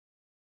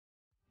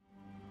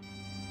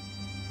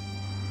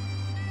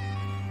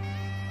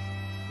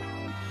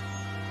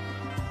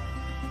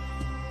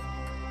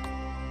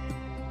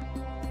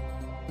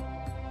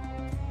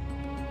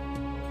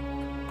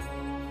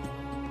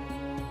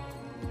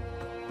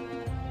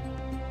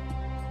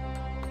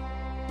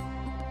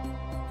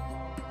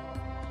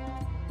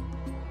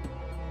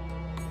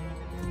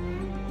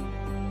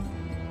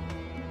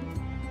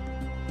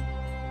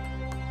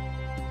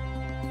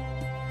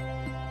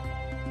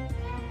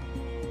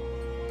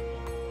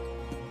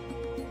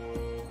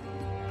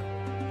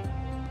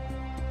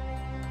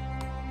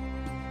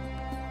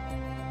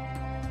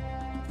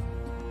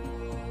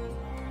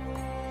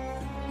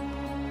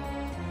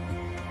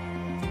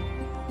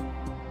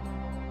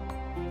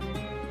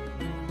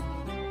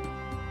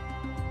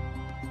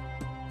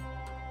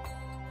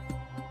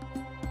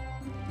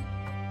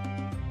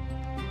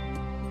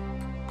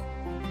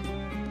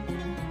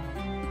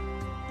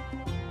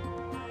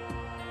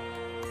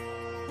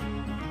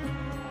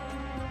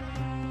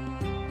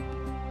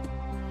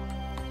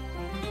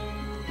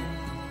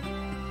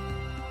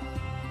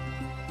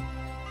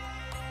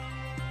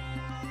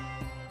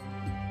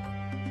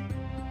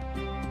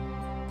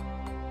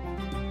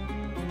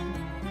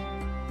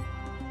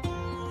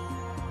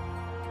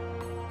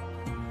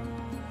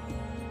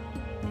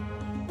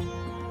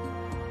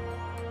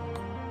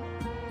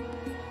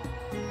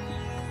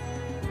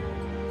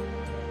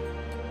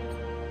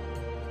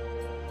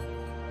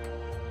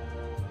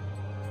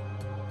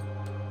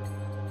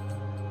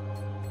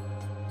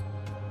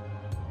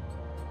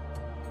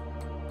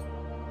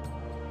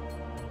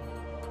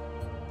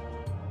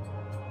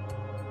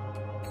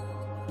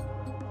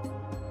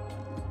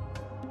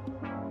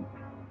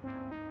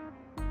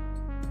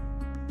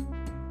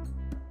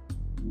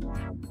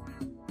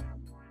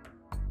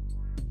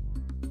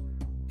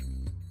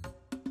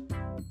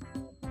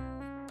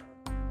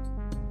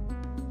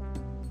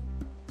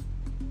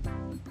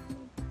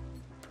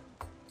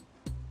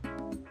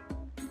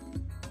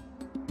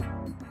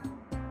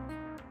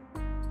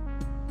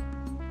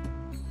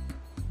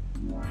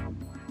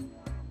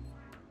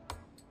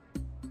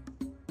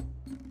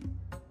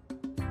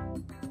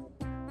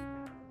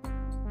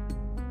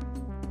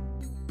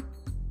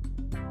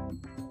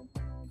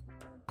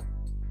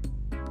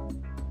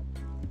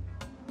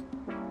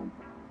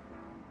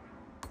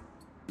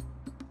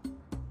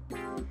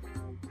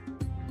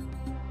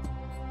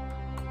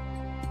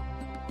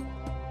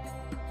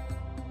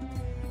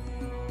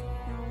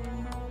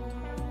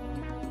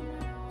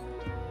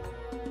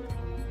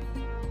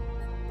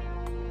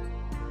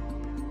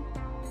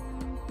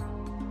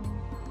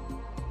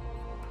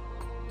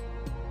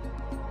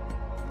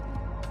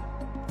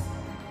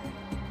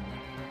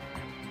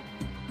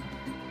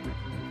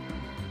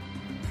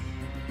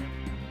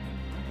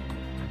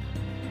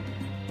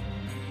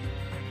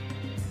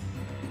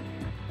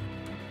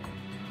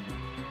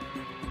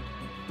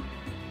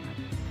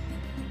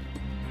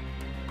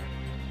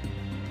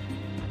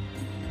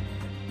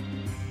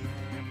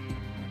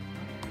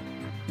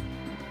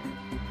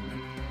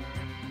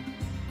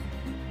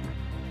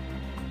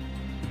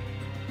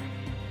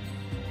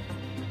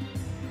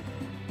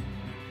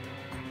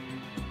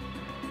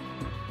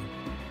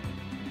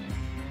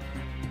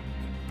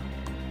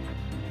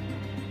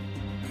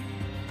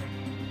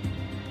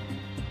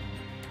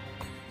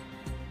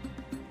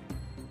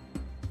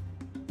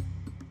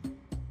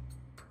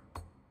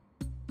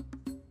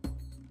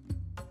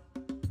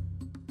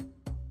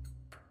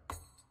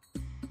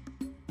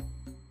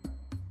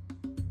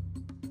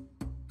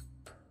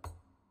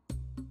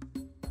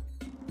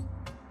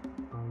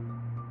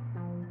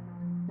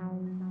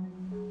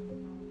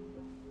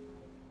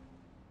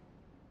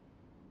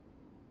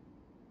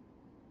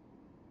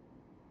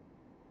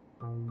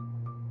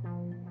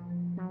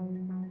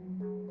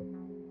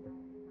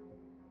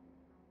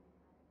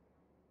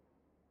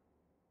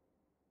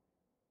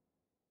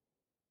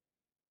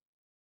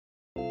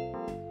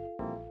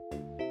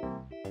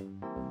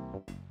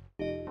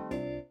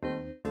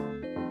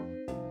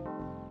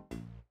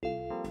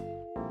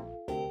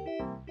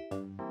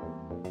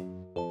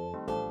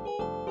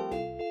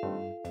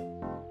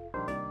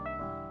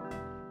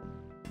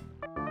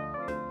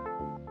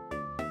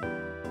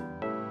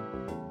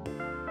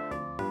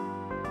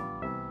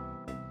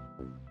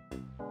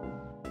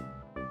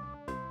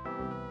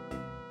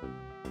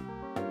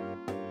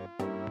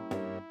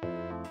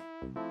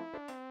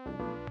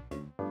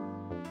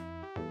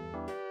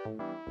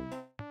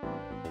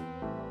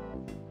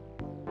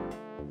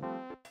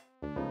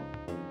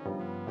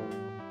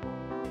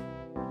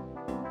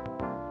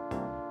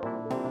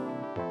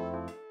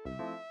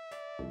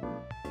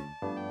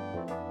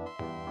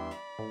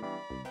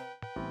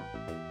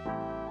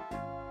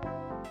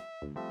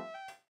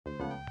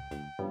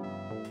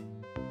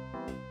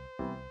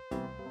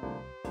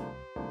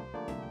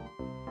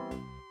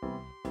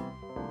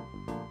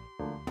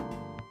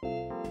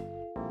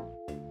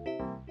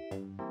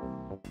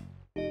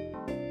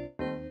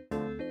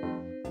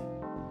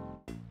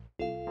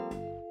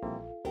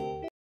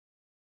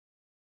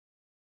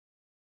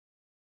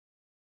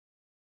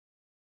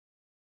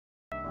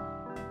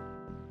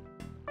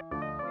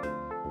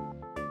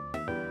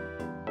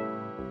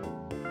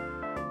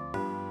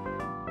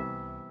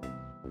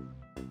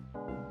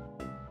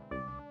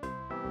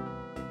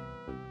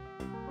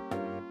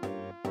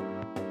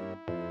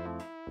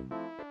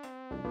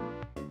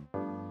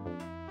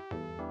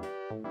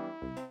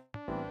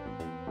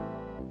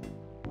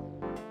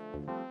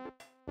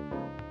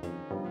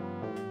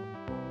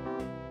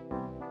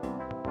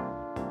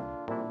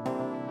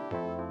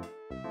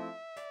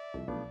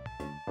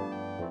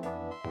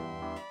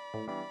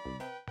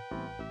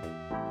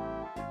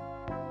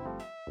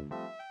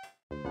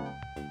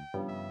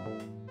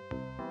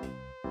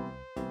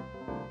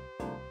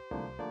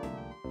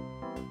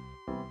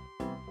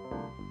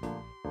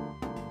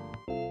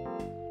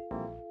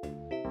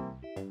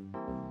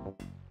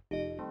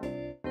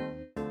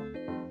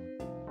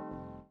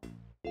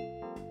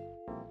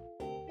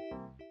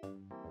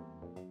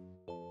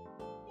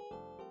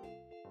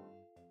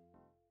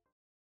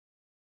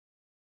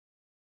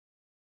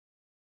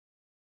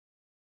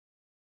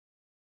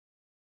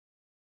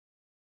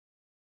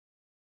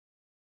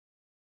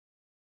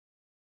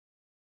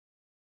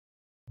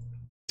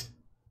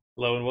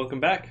Hello and welcome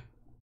back.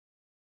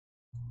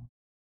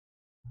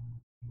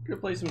 We're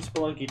gonna play some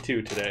Spelunky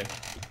 2 today.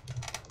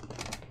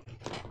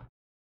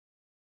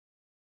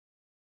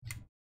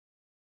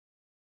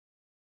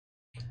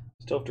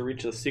 Still have to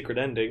reach the secret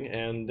ending,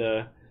 and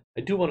I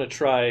do want to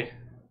try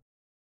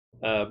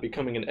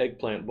becoming an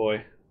eggplant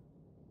boy,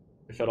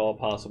 if at all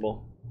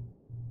possible.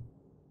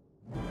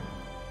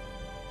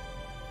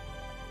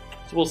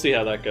 So we'll see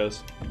how that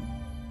goes.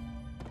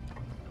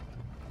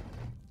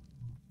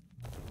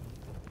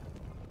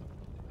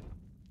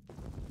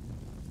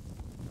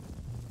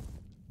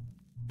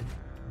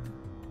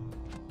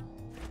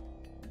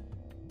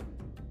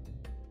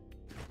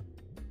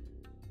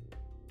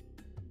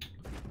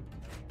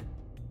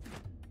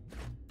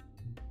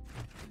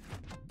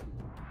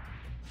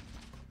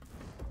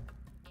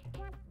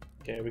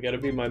 Okay, we gotta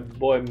be my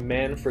boy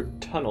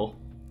Manfred Tunnel.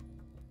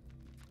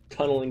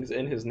 Tunneling's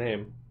in his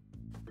name.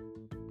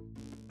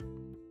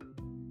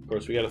 Of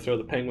course, we gotta throw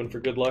the penguin for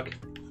good luck.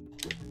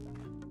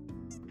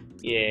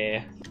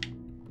 Yeah.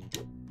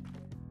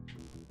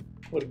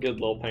 What a good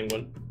little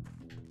penguin.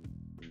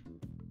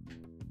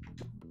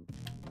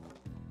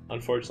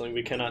 Unfortunately,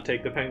 we cannot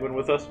take the penguin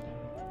with us.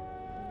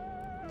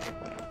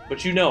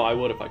 But you know I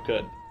would if I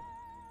could.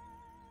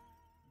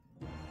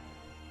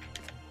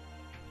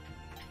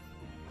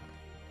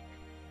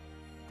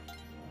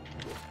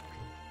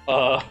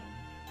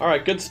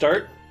 Alright, good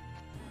start.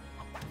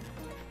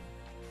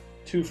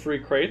 2 free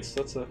crates,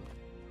 that's a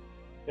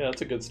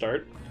good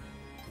start.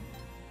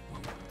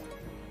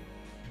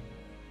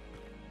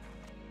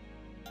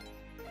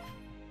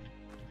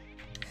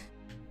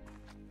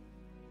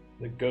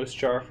 The ghost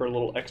jar for a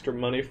little extra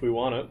money if we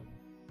want it.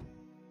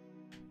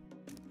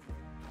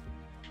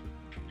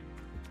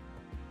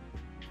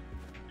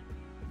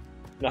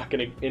 Not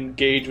gonna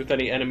engage with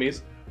any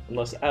enemies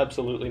unless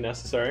absolutely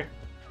necessary.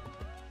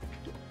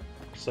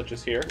 Such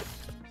as here.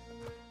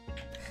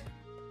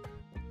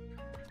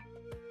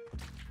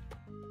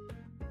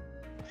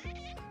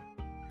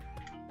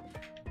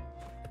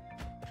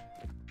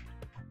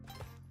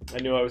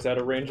 I knew I was out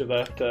of range of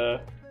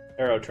that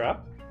arrow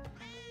trap.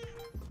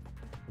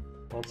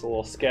 That's a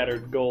little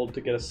scattered gold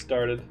to get us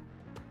started.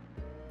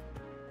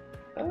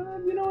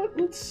 You know what?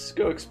 Let's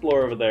go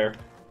explore over there.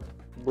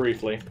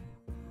 Briefly.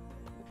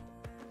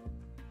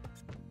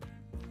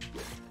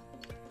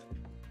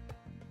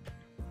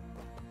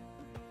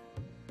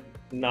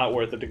 Not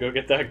worth it to go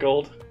get that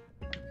gold.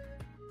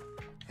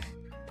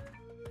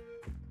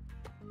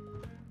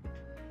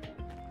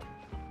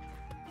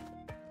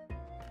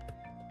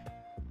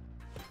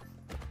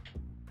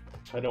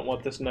 I don't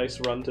want this nice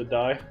run to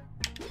die.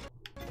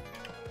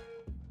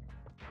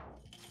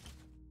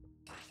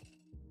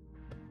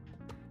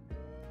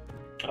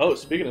 Oh,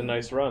 speaking of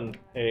nice run,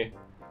 hey.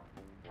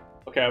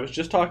 Okay, I was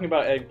just talking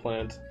about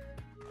eggplant.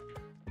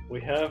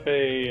 We have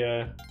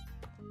a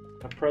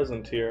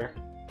present here.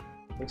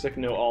 Looks like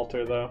no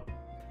altar, though.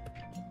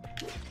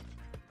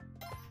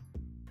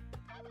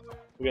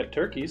 We got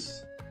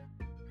turkeys.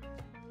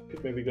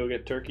 Could maybe go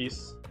get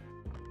turkeys.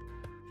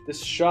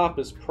 This shop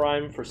is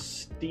prime for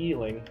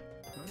stealing.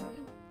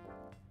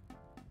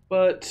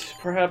 But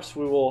perhaps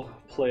we will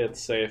play it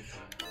safe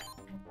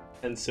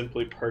and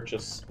simply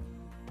purchase.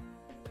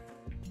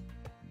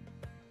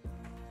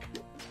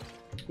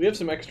 We have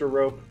some extra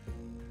rope.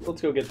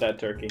 Let's go get that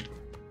turkey.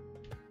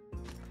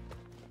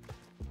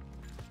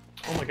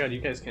 Oh my god,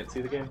 you guys can't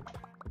see the game?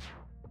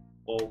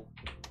 Lol.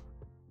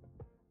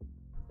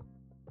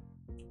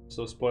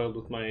 So spoiled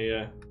with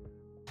my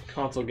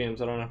console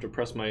games, I don't have to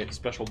press my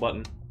special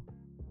button.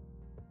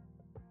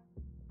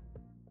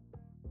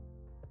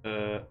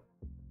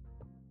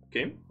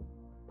 Game?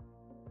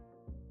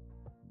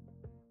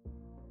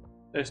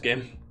 There's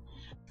game.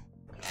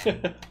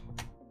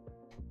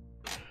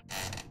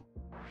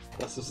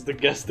 This is the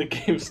Guess the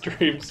Game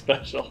stream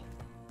special.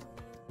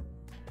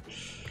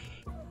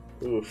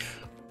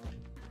 Oof.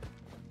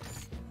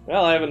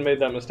 Well, I haven't made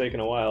that mistake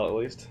in a while, at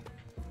least.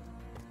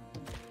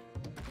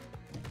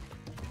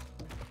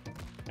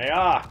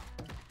 Hiya!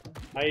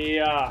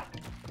 Hiya!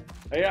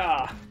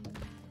 Hiya!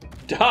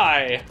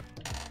 Die!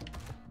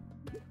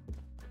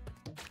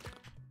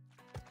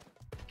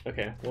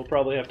 Okay, we'll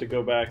probably have to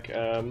go back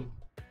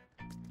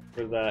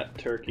for that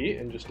turkey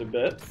in just a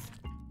bit.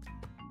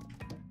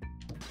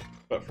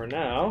 But for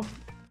now...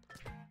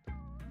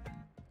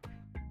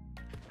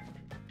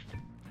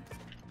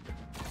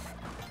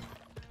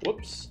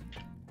 Whoops.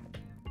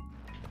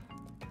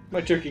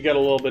 My turkey got a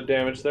little bit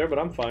damaged there, but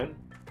I'm fine.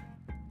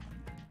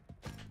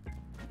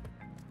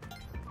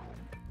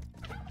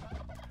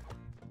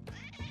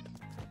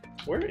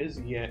 Where is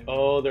Yang?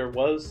 Oh, there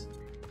was...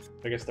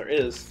 I guess there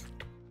is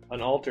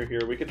an altar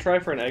here. We could try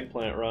for an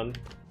eggplant run.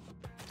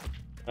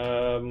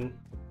 You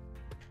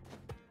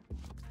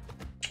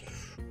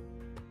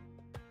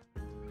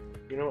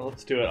know what,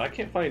 let's do it. I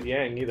can't find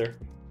Yang either.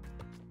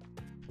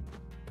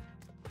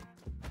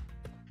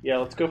 Yeah,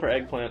 let's go for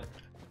eggplant.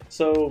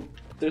 So,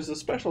 there's a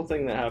special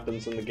thing that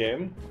happens in the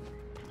game.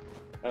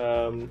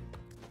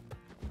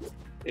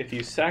 If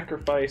you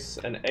sacrifice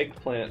an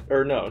eggplant,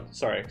 or no,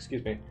 sorry,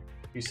 excuse me.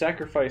 you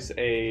sacrifice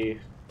a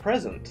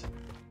present,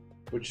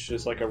 which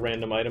is like a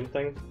random item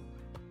thing.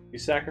 You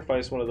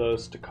sacrifice one of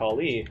those to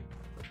Kali.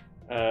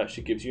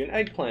 She gives you an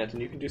eggplant,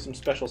 and you can do some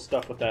special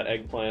stuff with that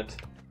eggplant.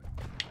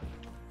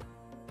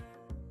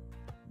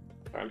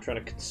 I'm trying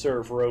to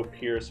conserve rope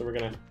here, so we're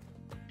gonna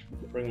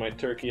bring my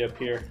turkey up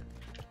here.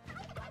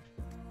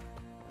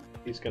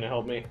 He's gonna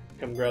help me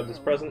come grab this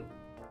present.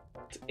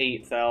 It's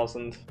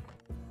 8,000.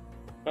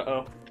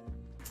 Uh-oh.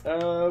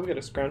 We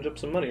gotta scrounge up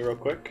some money real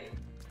quick.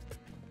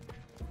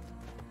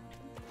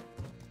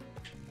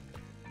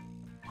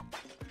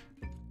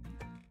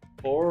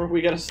 Or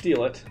we gotta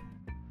steal it.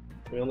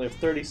 We only have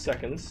 30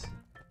 seconds.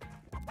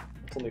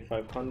 It's only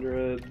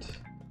 500.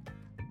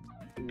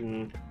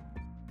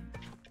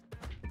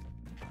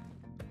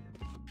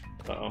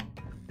 Uh-oh.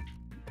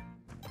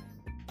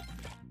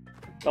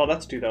 Oh,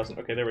 that's 2,000.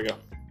 Okay, there we go.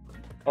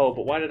 Oh,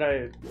 but why did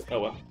I... Oh,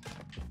 well.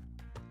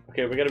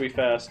 Okay, we gotta be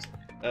fast,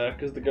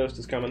 because the ghost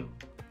is coming.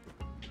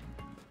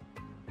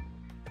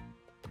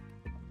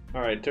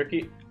 Alright,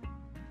 turkey.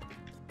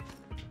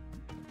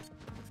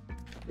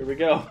 Here we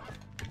go.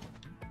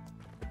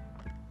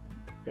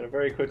 Gotta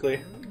very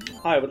quickly...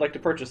 Hi, I would like to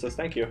purchase this,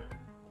 thank you.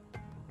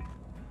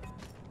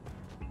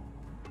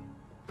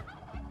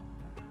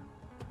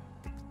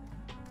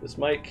 This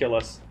might kill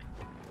us.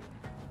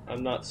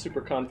 I'm not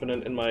super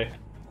confident in my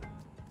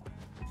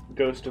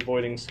ghost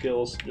avoiding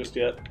skills just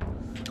yet.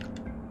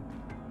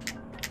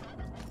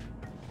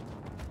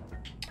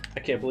 I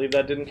can't believe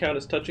that didn't count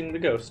as touching the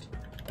ghost.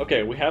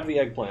 Okay, we have the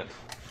eggplant.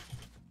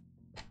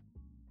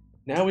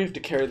 Now we have to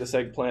carry this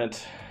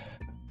eggplant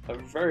a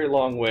very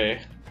long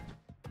way.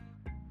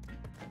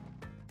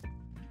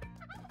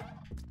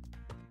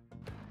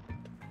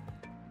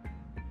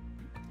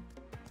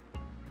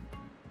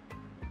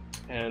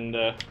 And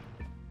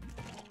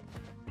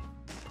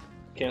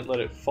can't let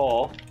it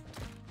fall,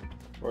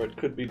 or it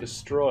could be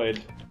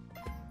destroyed.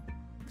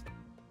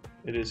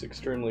 It is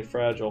extremely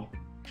fragile.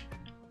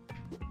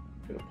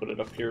 I'm gonna put it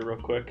up here real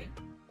quick.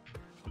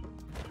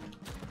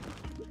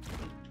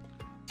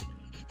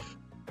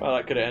 Well,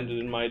 that could have ended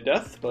in my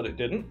death, but it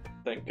didn't.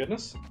 Thank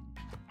goodness.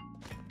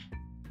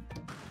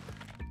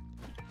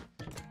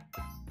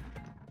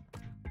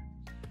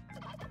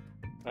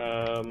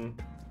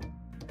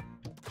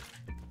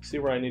 See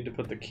where I need to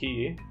put the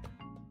key.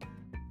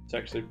 It's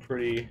actually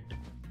pretty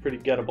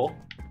gettable.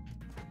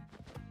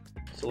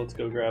 So let's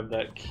go grab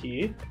that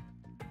key,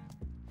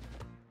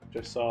 which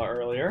I saw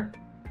earlier.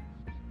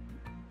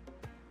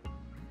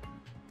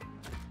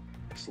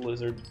 This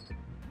lizard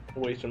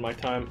wasting my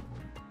time.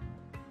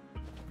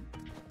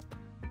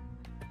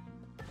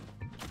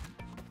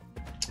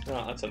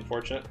 Oh, that's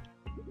unfortunate.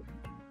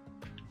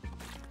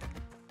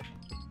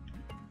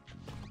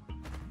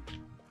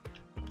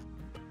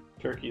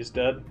 Turkey's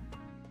dead.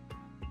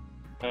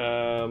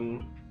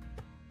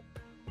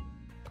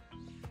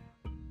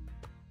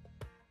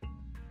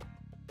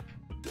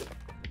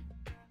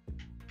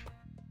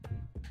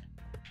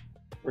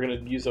 We're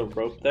gonna use a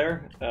rope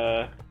there,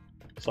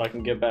 so I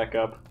can get back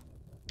up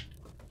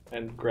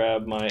and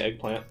grab my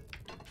eggplant.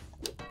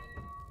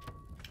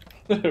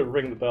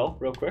 Ring the bell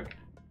real quick.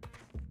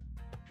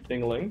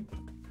 Ding-a-ling.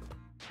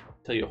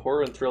 Tell you,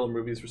 horror and thriller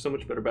movies were so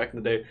much better back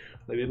in the day.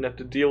 They didn't have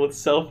to deal with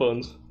cell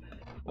phones.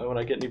 When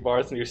I get any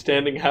bars in your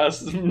standing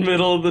house in the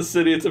middle of the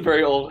city, it's a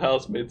very old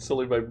house made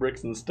solely by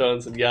bricks and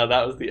stones, and yeah,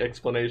 that was the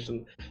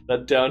explanation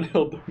that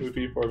downhilled the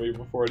movie for me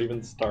before it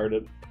even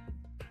started.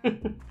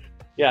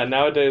 Yeah,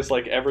 nowadays,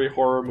 like, every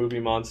horror movie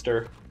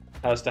monster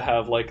has to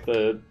have, like,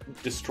 the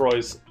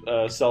destroys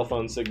cell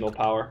phone signal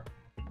power.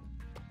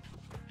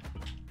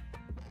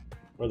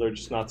 Or they're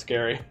just not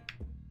scary.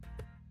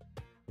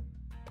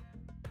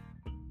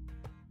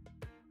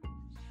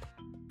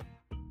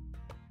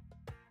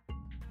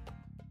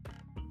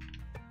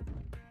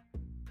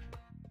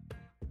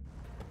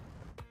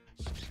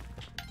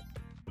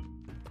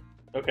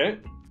 Okay.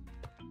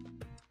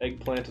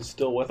 Eggplant is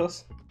still with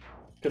us.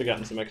 Could have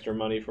gotten some extra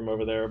money from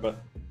over there, but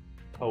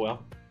oh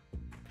well.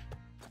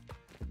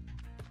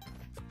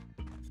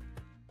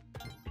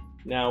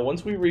 Now,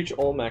 once we reach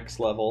Olmec's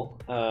level,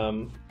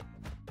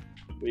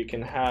 we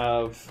can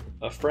have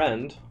a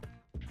friend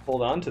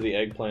hold on to the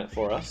eggplant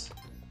for us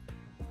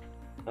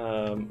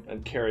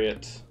and carry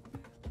it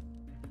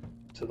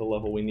to the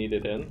level we need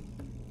it in.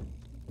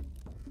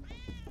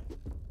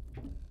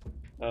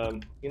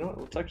 You know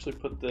what? Let's actually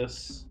put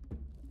this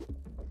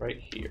right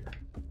here.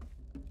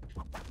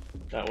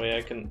 That way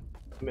I can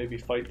maybe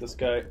fight this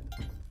guy.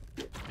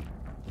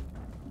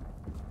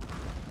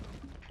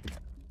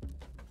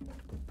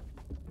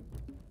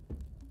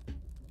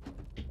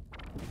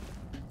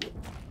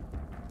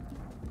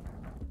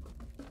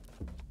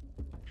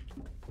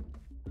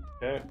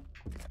 Okay.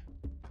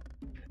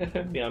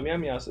 Meow meow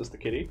meow, says the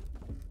kitty.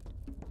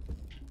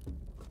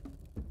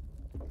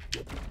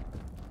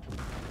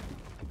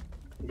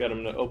 We got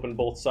him to open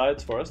both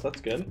sides for us,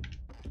 that's good.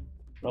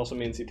 It also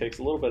means he takes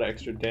a little bit of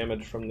extra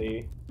damage from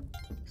the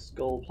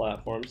skull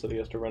platforms that he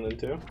has to run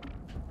into.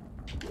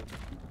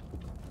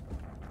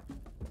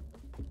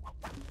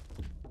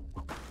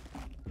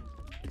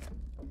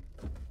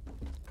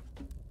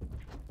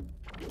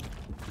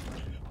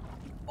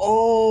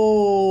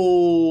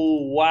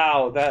 Oh,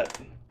 wow, that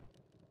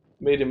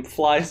made him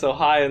fly so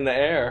high in the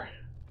air.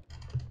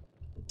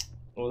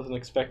 I wasn't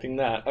expecting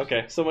that.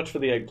 Okay, so much for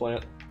the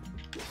eggplant.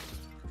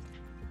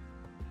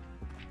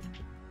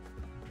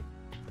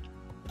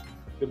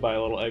 Goodbye,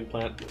 little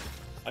eggplant.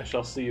 I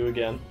shall see you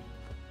again.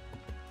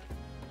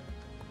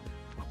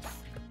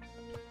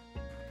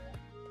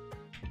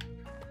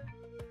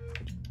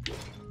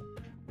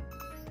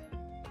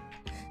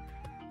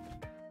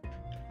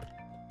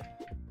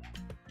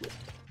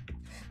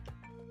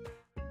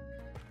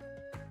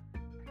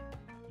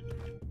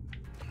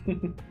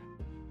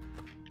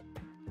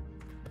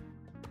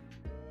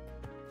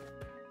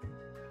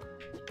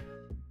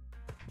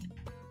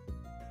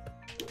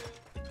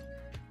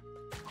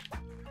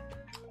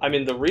 I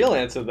mean, the real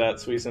answer to that,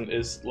 Suisun,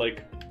 is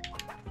like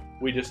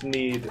we just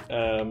need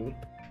to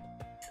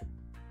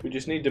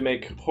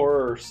make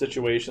horror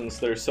situations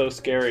that are so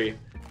scary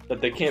that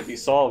they can't be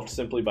solved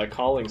simply by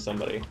calling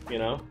somebody, you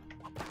know?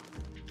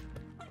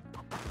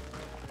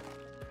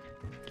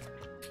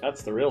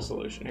 That's the real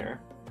solution here.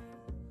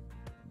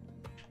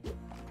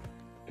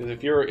 Because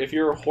if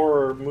your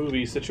horror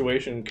movie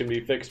situation can be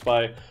fixed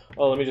by,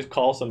 oh, let me just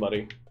call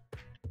somebody,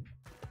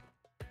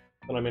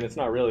 then I mean, it's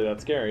not really that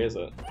scary, is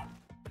it?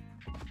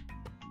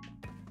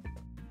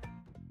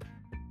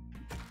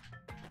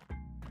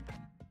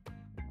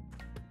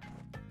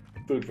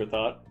 Food for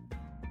thought.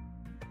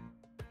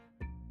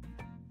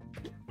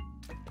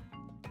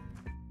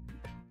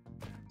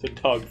 The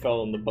dog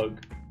fell on the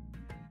bug.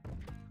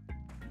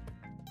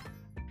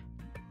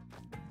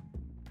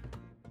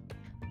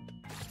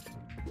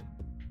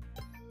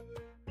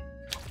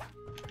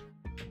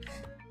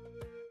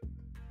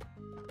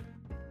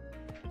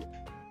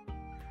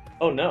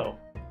 Oh no.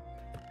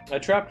 I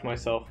trapped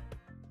myself.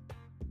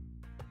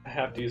 I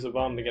have to use a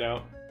bomb to get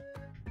out.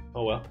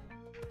 Oh well.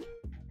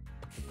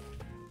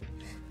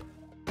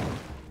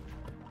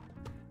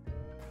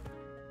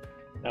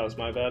 That was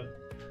my bad.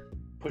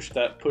 Push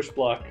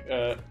block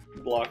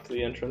blocked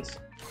the entrance.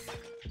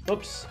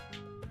 Oops.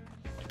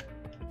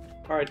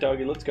 Alright,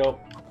 doggy, let's go.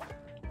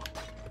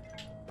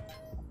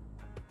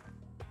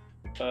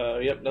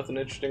 Yep, nothing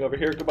interesting over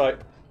here. Goodbye.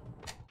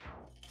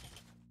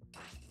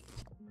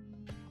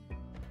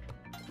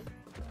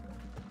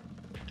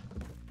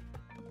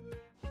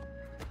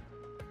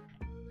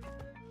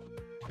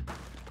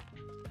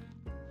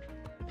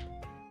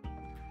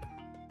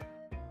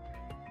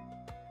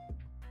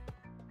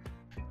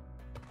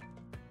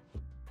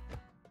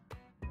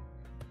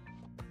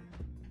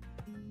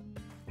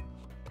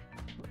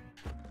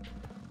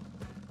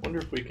 Wonder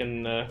if we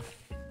can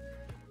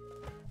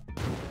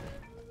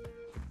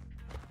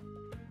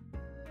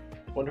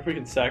wonder if we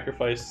can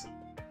sacrifice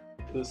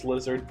this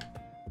lizard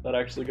without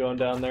actually going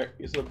down there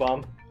using a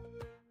bomb.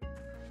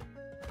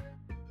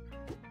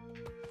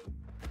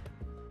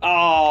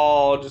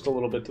 Oh, just a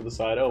little bit to the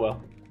side. Oh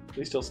well. At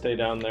least he'll stay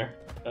down there.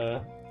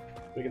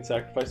 We can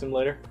sacrifice him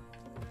later.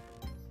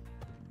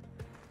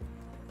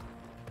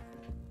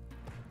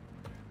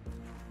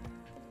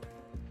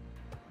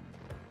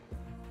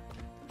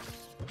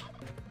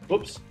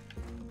 Whoops.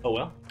 Oh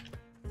well.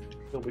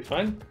 He'll be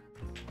fine.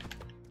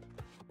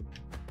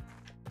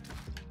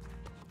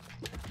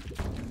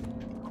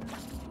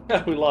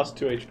 We lost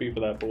 2 HP for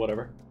that, but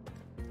whatever.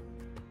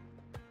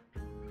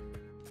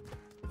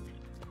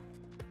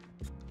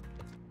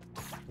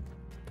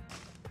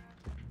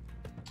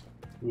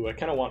 Ooh, I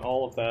kind of want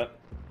all of that.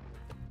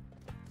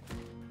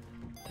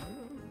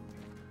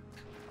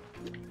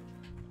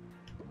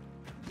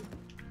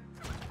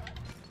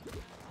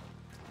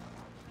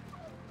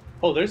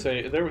 Oh,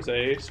 there was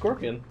a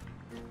scorpion.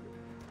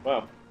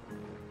 Wow.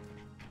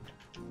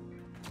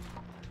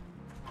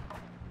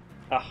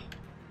 Ah.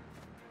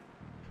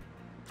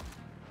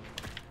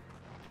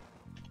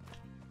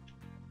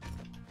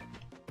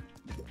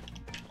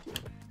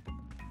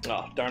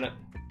 Oh, darn it.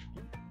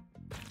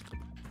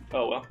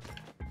 Oh well.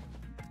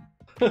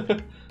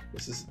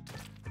 This is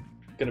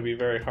gonna be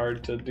very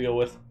hard to deal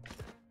with.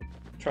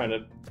 Trying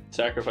to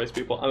sacrifice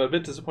people. I'm a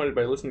bit disappointed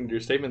by listening to your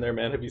statement there,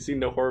 man. Have you seen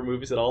no horror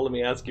movies at all? Let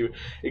me ask you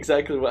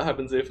exactly what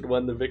happens if and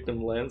when the victim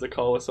lands a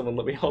call with someone.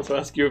 Let me also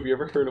ask you, have you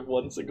ever heard of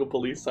one single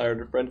police siren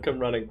or friend come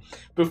running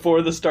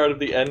before the start of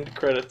the end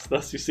credits?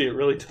 Thus, you see, it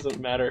really doesn't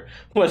matter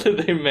whether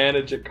they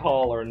manage a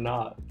call or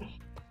not.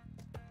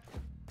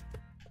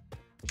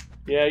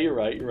 Yeah, you're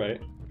right, you're right.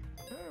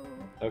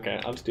 Okay,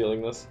 I'm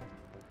stealing this.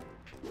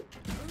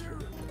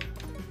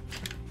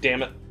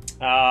 Damn it.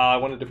 I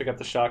wanted to pick up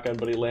the shotgun,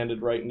 but he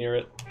landed right near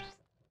it.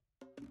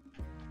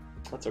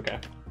 That's okay.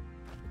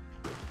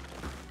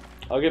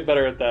 I'll get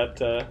better at that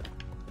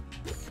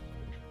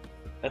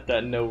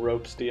no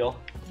rope steal.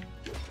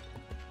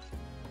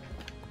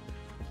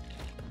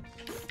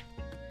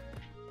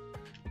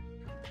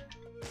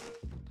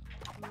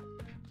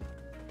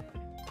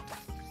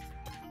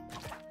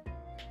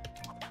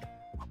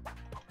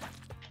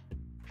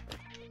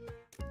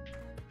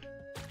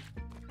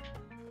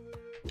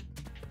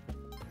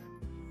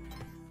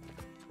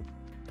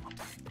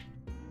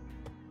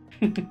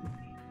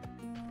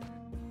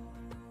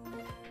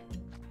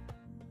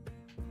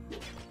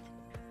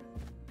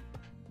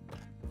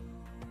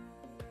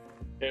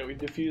 we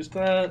defused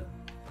that.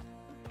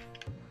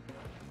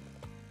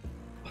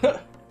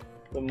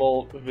 The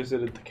mole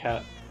visited the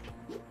cat.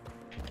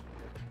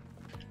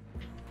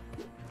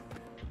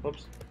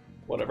 Oops.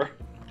 Whatever.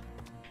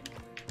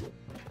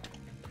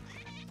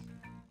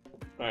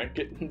 Alright,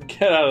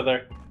 get out of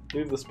there.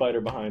 Leave the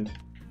spider behind.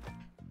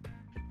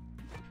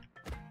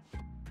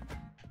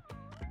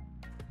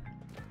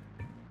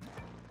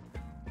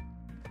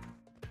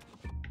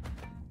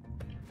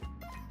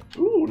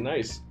 Ooh,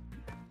 nice.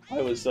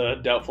 I was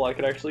doubtful I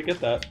could actually get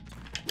that.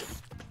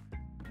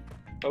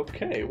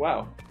 Okay,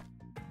 wow.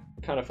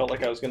 Kind of felt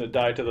like I was going to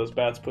die to those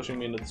bats pushing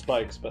me into the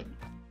spikes, but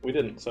we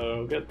didn't,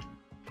 so good.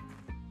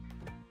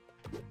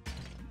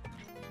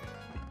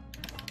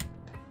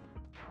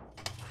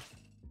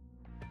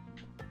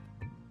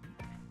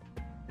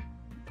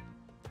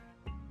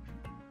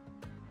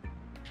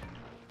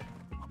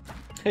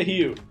 Hey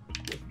you!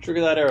 Trigger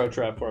that arrow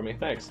trap for me,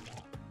 thanks.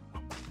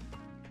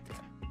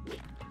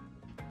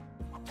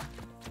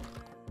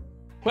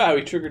 Wow,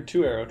 he triggered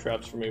 2 arrow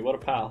traps for me, what a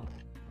pal.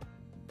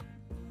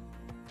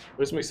 It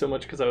was me so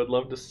much because I would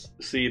love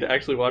to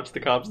actually watch the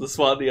cops, the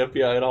SWAT, the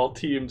FBI, and all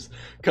teams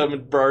come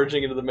and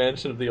barging into the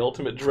mansion of the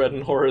ultimate dread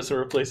and horrors and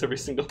replace every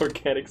single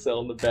organic cell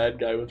in the bad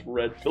guy with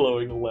red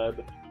glowing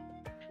lead.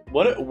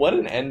 What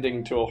an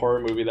ending to a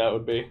horror movie that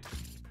would be.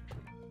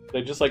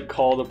 They just like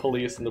call the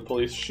police and the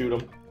police shoot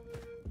them.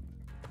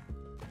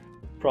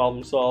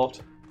 Problem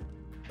solved.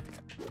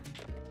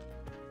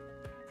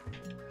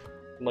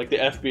 And like the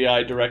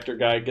FBI director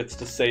guy gets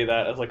to say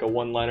that as like a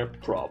one-liner,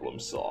 problem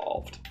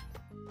solved.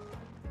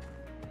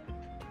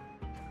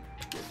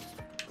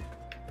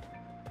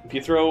 If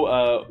you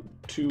throw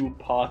 2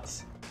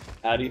 pots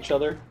at each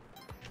other,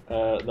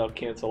 they'll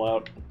cancel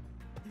out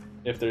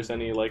if there's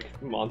any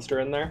like monster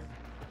in there.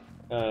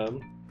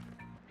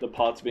 The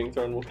pots being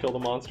thrown will kill the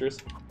monsters.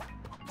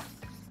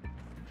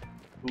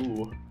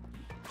 Ooh.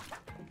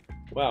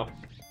 Wow.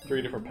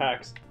 3 different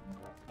packs.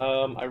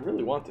 I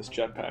really want this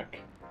jetpack.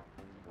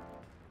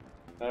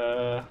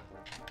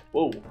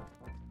 Whoa.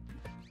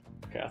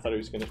 Okay, I thought he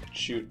was gonna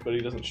shoot, but he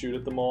doesn't shoot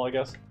at the mole, I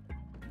guess.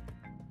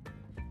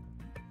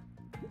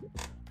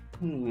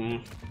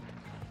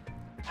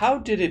 How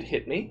did it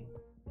hit me?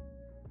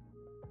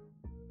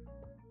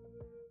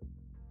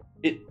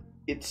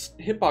 Its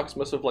hitbox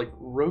must have like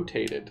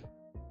rotated.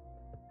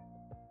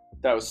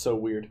 That was so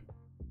weird.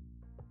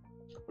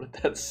 What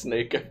did that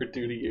snake ever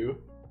do to you?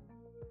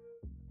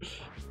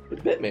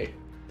 It bit me.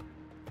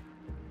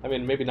 I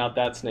mean, maybe not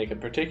that snake in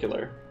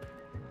particular,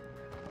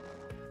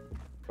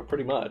 but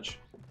pretty much.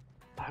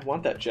 I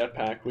want that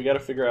jetpack. We gotta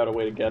figure out a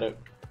way to get it.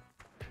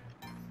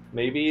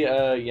 Maybe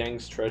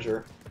Yang's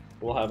treasure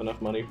will have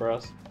enough money for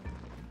us.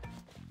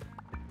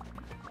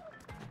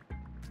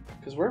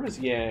 Because where was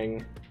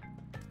Yang?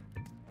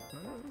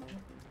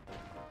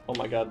 Oh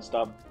my god,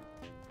 stop.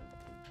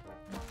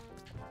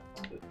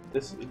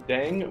 This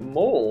dang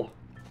mole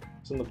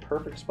is in the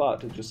perfect spot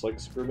to just like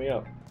screw me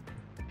up.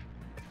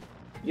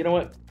 You know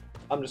what?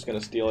 I'm just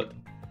gonna steal it.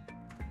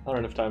 I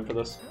don't have time for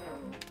this.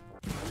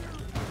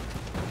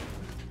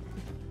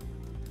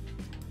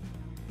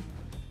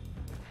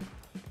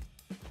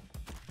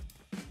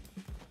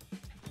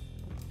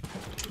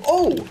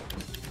 Oh!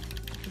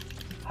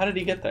 How did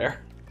he get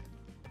there?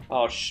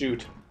 Oh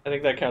shoot. I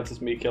think that counts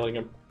as me killing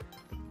him.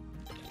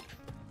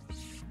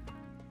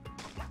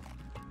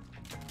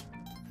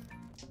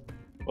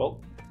 Well,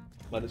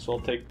 might as well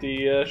take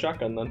the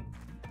shotgun then.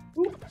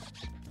 Ooh.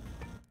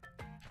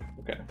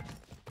 Okay.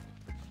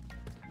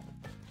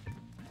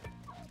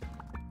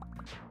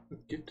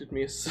 Gifted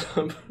me a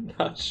sub,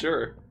 not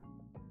sure.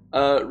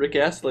 Rick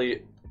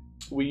Astley,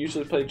 we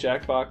usually play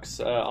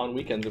Jackbox on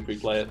weekends if we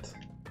play it.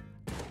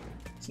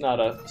 It's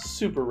not a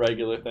super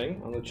regular thing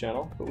on the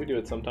channel, but we do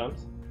it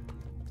sometimes.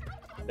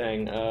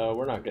 Dang,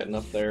 we're not getting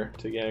up there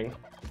to Yang.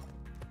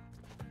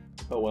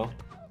 Oh well.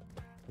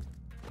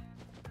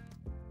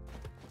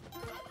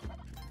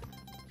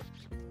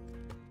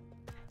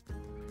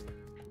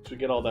 We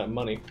get all that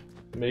money.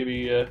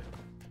 Maybe,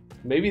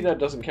 maybe that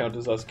doesn't count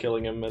as us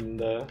killing him,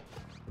 and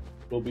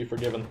we'll be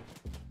forgiven.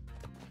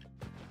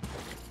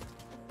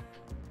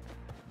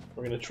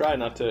 We're gonna try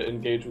not to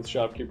engage with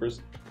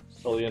shopkeepers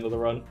till the end of the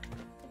run.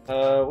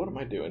 What am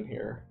I doing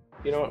here?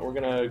 You know what? We're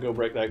gonna go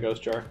break that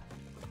ghost jar.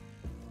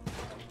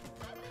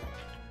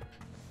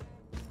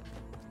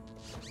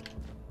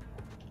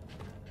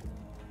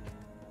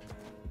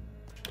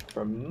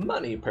 For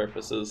money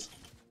purposes.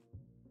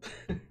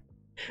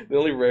 The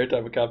only rare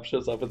time a cop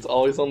shows up, it's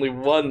always only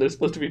one. They're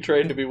supposed to be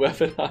trained to be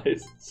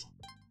weaponized.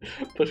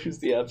 But who's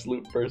the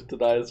absolute first to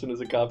die as soon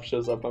as a cop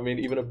shows up? I mean,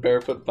 even a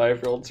barefoot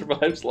 5-year-old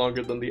survives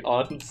longer than the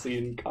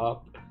on-scene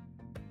cop.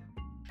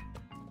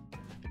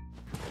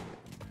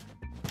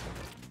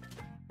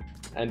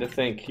 And to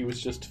think, he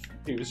was just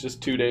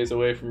 2 days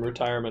away from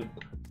retirement.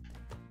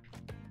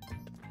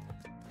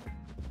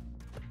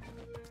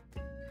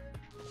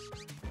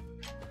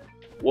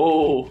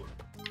 Whoa!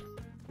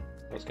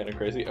 That was kind of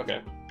crazy.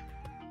 Okay.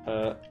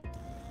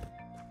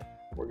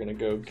 We're gonna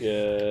go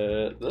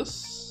get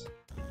this.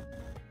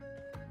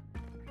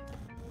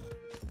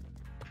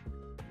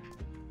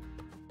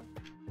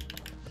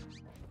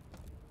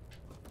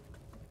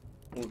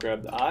 We'll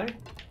grab the eye.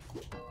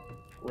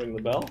 Ring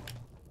the bell.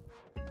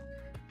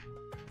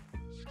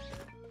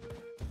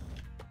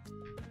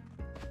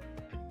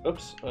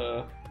 Oops,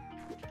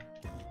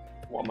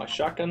 want my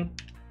shotgun.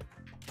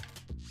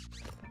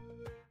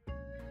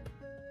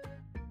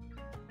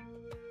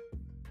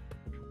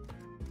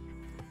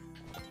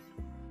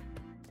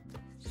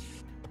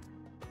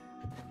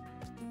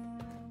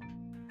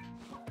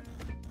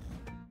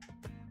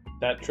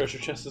 That treasure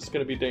chest is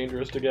gonna be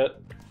dangerous to get.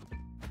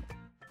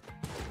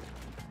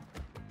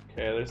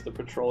 Okay, there's the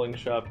patrolling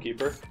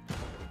shopkeeper.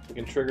 We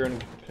can trigger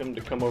him to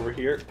come over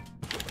here.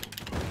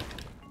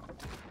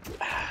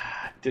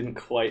 Didn't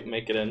quite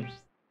make it in.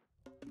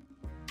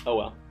 Oh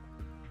well.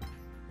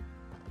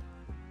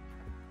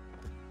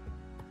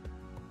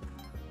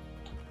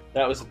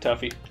 That was a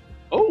toughie.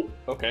 Oh,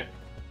 okay.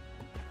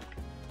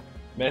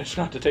 Managed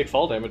not to take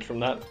fall damage from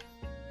that.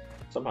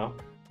 Somehow.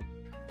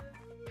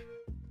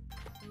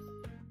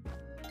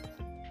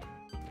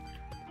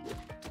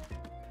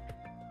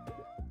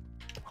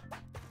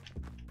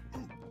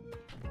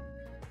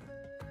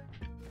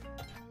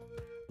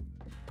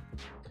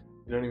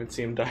 You don't even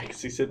see him die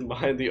because he's sitting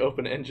behind the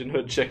open engine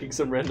hood checking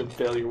some random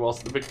failure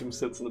whilst the victim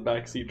sits in the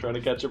back seat trying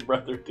to catch a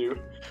breath or two.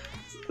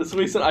 This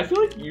we said, I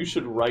feel like you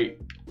should write,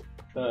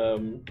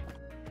 or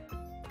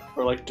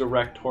like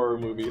direct horror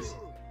movies.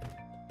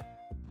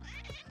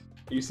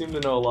 You seem to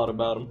know a lot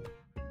about them.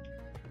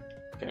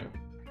 Okay.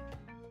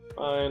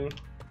 Fine.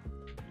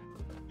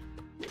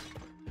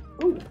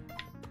 Ooh.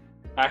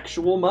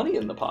 Actual money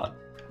in the pot.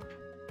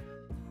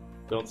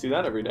 Don't see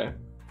that every day.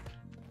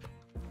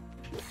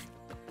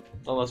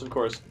 Unless, of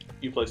course,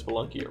 you play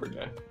Spelunky every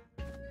day.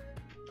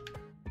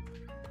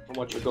 How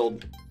much your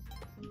gold?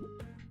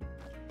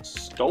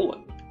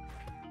 Stolen.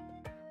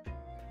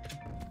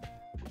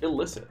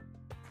 Illicit.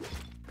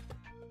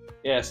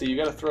 Yeah, so you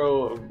gotta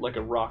throw, like,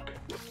 a rock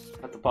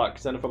at the pot,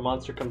 because then if a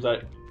monster comes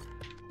out,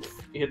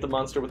 you hit the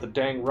monster with a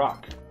dang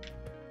rock.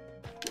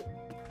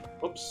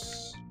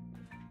 Whoops.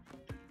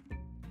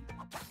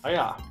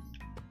 Hiya.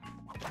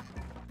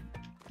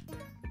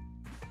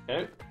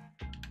 Okay.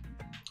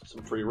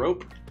 Some free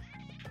rope.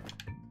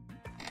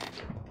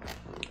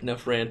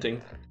 Enough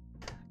ranting.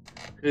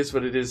 It is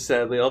what it is,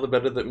 sadly. All the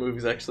better that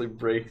movies actually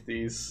break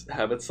these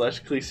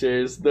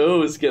habits/cliches.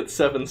 Those get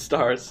 7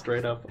 stars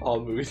straight up.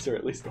 All movies, or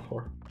at least the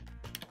horror.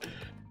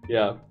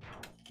 Yeah.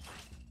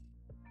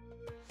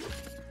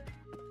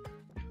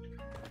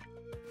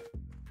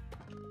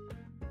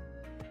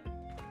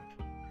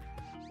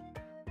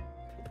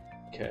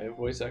 Okay,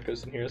 voice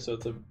echoes in here, so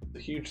it's a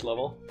huge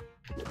level.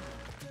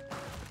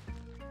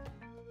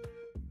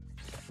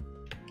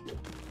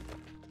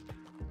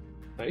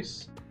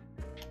 Nice.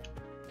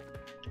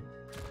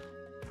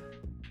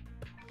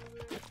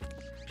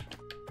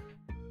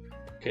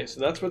 Okay,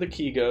 so that's where the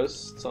key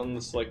goes. It's on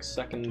this, like,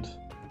 second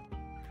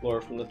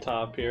floor from the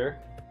top here.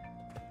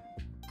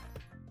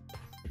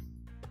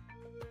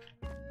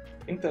 I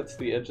think that's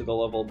the edge of the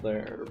level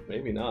there.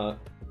 Maybe not.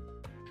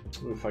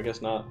 Oof, I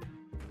guess not.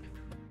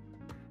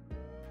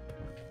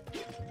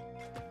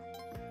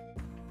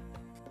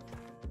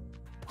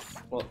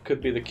 Well, it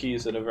could be the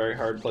keys at a very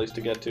hard place to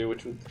get to,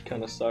 which would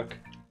kind of suck.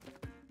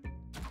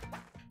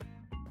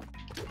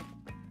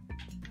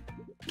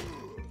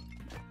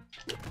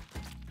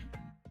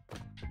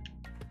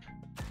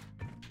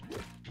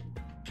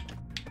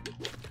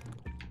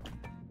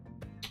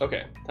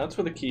 Okay, that's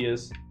where the key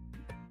is.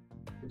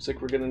 Looks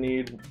like we're gonna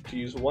need to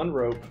use 1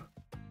 rope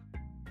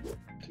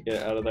to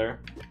get out of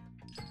there.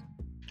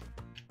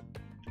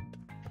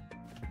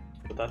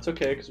 But that's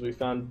okay, because we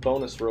found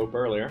bonus rope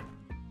earlier.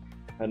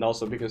 And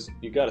also because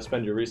you gotta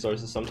spend your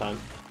resources sometime.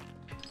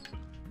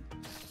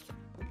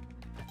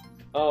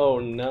 Oh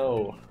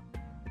no.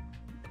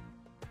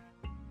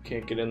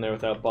 Can't get in there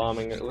without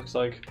bombing, it looks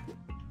like.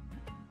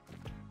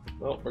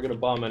 Well, we're gonna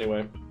bomb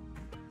anyway.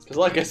 Because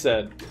like I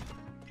said,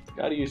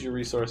 gotta use your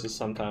resources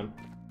sometime.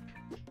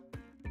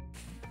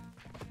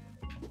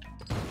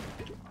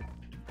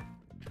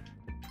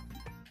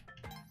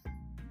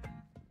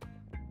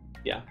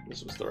 Yeah,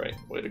 this was the right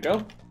way to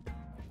go.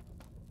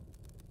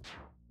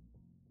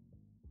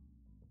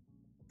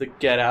 The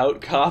Get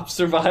Out cop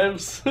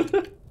survives.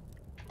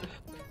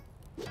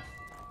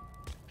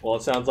 Well,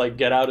 it sounds like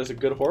Get Out is a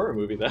good horror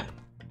movie then.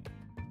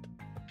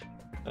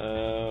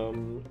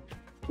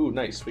 Ooh,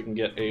 nice. We can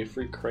get a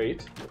free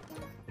crate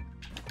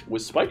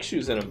with spike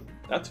shoes in them.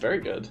 That's very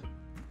good.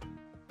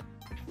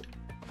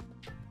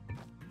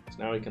 So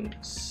now we can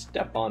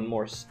step on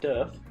more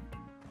stuff.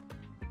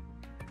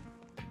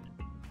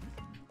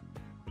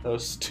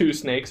 Those 2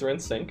 snakes are in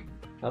sync.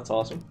 That's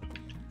awesome.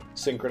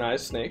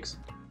 Synchronized snakes.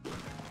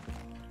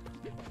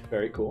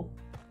 Very cool.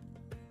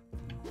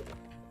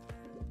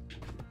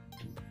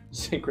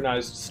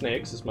 Synchronized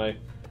snakes is my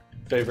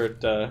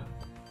favorite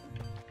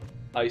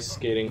ice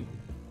skating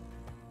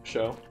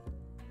show.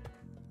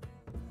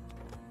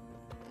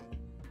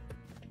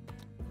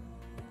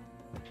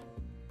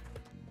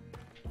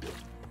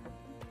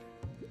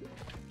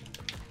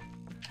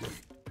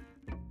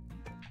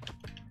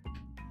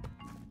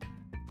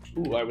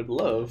 Ooh, I would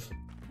love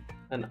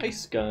an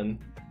ice gun.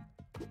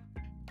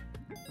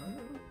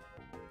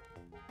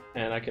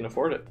 And I can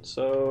afford it,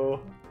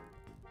 so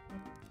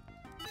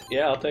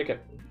yeah, I'll take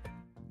it.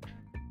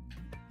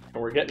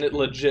 And we're getting it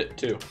legit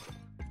too.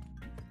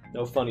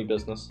 No funny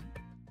business.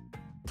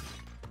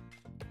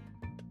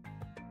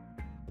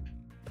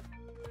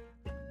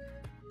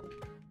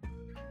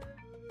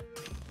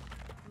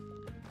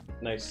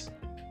 Nice.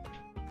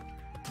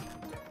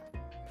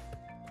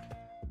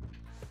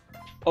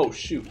 Oh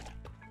shoot.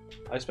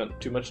 I spent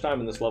too much time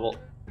in this level.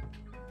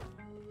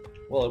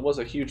 Well, it was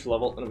a huge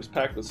level and it was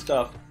packed with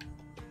stuff.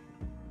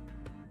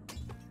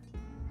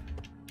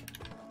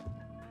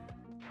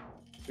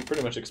 We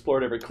pretty much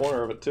explored every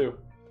corner of it too.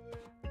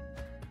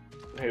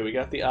 Hey, we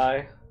got the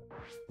eye.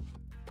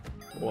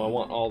 Well, I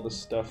want all this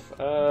stuff.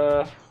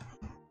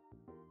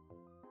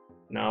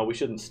 No, we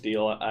shouldn't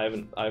steal. I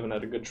haven't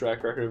had a good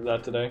track record of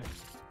that today.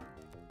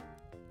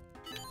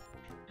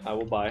 I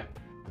will buy.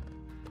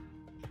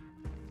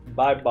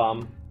 Buy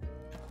bomb.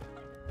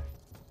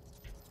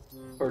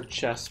 Or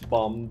chest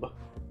bomb.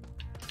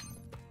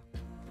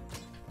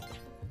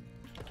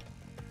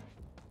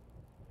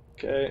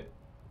 Okay.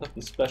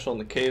 Nothing special in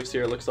the caves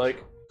here, it looks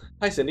like.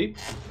 Hi, Cindy.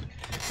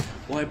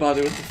 Why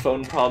bother with the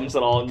phone problems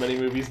at all in many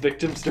movies?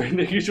 Victims during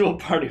the usual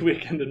party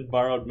weekend in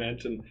borrowed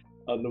mansion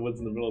out in the woods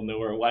in the middle of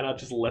nowhere. Why not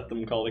just let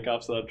them call the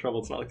cops without trouble?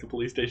 It's not like the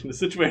police station is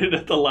situated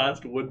at the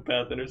last wood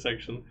path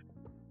intersection.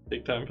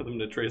 Take time for them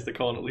to trace the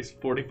call and at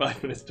least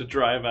 45 minutes to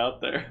drive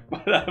out there.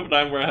 By that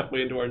time, we're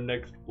halfway into our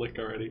next flick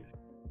already.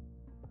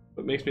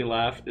 What makes me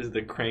laugh is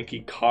the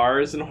cranky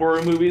cars in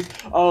horror movies.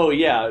 Oh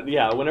yeah,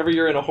 whenever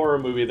you're in a horror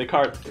movie, the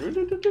car...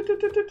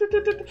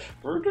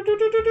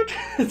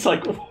 It's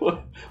like,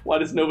 why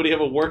does nobody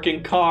have a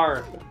working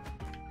car?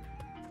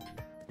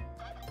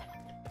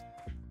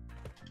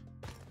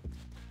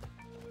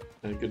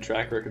 A good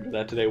track record for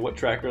that today. What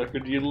track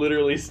record? You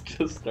literally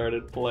just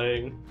started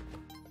playing.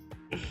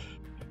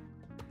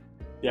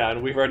 Yeah,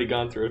 and we've already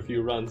gone through a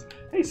few runs.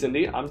 Hey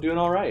Cindy, I'm doing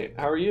alright.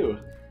 How are you?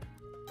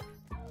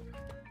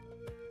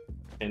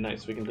 Okay,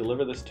 nice. We can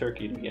deliver this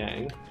turkey to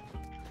Yang.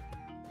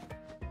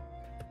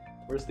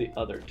 Where's the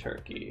other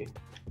turkey?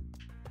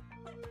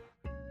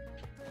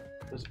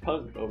 There's a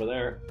pug over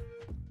there.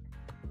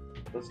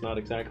 That's not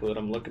exactly what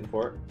I'm looking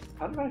for.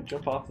 How did I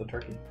jump off the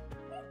turkey?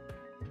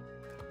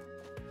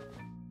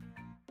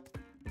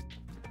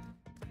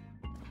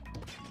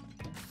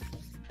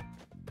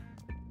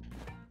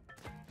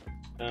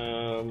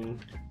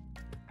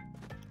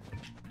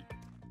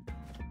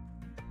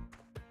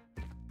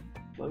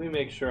 Let me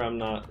make sure I'm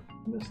not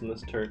missing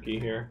this turkey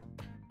here.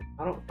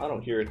 I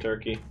don't hear a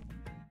turkey.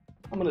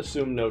 I'm gonna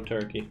assume no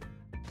turkey.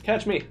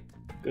 Catch me!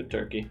 Good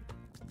turkey.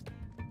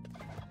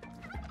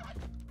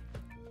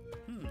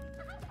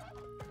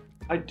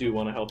 I do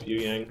want to help you,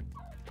 Yang.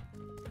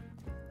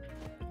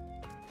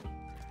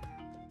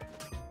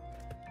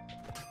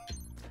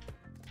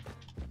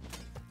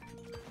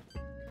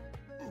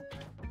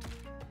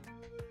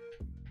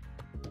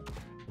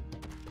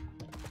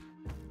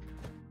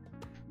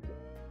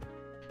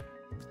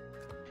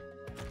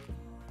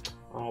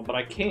 Oh, but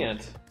I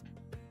can't.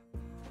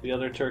 The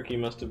other turkey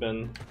must have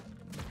been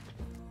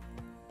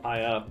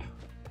high up.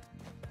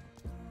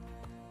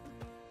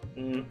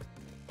 I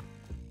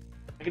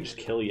could just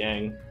kill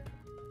Yang.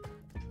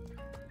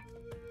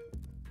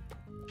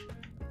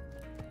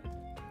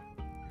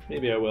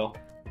 Maybe I will.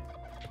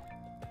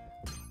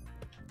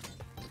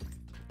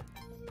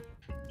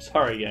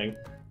 Sorry, Yang.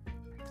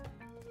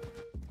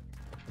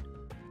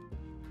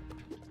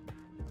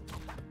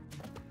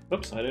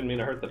 Oops, I didn't mean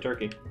to hurt the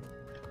turkey.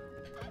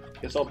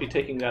 Guess I'll be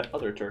taking that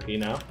other turkey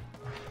now.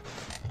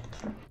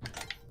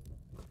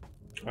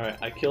 Alright,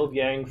 I killed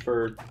Yang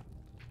for...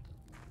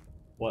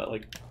 what,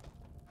 like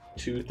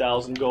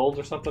 2,000 gold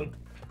or something?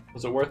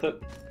 Was it worth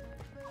it?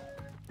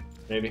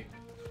 Maybe.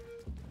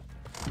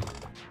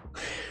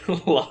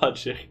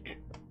 Logic.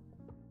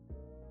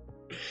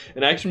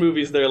 In action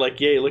movies, they're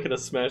like, yay, look at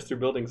us smash through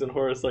buildings. And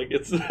horror is like,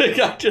 it's like,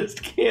 I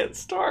just can't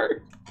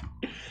start.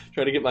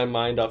 Trying to get my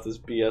mind off this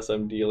BS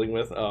I'm dealing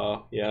with.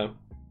 Oh, yeah.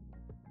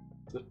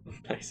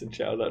 Nice and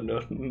shout out,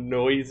 no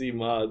noisy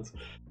mods.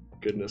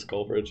 Goodness,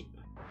 Culbridge.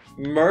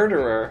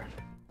 Murderer!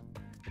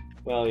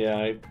 Well, yeah,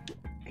 I'm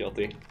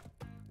guilty.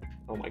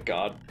 Oh my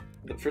god.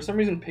 For some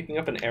reason, picking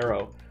up an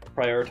arrow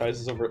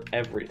prioritizes over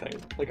everything.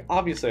 Like,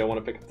 obviously I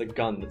want to pick up the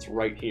gun that's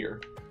right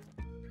here.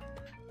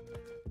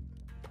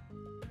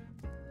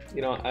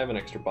 You know, I have an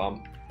extra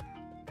bomb.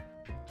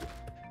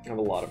 I have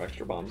a lot of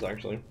extra bombs,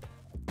 actually.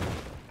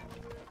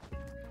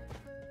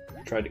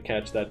 Tried to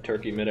catch that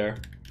turkey midair.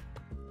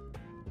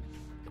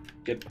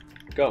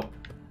 Go.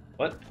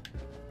 What?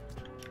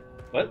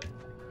 What?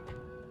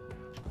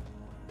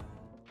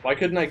 Why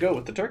couldn't I go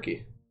with the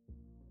turkey?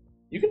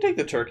 You can take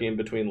the turkey in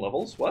between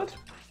levels. What?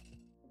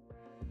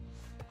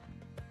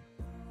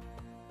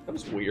 That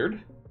was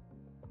weird.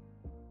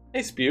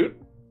 Hey, Spute.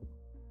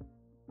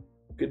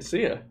 Good to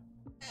see ya.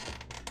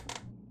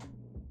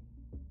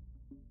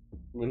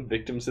 When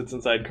victim sits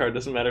inside car,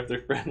 doesn't matter if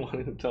their friend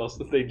wanted to tell us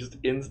that they just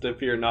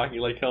insta-appear knocking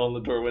like hell on the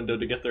door window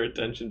to get their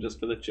attention just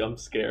for the jump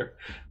scare.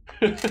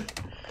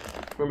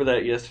 Remember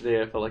that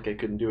yesterday I felt like I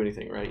couldn't do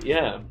anything right.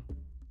 Yeah.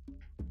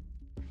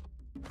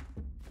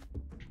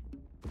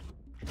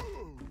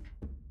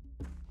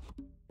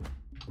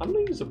 I'm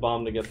gonna use a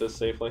bomb to get this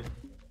safely.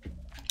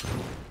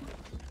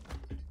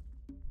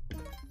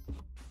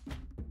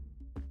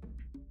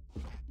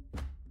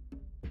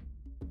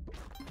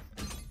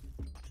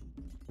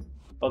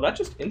 Oh, that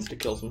just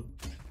insta-kills him.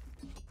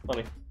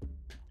 Funny.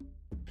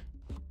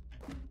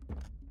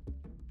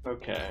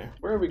 Okay,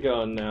 where are we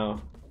going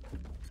now?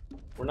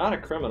 We're not a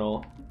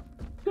criminal.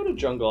 Go to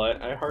jungle.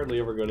 I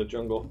hardly ever go to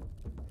jungle.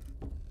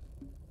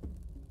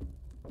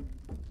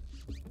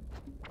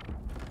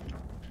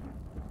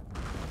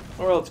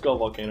 Or let's go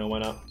volcano, why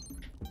not?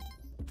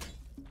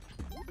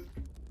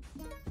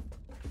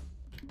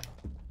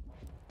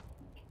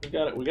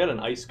 We got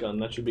an ice gun,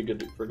 that should be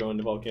good for going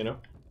to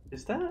volcano.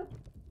 Is that?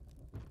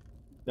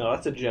 No,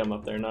 that's a gem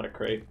up there, not a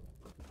crate.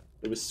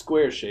 It was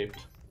square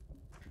shaped.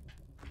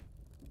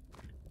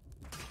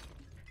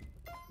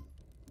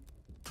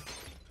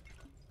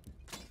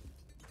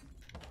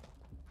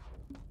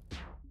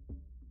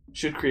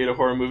 Should create a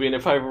horror movie, and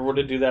if I ever were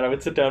to do that, I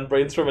would sit down,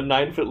 brainstorm a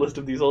 9-foot list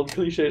of these old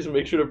cliches, and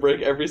make sure to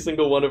break every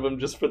single one of them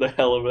just for the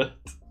hell of it.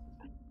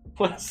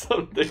 What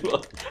something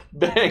like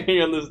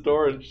banging on this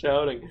door and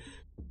shouting.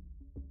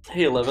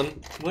 Hey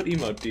 11, what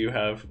emote do you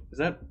have? Is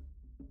that...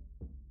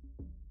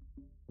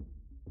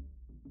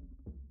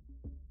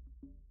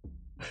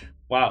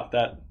 Wow,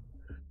 that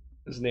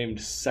is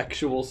named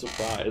Sexual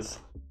Surprise.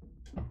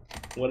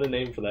 What a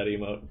name for that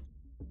emote.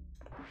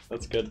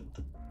 That's good.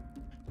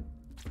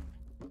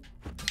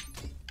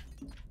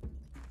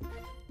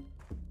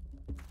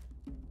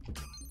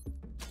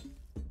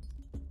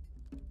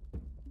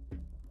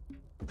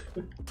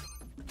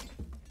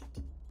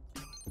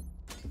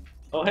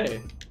 Oh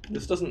hey,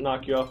 this doesn't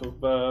knock you off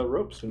of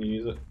ropes when you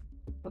use it.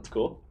 That's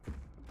cool.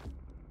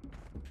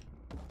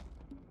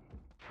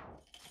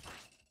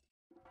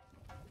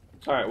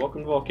 Alright,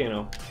 welcome to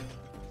Volcano.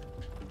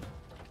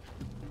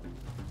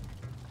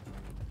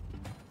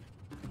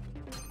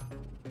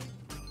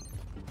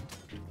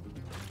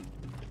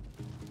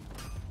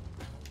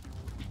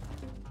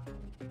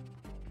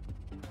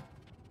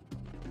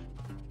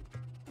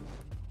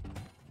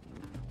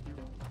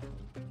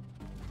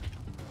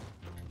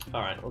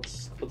 Alright,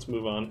 let's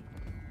move on.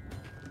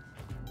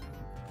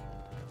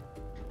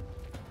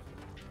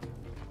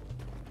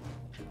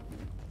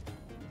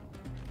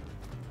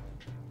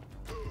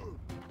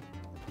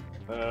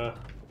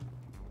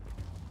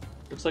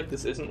 Looks like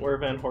this isn't where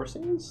Van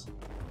Horsing is?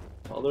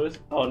 Oh, there is?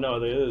 Oh no,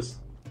 there is.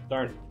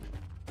 Darn.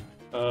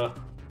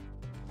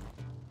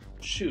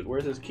 Shoot,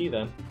 where's his key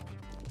then?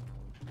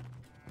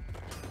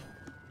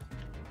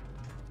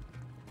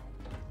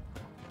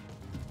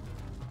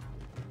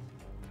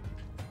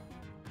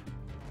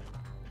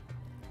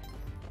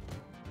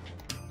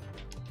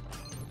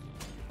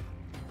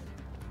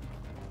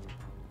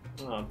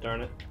 Oh,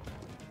 darn it.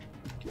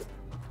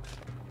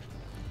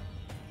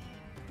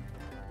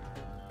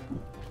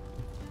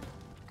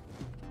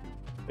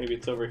 Maybe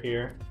it's over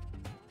here.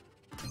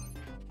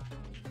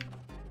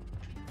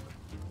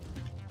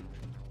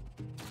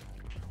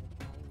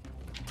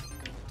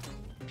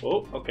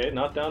 Oh, okay,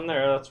 not down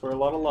there. That's where a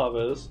lot of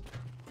lava is.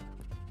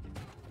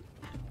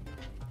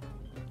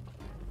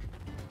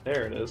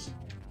 There it is.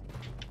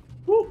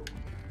 Woo!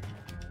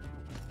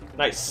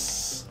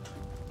 Nice!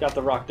 Got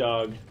the rock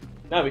dog.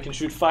 Now we can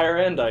shoot fire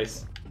and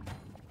ice.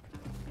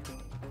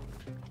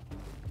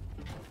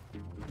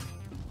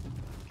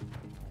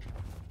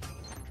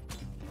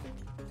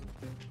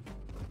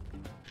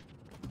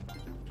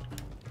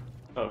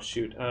 Oh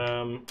shoot,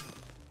 I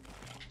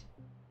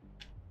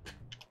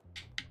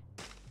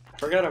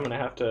forgot I'm gonna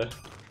have to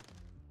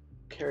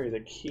carry the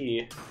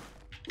key.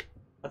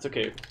 That's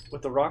okay.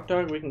 With the rock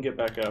dog we can get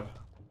back up.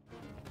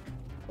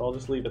 So I'll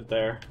just leave it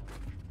there.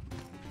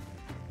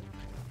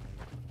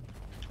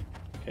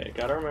 Okay,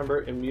 gotta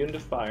remember, immune to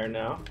fire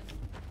now.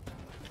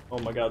 Oh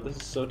my god, this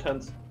is so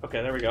tense.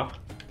 Okay, there we go.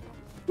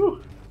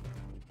 Whew.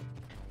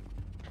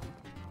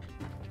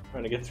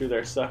 Trying to get through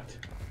there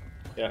sucked.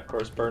 Yeah, of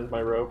course, burned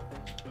my rope.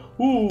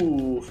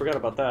 Ooh, forgot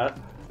about that.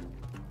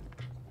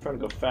 I'm trying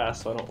to go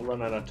fast so I don't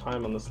run out of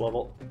time on this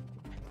level.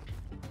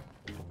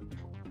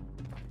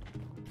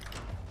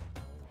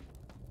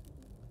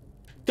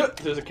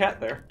 There's a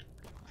cat there.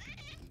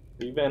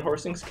 Are you Van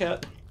Horsing's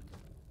cat?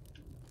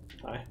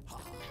 Hi.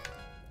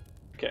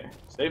 Okay,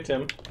 saved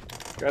him.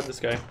 Grab this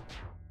guy.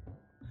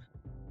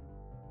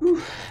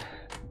 Whew.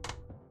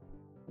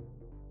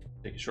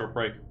 Take a short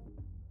break.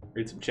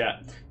 Read some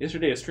chat.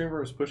 Yesterday, a streamer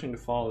was pushing to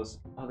follow this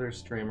other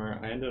streamer.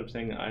 I ended up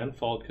saying that I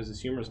unfollowed because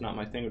his humor is not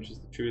my thing, which is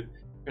the truth.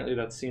 Apparently,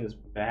 that's seen as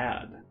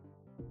bad.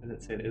 I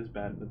didn't say it is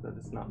bad, but that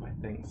it's not my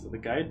thing. So the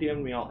guy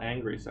DM'd me all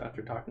angry. So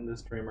after talking to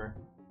this streamer,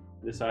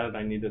 I decided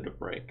I needed a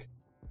break.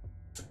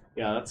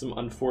 Yeah, that's some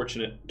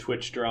unfortunate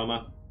Twitch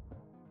drama,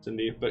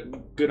 Cindy.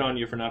 But good on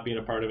you for not being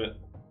a part of it.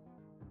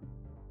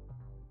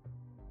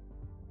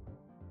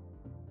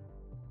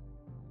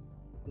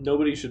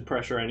 Nobody should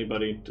pressure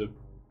anybody to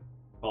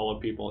follow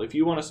people. If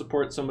you want to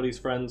support somebody's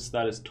friends,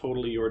 that is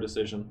totally your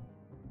decision.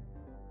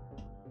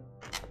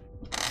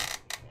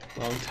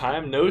 Long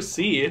time no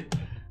see.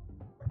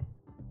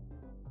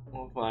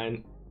 Well,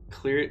 fine.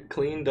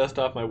 Clean dust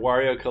off my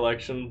Wario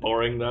collection.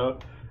 Boring though.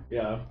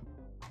 Yeah.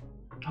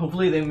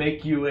 Hopefully they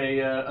make you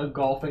a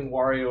golfing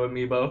Wario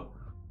amiibo.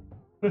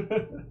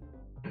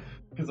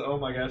 Because oh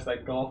my gosh,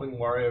 that golfing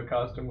Wario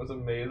costume was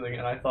amazing,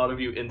 and I thought of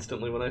you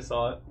instantly when I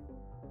saw it.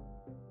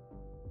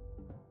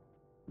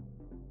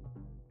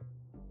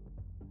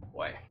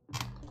 Why?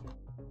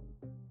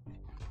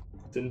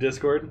 It's in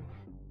Discord.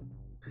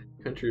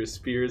 Country of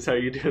Spears, how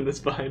you doing this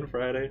fine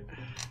Friday?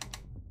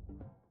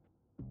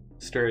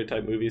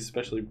 Stereotype movies,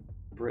 especially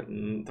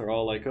Britain, they're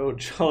all like, oh,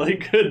 jolly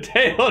good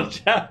day, old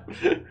chap.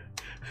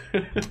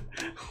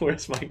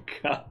 Where's my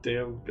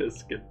goddamn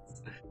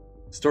biscuits?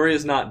 Story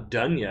is not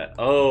done yet.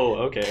 Oh,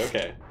 okay,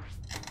 okay.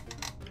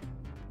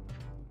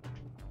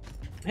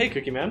 Hey,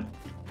 Cookie Man.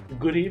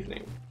 Good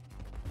evening.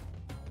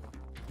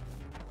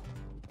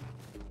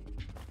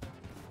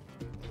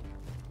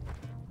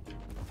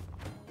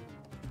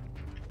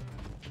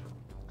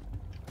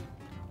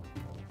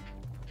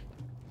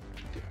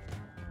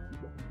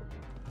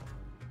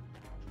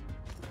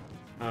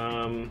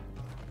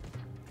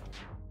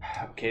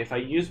 Okay, if I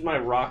use my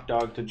rock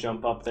dog to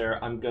jump up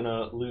there, I'm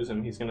gonna lose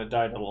him. He's gonna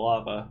die to the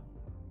lava.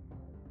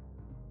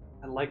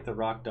 I like the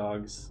rock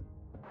dogs.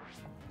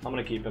 I'm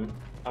gonna keep him.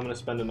 I'm gonna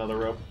spend another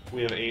rope.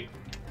 We have 8.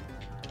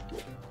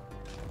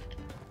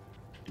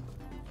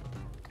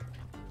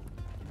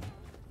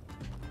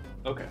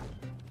 Okay.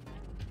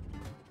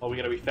 Oh, we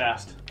gotta be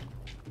fast.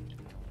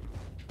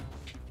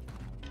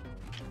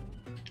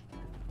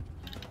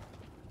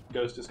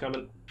 Ghost is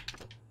coming.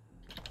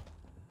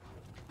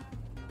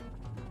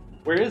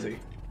 Where is he?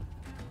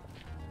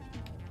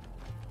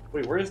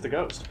 Wait, where is the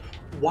ghost?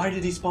 Why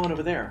did he spawn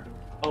over there?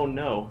 Oh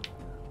no.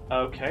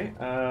 Okay,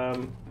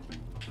 gonna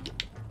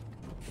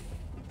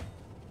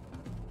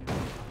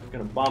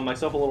bomb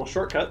myself a little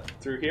shortcut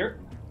through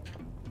here.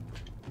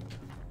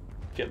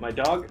 Get my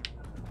dog.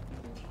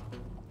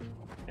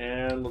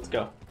 And let's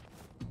go.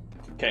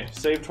 Okay,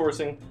 saved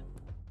horsing.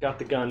 Got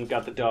the gun,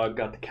 got the dog,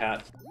 got the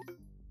cat.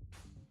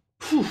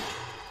 Whew.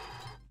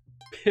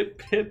 Pip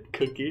Pip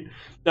Cookie.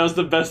 That was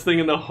the best thing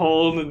in the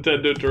whole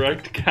Nintendo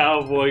Direct.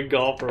 Cowboy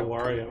Golfer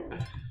Wario.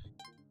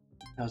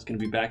 I was going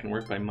to be back in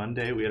work by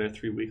Monday. We had our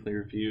 3 weekly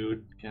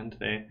review again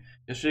today.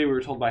 Yesterday we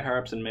were told by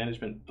higher-ups and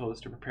management told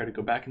us to prepare to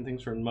go back and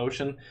things were in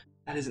motion.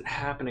 That isn't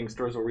happening.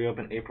 Stores will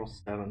reopen April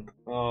 7th.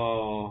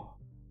 Oh.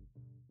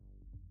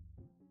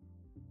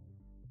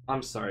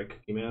 I'm sorry,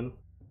 Cookie Man.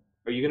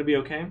 Are you going to be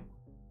okay?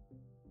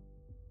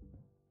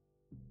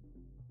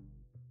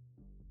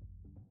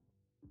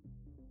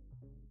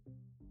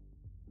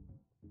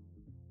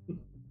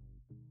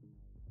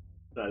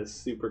 That is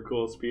super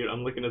cool, Speed.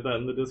 I'm looking at that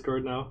in the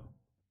Discord now.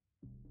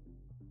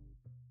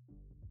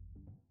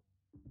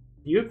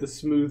 You have the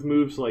smooth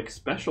moves like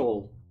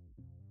special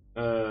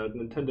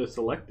Nintendo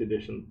Select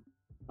Edition.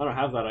 I don't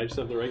have that, I just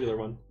have the regular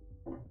one.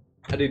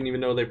 I didn't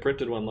even know they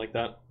printed one like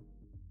that.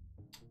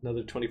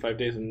 Another 25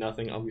 days and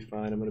nothing, I'll be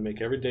fine. I'm gonna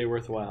make every day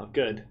worthwhile.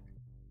 Good.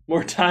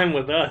 More time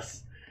with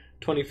us.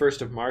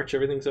 21st of March,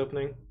 everything's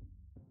opening.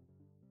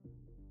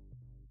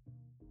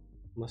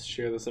 Must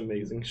share this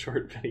amazing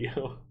short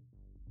video.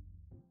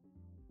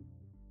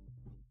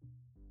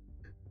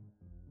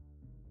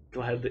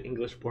 Glad the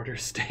English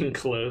border's staying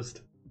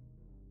closed.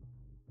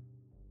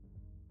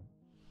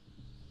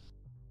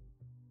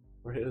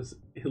 For his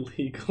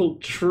illegal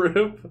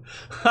trip.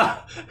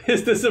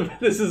 This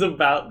is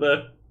about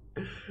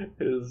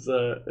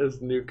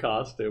his new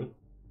costume.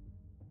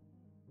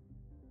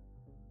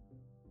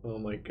 Oh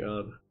my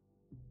god.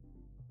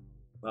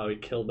 Wow, he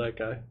killed that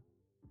guy.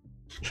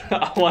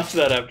 I'll watch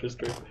that after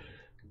stream.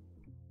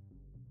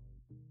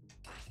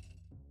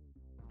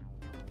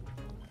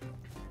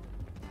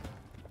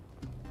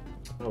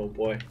 Oh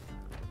boy.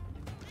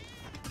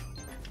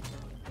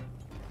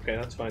 Okay,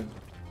 that's fine.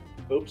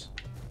 Oops.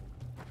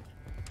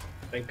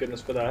 Thank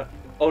goodness for that.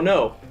 Oh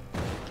no!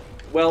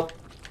 Well,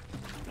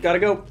 gotta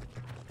go.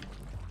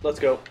 Let's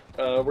go.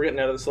 We're getting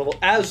out of this level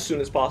as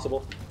soon as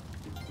possible.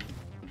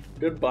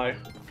 Goodbye.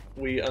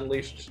 We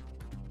unleashed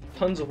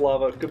tons of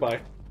lava.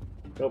 Goodbye.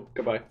 Nope,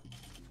 goodbye.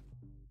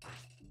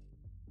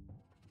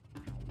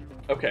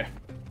 Okay.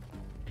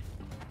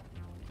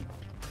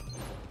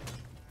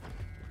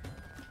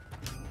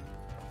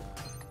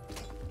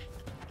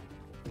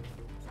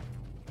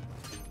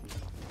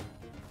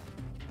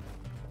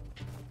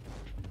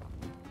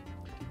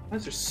 Why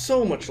is there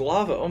so much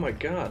lava? Oh my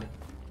god.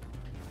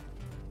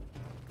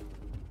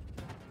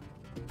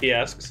 He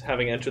asks,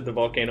 having entered the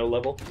volcano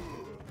level.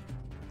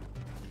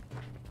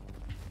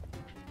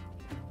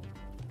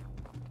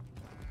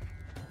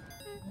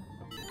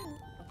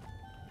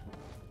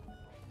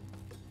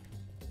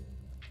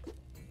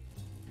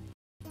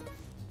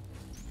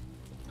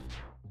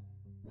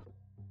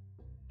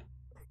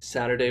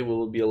 Saturday we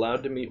will be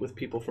allowed to meet with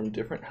people from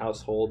different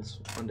households.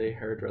 Monday,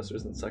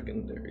 hairdressers in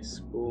secondary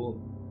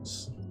school.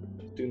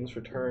 Students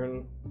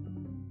return.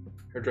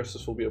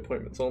 Hairdressers will be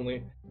appointments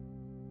only.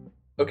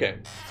 Okay.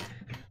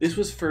 This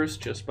was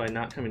first just by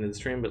not coming to the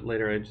stream, but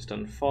later I just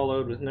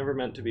unfollowed. It was never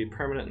meant to be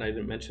permanent, and I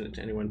didn't mention it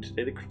to anyone.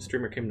 Today the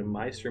streamer came to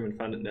my stream and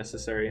found it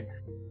necessary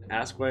to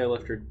ask why I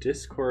left her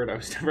Discord. I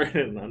was never in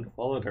it and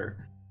unfollowed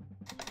her.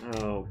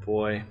 Oh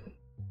boy.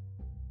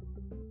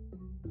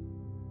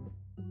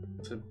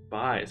 So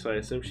bye. So I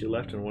assumed she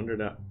left and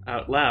wondered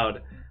out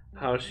loud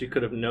how she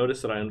could have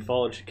noticed that I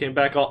unfollowed. She came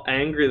back all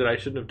angry that I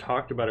shouldn't have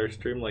talked about her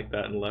stream like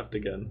that and left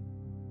again.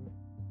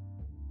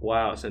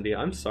 Wow, Cindy,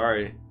 I'm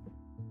sorry.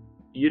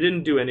 You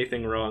didn't do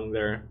anything wrong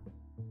there.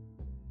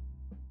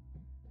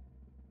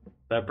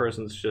 That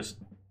person's just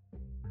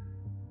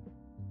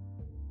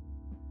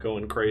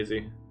going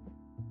crazy.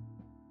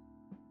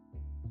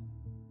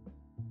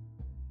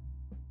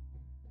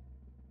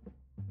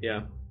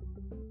 Yeah.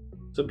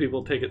 Some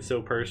people take it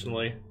so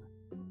personally.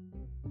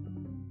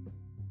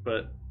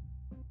 But,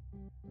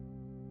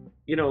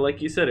 you know,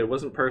 like you said, it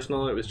wasn't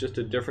personal, it was just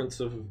a difference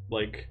of,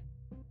 like,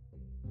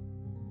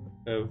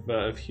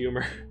 of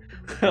humor.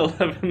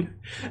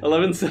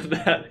 11 said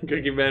that,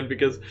 Cookie Man,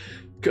 because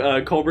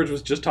Colbridge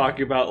was just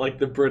talking about, like,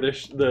 the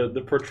British,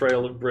 the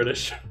portrayal of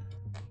British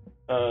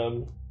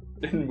in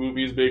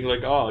movies being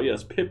like, oh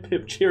yes, pip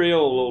pip cheerio,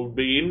 old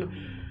bean.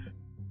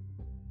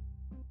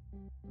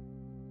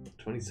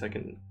 20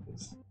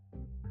 seconds.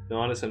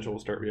 Non-essential will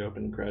start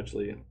reopening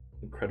gradually,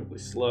 incredibly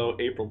slow.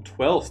 April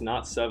 12th,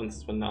 not 7th,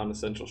 is when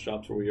non-essential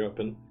shops will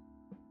reopen.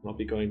 I'll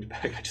be going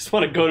back. I just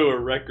want to go to a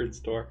record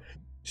store.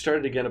 She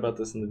started again about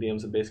this in the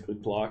DMs and basically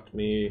blocked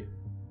me.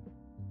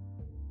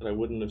 But I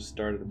wouldn't have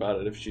started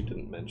about it if she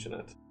didn't mention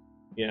it.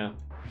 Yeah.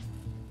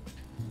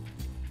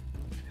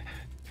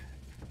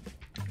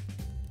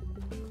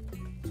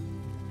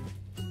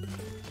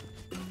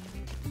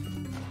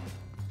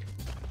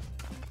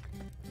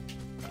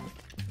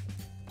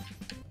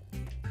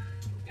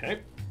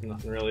 Okay,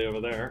 nothing really over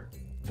there.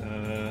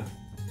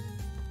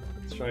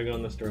 Let's try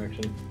going this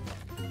direction.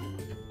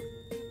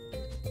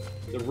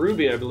 The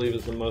ruby, I believe,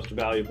 is the most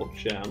valuable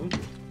gem,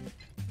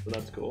 so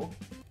that's cool.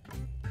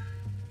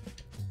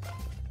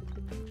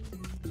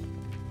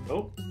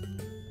 Oh.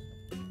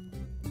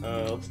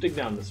 Let's dig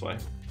down this way.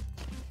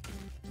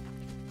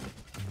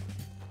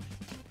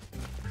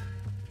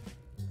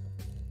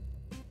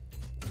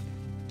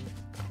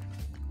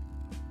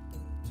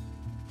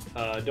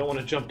 Don't want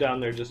to jump down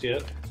there just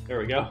yet. There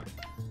we go.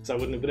 So I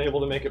wouldn't have been able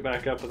to make it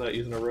back up without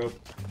using a rope.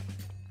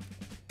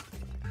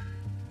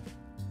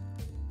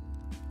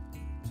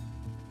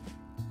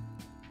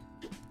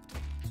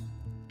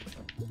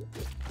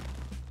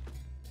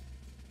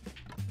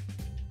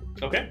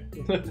 Okay.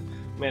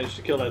 Managed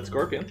to kill that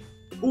scorpion.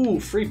 Ooh,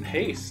 free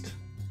paste.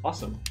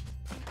 Awesome.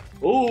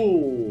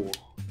 Ooh.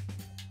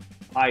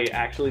 I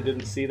actually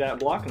didn't see that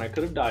block and I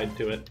could have died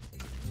to it.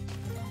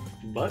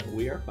 But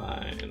we are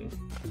fine.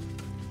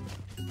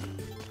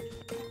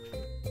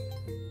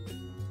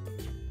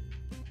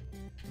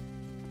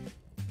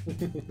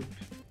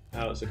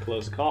 That was a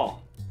close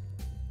call.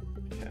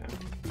 Okay.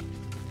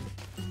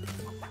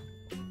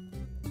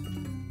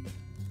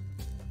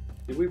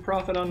 Did we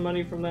profit on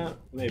money from that?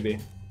 Maybe.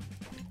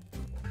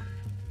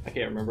 I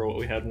can't remember what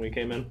we had when we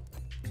came in.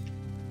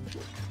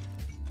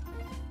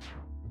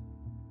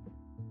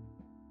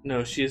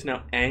 No, she is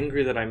now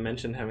angry that I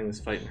mentioned having this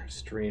fight in her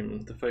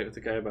stream. The fight with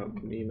the guy about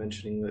me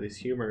mentioning that his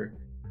humor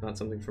is not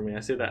something for me.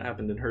 I say that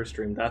happened in her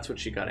stream. That's what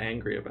she got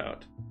angry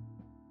about.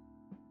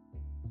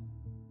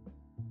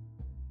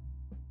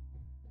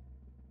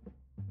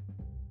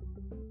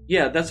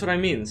 Yeah, that's what I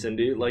mean,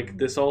 Cindy. Like,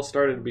 this all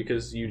started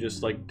because you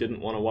just, like, didn't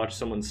want to watch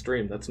someone's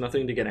stream. That's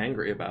nothing to get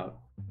angry about.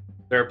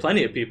 There are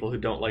plenty of people who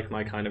don't like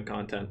my kind of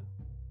content.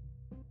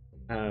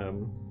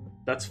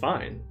 That's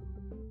fine.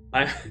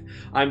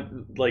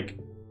 I'm, like,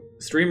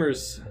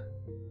 streamers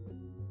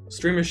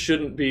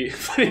shouldn't be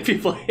letting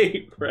people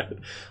hate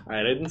Red.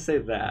 Alright, I didn't say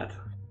that.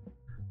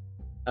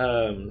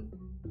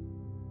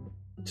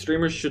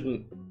 Streamers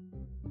shouldn't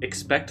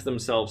expect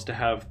themselves to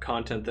have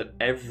content that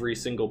every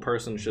single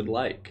person should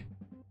like.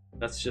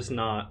 That's just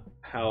not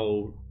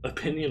how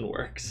opinion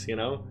works, you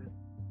know?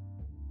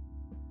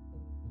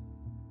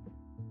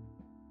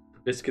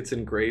 Biscuits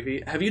and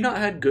gravy. Have you not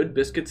had good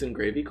biscuits and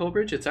gravy,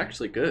 Colbridge? It's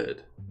actually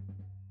good.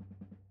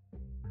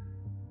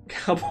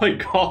 Cowboy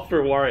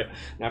Golfer Wario.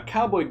 Now,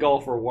 Cowboy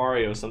Golfer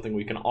Wario is something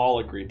we can all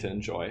agree to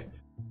enjoy.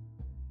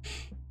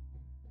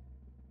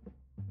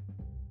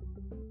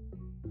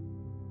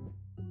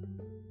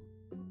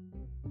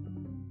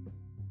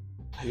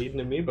 I need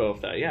an amiibo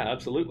of that. Yeah,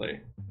 absolutely.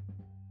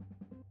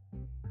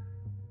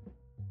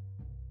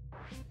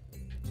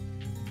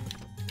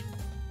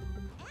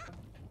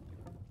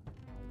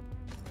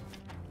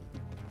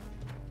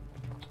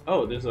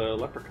 Oh, there's a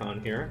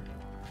leprechaun here.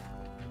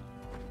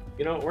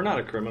 You know, we're not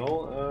a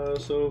criminal,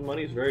 so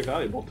money's very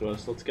valuable to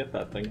us. Let's get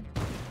that thing.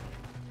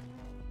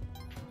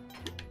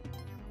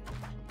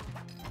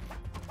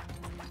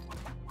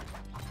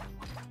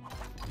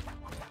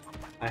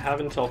 I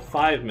have until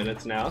 5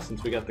 minutes now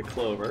since we got the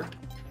clover.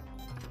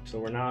 So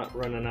we're not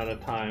running out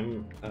of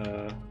time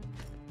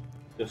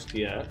just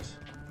yet.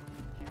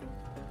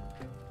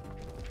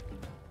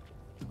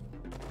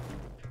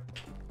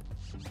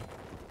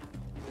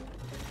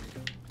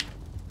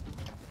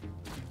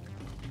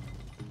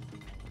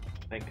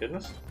 Thank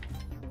goodness.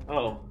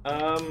 Oh,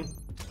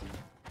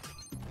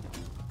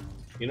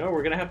 You know,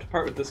 we're gonna have to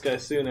part with this guy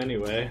soon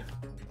anyway.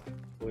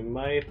 We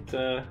might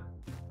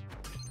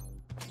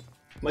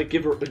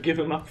give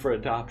him up for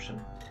adoption.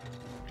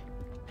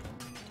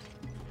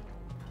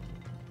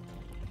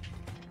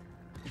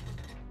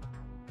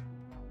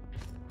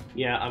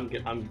 Yeah, I'm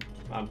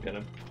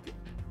gonna.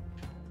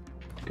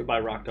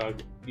 Goodbye, Rock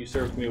Dog. You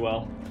served me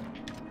well.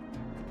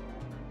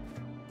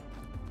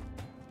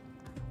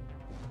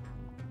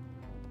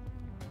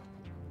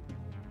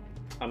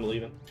 I'm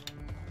leaving.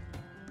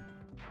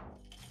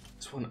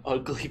 This one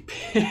ugly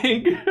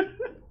pig.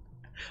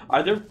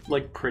 Are there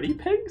like pretty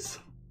pigs?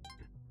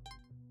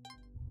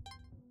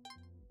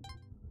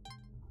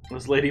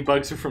 Those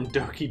ladybugs are from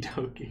Doki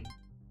Doki.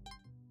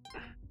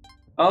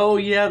 Oh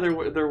yeah, there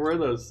were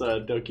those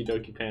Doki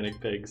Doki Panic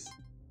pigs,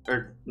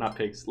 or not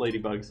pigs,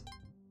 ladybugs.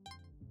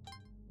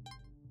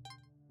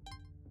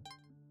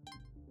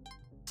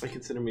 I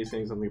consider me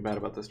saying something bad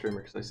about the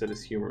streamer because I said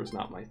his humor was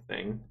not my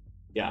thing.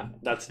 Yeah,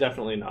 that's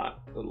definitely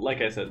not.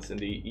 Like I said,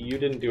 Cindy, you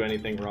didn't do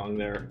anything wrong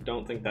there.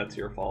 Don't think that's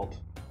your fault.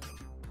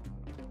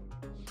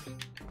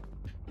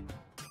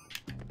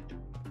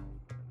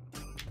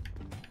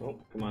 Oh,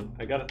 come on.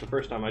 I got it the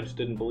first time, I just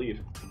didn't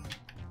believe.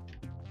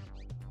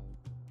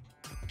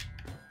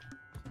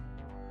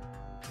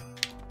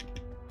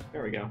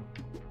 There we go.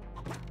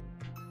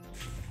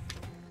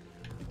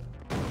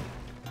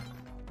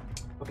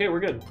 Okay, we're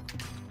good.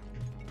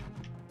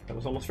 That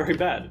was almost very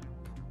bad.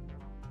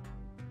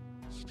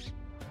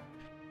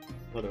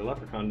 Another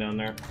leprechaun down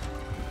there.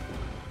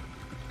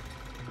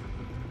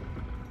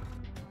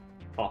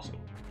 Awesome.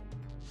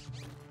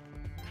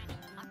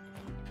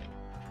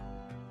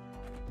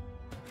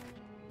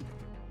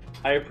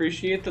 I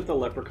appreciate that the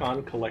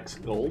leprechaun collects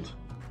gold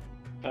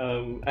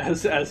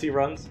as he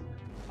runs.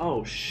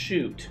 Oh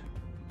shoot,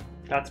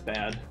 that's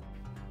bad.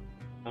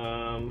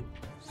 I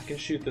can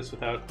shoot this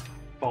without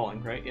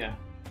falling, right? Yeah.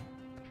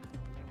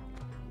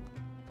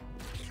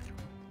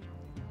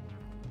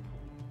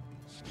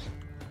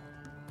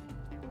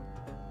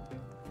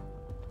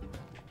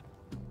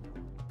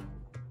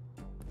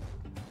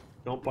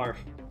 Don't barf.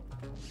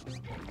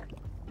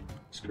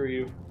 Screw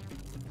you.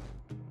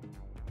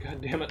 God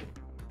damn it.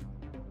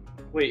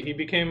 Wait, he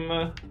became,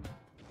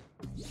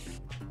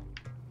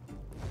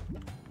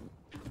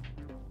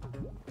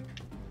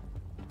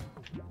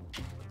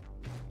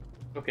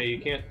 Okay, you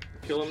can't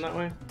kill him that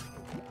way?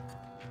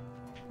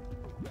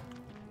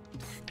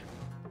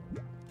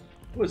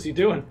 What is he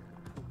doing?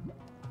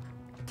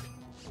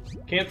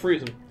 Can't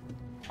freeze him.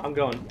 I'm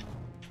going.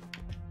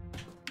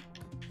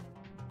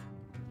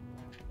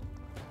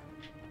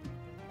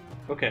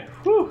 Okay,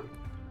 whew!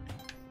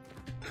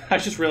 I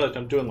just realized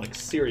I'm doing like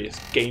serious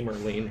gamer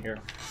lean here.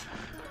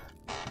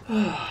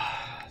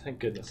 Thank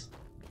goodness.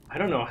 I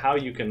don't know how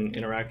you can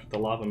interact with the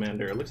lava man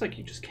there. It looks like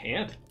you just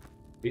can't.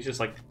 He's just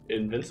like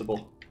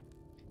invincible.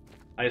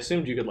 I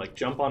assumed you could like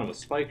jump on him with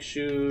spike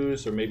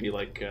shoes or maybe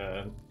like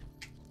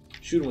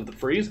shoot him with the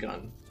freeze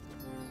gun.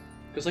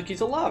 Because like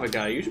he's a lava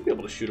guy, you should be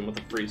able to shoot him with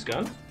a freeze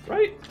gun,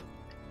 right?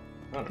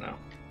 I don't know.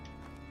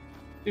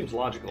 Seems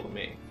logical to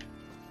me.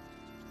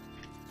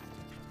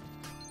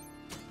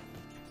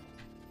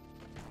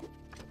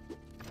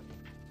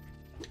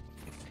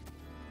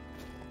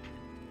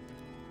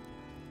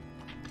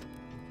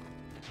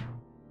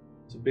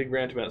 Big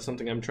rant about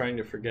something I'm trying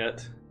to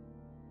forget.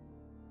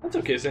 That's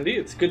okay, Cindy.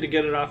 It's good to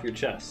get it off your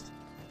chest.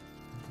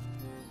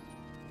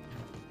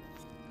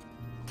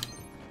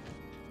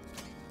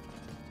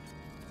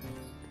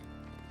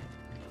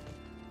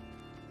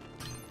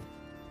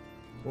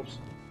 Whoops.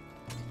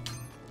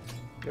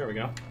 There we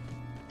go.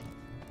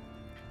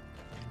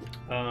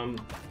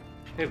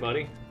 Hey,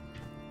 buddy.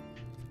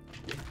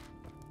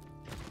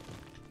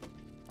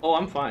 Oh,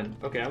 I'm fine.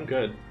 Okay, I'm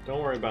good.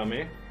 Don't worry about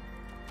me.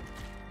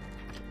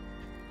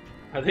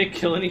 Are they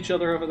killing each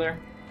other over there?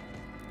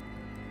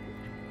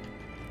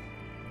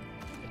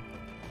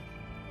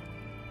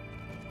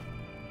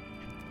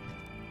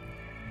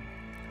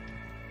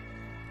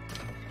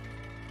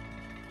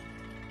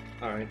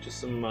 Alright, just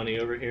some money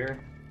over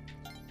here.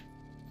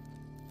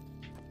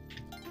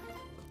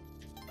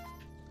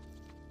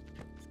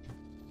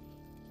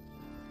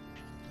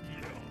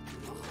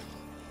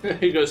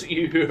 He goes,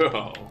 ew.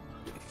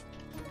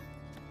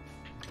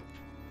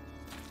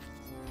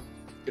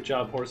 Good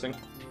job, horsing.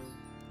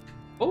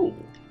 Oh,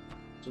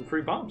 some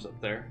free bombs up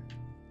there.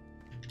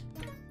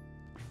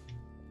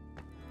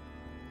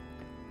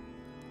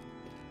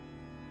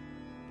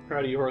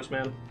 Proud of you,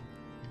 horseman.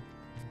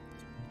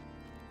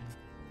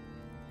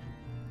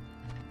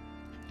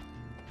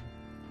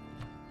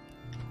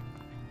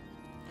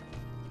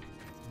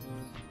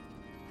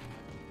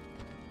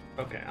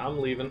 Okay,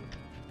 I'm leaving.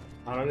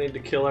 I don't need to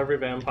kill every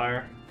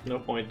vampire. No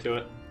point to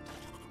it.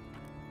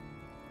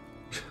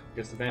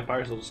 Guess the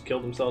vampires will just kill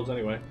themselves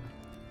anyway.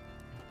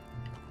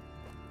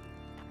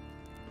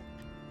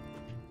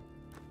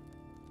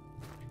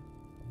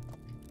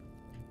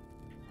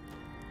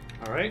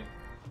 Alright.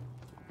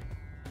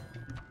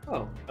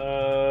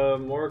 Oh,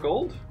 more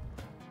gold?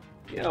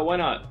 Yeah, why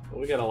not?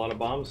 We got a lot of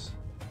bombs.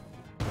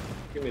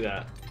 Give me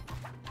that.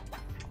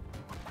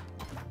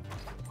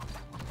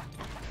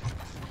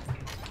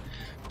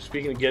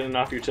 Speaking of getting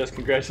off your chest,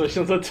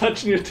 congratulations on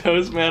touching your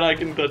toes, man. I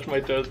can touch my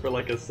toes for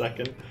like a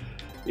second.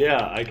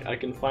 Yeah, I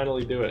can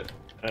finally do it.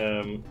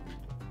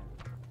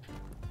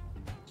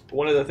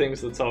 One of the things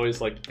that's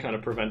always like kind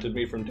of prevented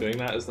me from doing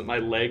that is that my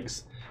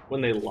legs, when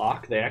they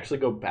lock, they actually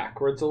go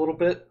backwards a little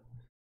bit.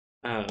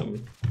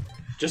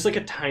 Just like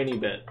a tiny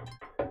bit.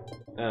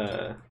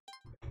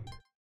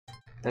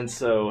 And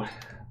so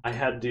I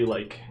had to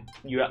like,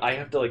 I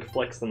have to like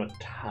flex them a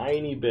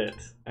tiny bit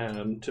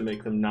to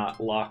make them not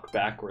lock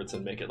backwards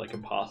and make it like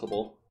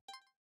impossible.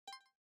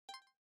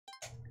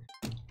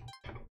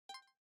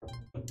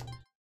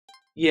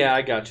 Yeah,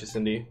 I got you,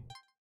 Cindy.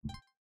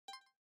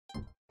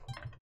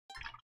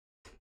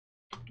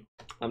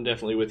 I'm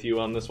definitely with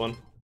you on this one.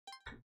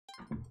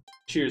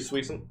 Cheers,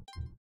 Sweeson.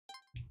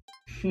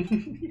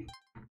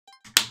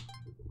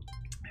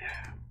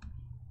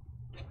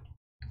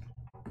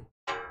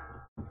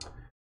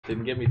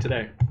 Didn't get me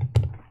today.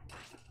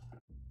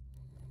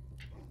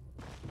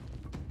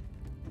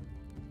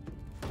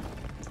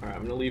 Alright,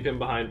 I'm gonna leave him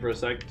behind for a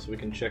sec so we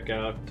can check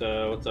out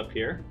what's up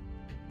here.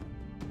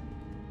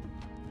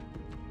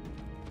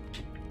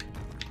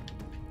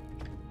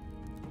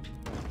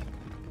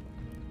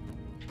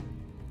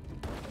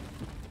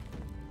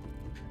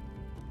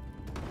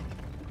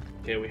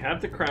 Okay, we have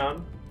the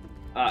crown.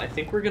 I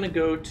think we're gonna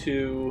go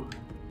to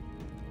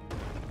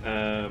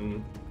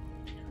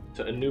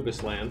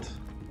Anubis land.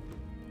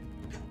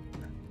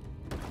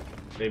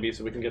 Maybe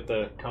so we can get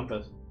the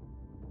compass.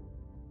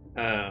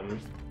 Oh,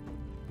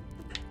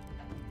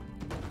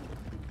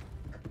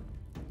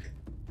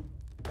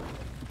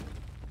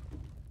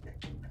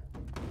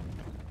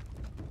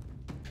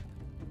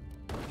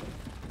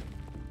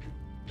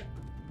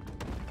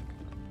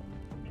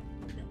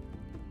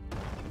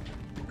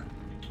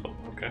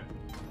 okay.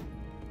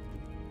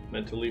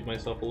 Meant to leave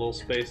myself a little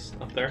space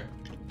up there.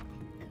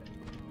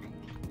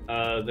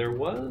 There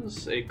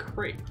was a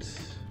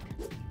crate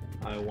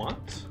I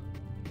want.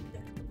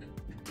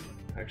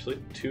 Actually,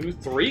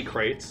 3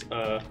 crates.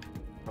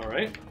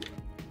 Alright.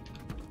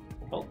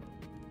 Well.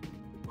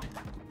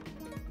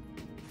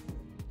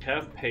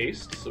 Have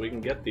paste, so we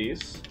can get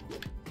these.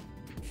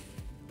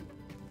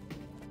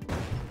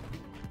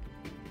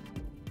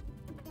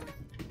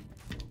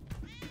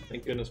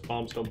 Thank goodness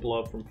bombs don't blow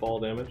up from fall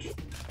damage.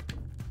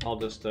 I'll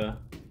just,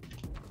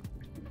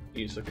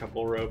 use a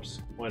couple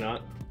ropes. Why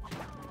not?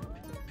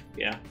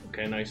 Yeah,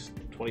 okay, nice.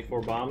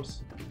 24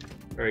 bombs.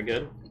 Very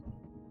good.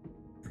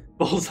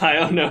 Bullseye,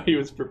 oh no, he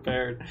was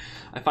prepared.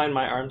 I find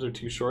my arms are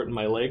too short and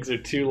my legs are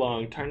too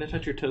long. Trying to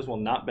touch your toes while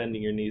not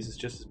bending your knees is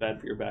just as bad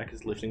for your back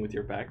as lifting with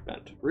your back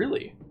bent.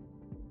 Really?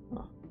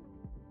 Huh.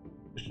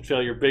 I should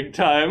fail your big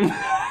time.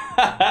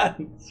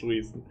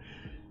 Sweet.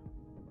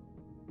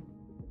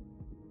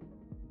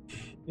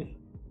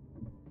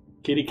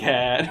 Kitty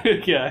cat.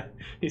 Yeah,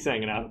 he's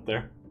hanging out up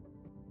there.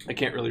 I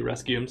can't really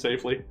rescue him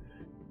safely.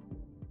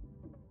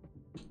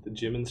 The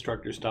gym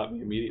instructor stopped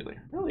me immediately.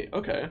 Really?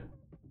 Okay.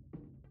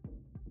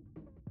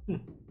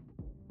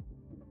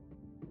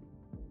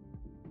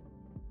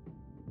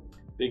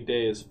 Big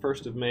day is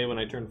 1st of May when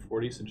I turn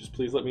 40, so just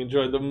please let me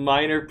enjoy the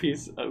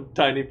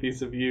tiny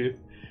piece of youth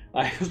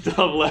I still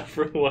have left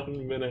for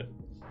 1 minute.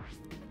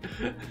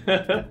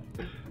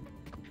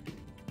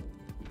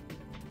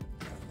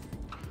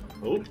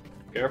 Oh,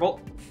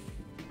 careful.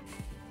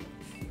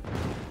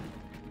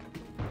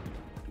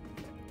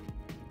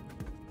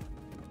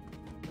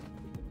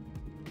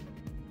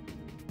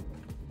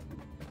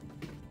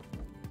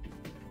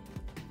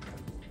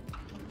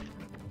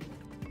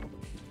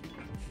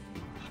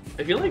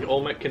 I feel like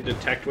Olmec can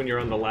detect when you're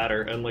on the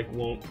ladder and like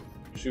won't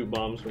shoot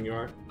bombs when you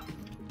are.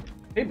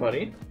 Hey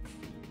buddy.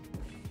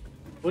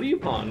 What are you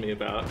pawing me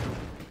about?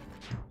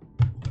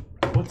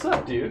 What's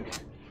up, Duke?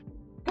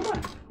 Come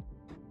on.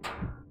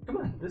 Come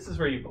on, this is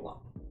where you belong.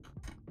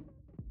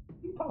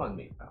 What are you pawing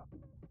me about?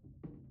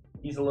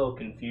 He's a little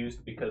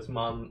confused because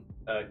Mom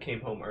came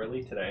home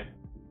early today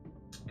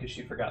because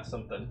she forgot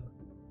something.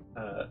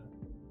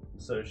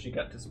 So she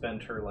got to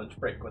spend her lunch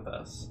break with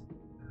us.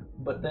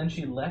 But then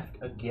she left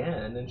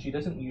again, and she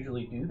doesn't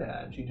usually do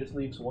that. She just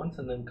leaves once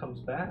and then comes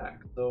back.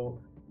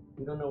 So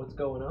we don't know what's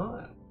going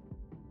on.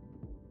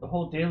 The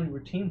whole daily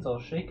routine's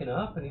all shaken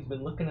up, and he's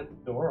been looking at the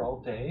door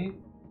all day,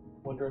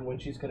 wondering when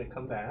she's going to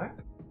come back.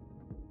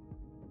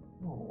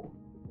 Oh,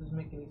 doesn't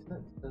make any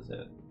sense, does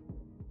it?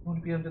 You want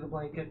to be under the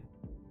blanket?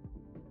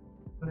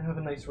 I'm going to have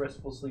a nice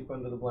restful sleep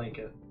under the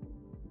blanket.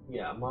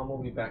 Yeah, Mom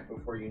will be back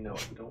before you know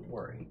it. Don't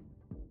worry.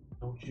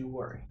 Don't you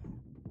worry.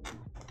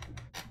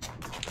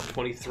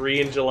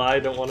 23 in July,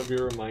 don't want to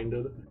be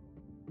reminded.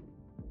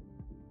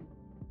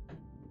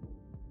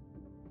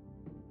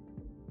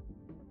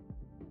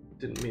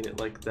 Didn't mean it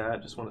like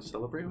that, just want to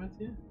celebrate with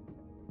you.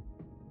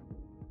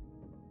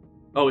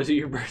 Oh, is it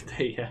your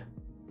birthday? Yeah.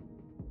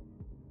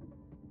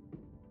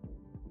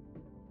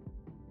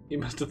 You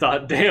must have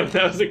thought, damn,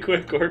 that was a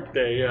quick work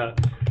day, yeah.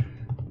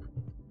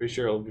 Pretty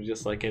sure it'll be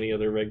just like any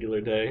other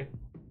regular day.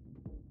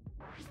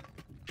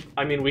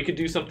 I mean, we could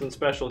do something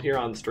special here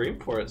on stream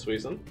for it,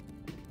 Sweeson.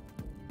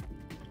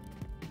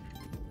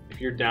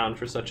 If you're down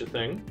for such a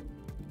thing.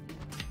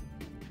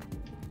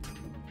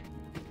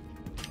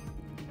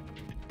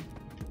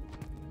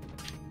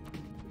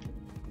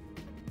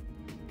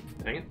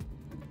 Dang it.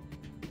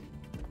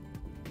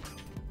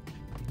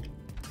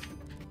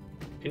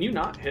 Can you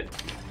not hit?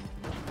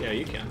 Yeah,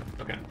 you can.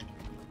 Okay.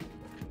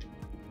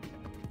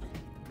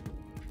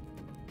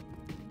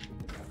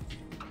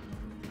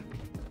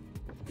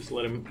 Just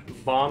let him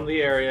bomb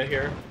the area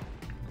here.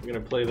 We're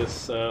gonna play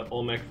this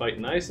Olmec fight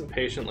nice and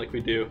patient like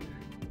we do.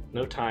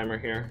 No timer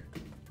here.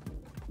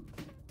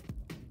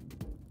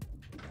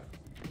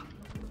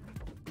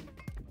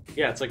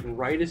 Yeah, it's like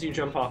right as you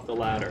jump off the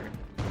ladder,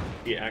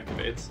 he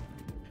activates.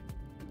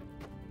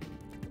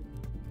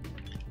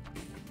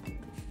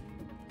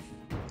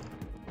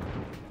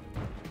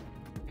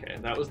 Okay,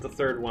 that was the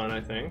third one,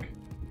 I think.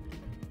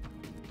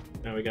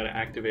 Now we gotta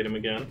activate him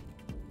again.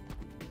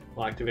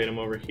 We'll activate him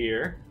over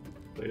here,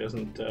 so he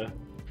doesn't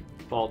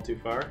fall too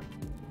far.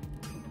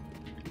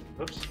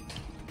 Oops.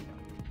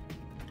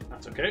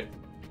 That's okay.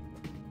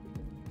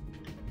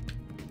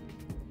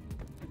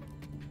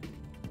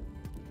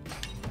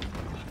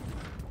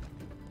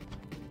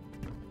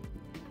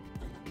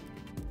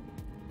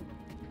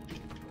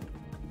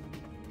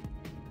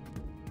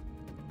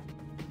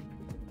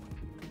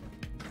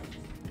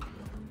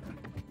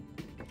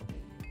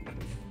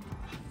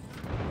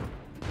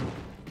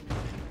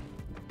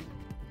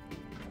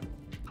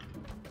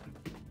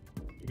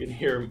 You can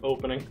hear him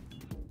opening.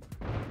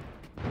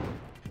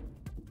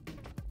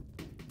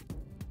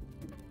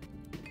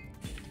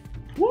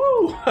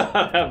 Woo!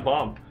 That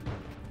bomb.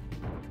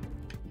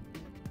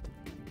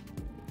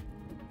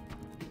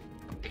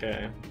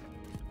 Okay.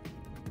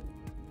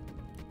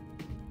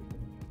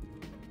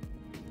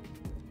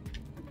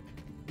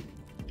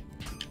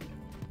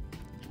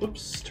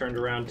 Whoops, turned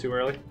around too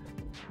early.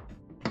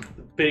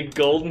 The big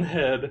golden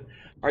head.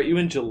 Aren't you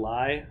in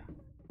July?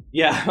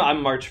 Yeah,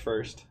 I'm March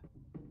 1st.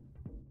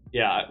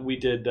 Yeah, we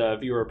did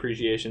Viewer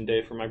Appreciation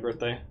Day for my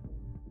birthday.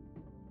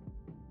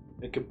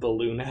 Make a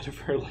balloon out of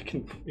her like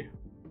in Puyo.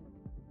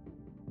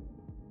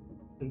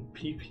 In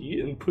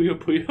PP and Puyo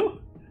Puyo?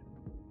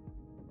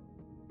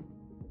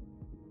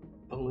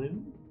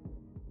 Balloon?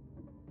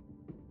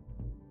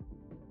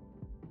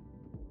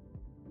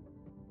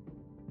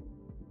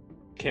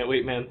 Can't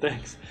wait, man,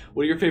 thanks.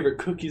 What are your favorite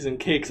cookies and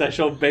cakes? I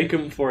shall bake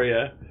them for you.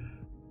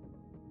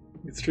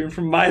 You can stream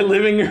from my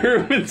living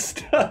room and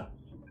stuff.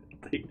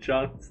 Like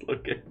John's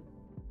looking.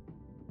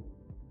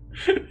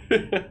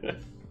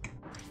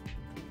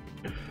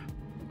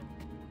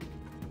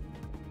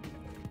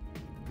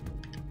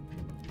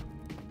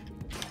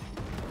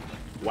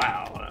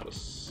 Wow, that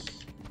was...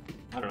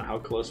 I don't know how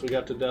close we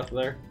got to death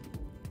there.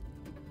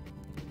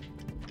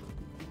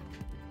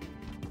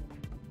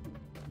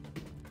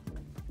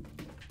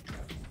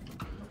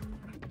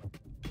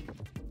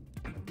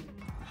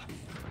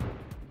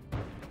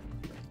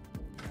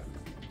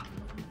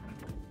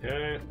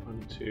 Okay,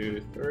 1,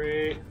 2,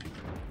 3.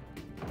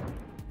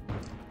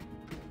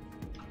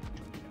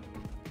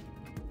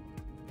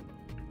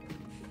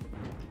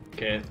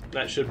 Okay,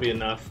 that should be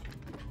enough.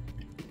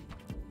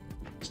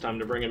 It's time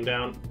to bring him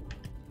down.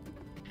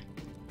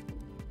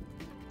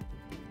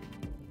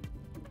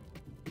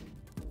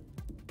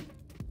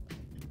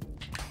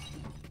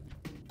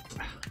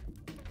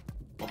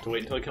 I'll have to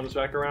wait until he comes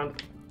back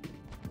around.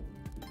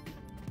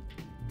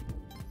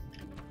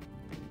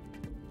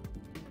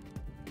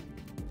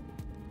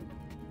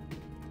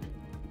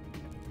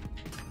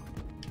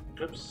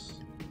 Oops.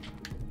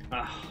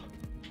 Ah.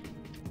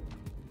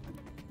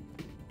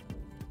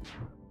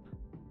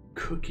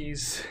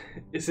 Cookies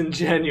is in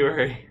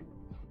January.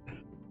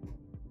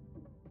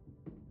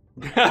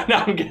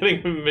 Now I'm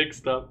getting them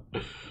mixed up.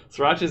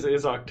 Sriracha's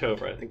is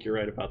October. I think you're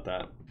right about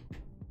that.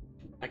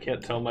 I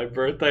can't tell my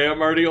birthday.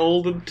 I'm already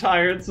old and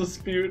tired,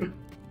 Suspute.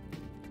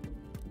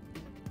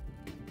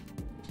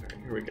 Alright,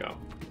 here we go.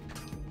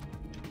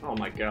 Oh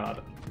my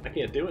god. I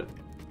can't do it.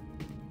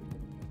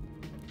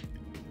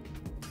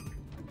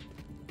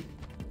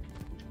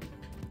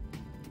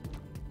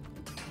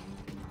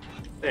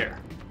 There.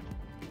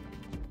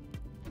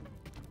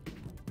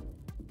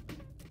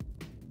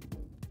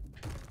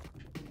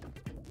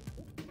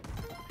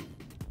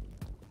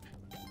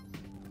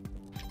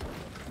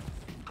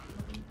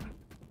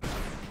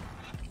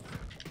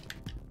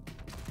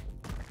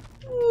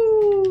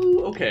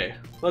 Ooh, okay,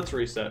 let's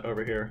reset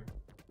over here.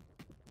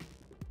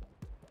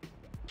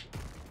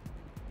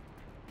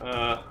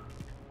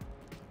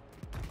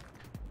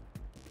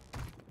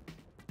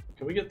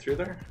 Can we get through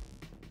there?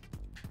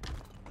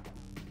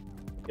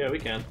 Yeah, we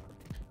can.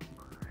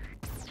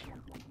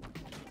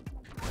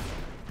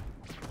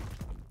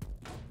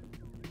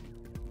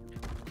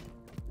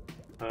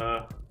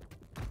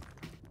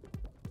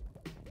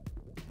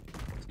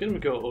 It's gonna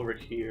go over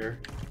here,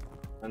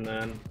 and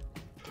then...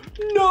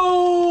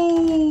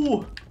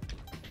 No!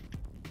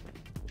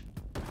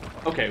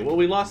 Okay, well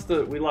we lost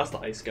the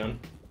ice gun,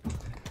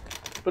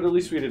 but at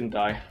least we didn't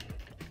die.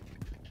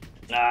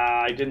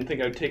 Ah, I didn't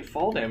think I'd take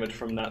fall damage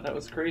from that. That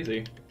was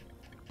crazy.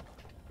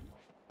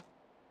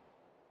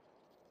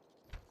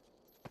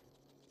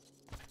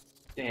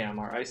 Damn,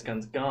 our ice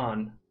gun's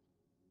gone.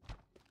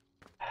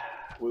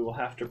 We will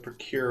have to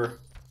procure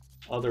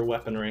other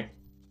weaponry.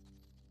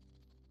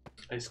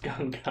 Ice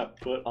gun got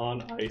put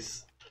on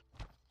ice.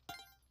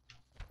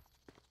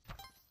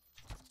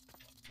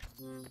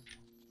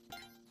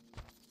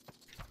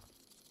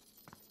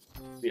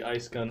 The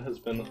ice gun has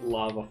been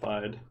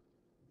lavafied.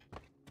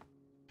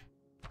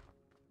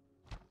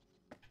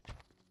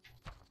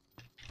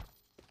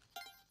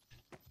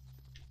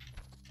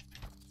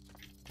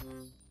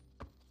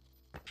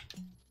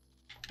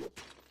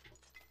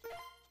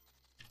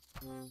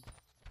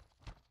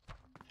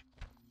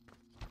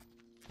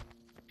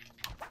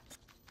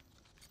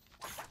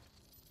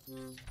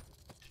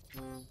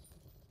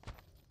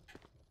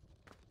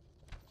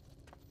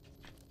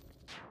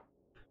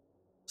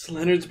 Is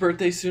Leonard's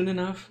birthday soon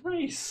enough?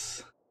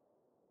 Nice.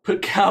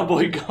 Put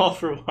Cowboy Golf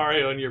for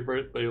Mario on your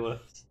birthday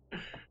list.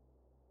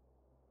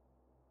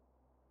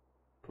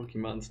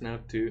 Pokemon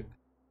Snap 2.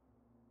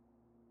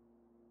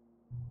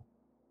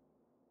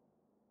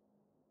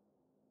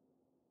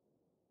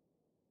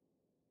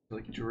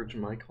 Like George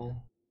Michael.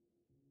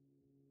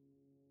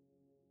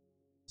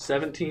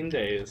 17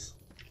 days.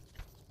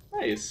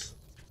 Nice.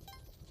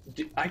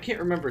 I can't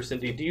remember,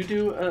 Cindy. Do you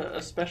do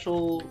a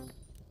special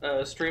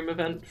stream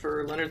event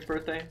for Leonard's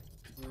birthday?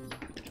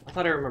 I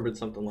thought I remembered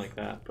something like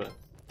that, but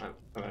I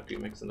might be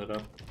mixing it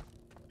up.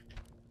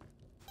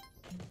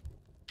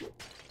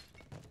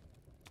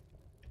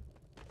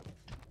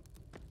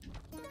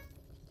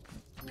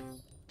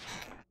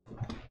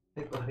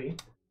 Hey, buddy.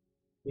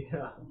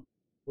 Yeah.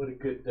 What a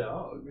good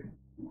dog.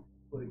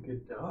 What a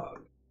good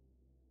dog.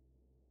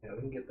 Yeah,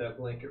 we can get that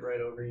blanket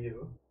right over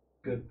you.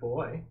 Good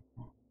boy.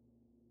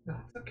 No,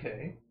 it's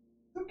okay.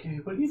 It's okay.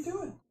 What are you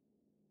doing?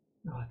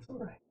 No, it's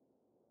alright.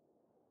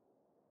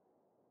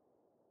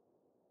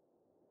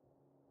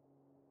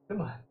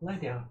 Come on, lie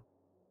down.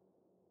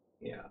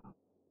 Yeah.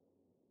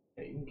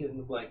 Yeah, you can get in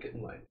the blanket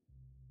and lie.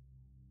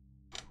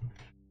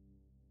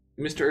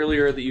 You missed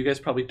earlier that you guys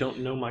probably don't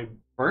know my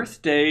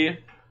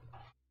birthday.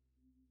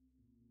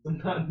 I'm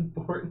not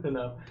important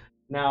enough.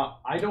 Now,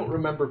 I don't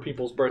remember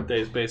people's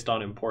birthdays based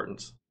on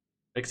importance.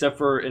 Except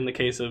for in the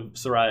case of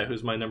Soraya,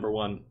 who's my number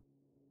one.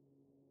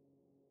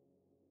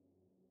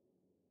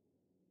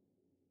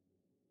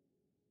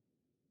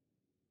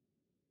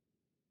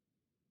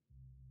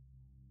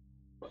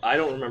 I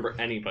don't remember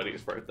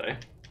anybody's birthday.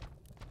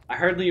 I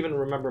hardly even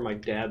remember my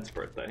dad's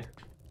birthday.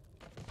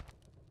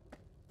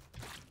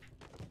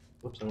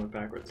 Whoops, I went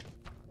backwards.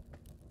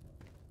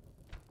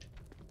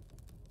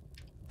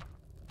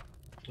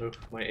 Oof,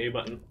 my A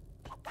button.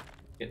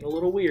 Getting a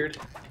little weird.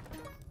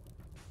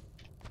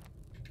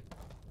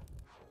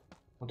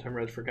 One time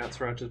Red forgot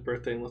Sriracha's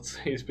birthday, and let's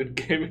say he's been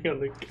gaming on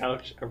the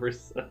couch ever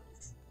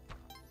since.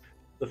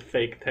 The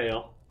fake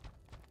tail.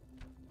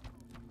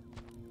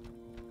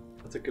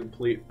 That's a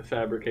complete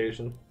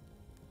fabrication.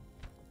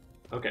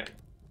 Okay.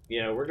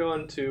 Yeah, we're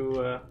going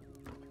to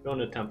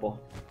temple.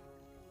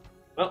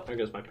 Well, there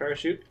goes my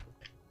parachute.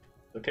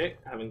 Okay,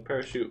 having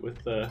parachute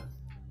with the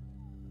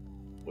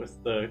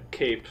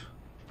cape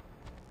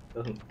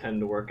doesn't tend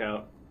to work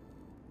out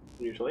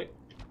usually.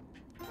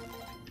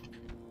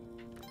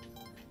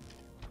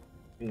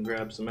 And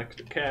grab some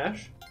extra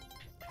cash.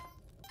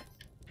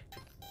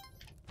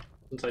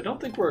 Since I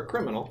don't think we're a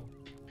criminal,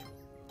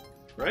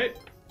 right?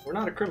 We're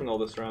not a criminal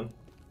this round.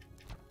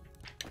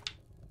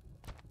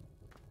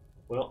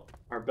 Well,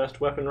 our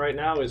best weapon right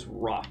now is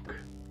rock.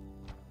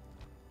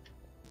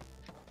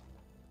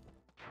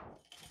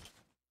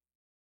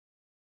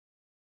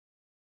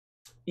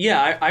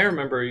 Yeah, I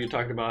remember you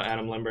talking about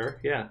Adam Lambert,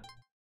 yeah.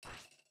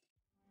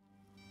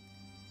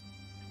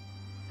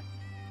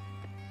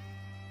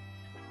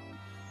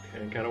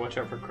 Okay, gotta watch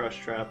out for crush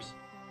traps.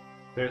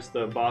 There's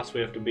the boss we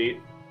have to beat.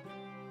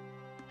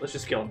 Let's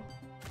just kill him.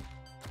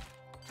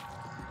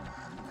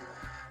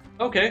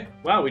 Okay,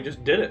 wow, we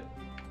just did it.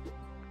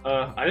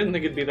 I didn't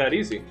think it'd be that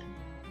easy.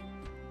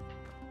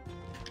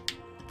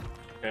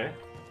 Okay.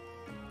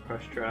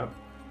 Crush trap.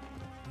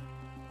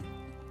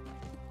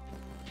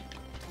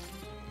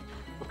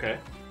 Okay.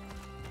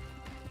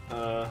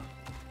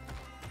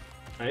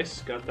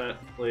 Nice, got that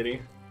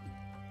lady.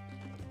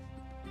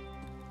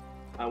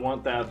 I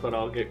want that, but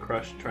I'll get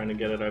crushed trying to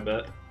get it, I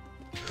bet.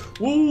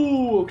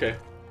 Woo, okay.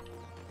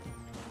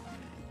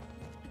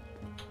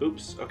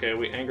 Oops, okay,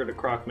 we angered a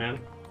croc man.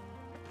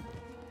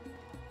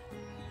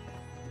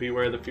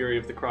 Beware the fury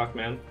of the croc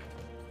man,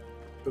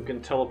 who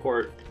can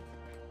teleport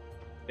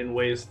in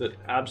ways that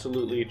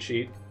absolutely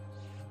cheat.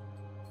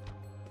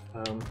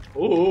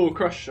 Ooh,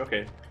 crush,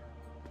 okay.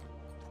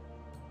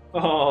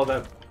 Oh,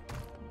 that...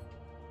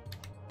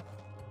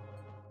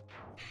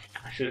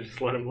 I should have just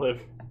let him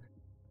live.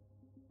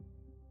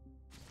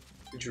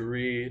 Did you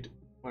read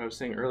what I was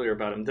saying earlier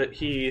about him? That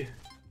he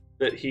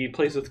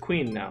plays with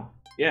Queen now.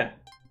 Yeah.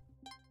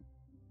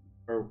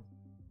 Or...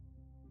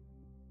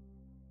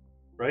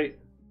 Right?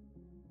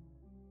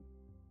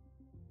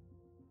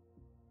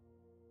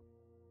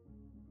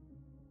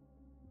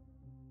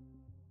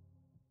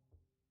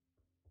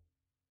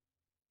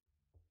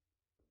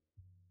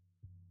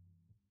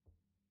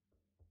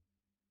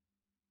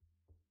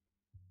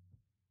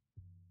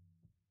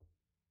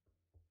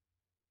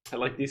 I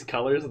like these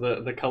colors,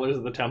 the colors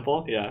of the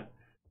temple, yeah.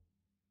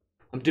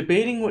 I'm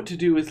debating what to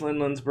do with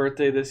Linlin's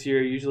birthday this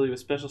year. Usually with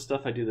special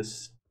stuff, I do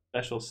this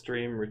special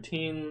stream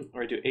routine,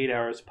 or I do 8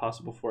 hours,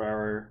 possible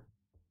 4-hour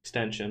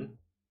extension.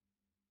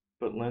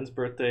 But Len's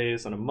birthday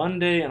is on a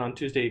Monday, and on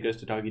Tuesday he goes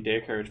to doggy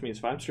daycare, which means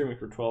if I'm streaming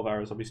for 12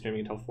 hours, I'll be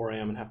streaming until 4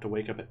 a.m. and have to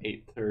wake up at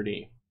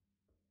 8:30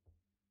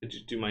 to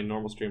just do my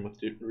normal stream with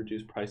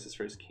reduced prices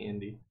for his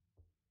candy.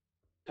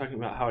 Talking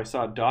about how I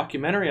saw a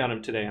documentary on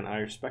him today, and I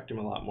respect him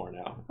a lot more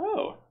now.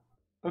 Oh,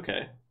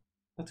 okay.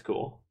 That's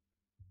cool.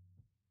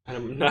 And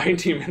a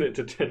 90-minute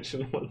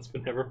detention once,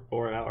 but never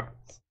 4 hours.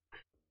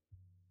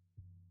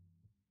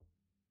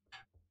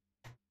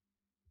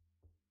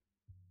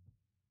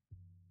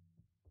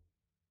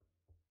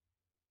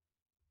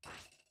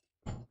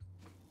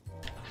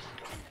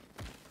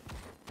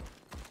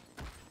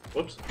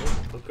 Whoops,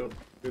 let's go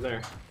through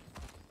there.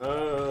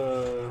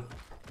 I'm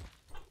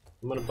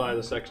gonna buy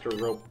this extra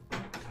rope.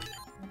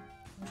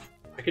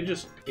 I could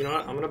just, you know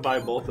what, I'm gonna buy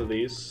both of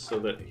these so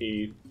that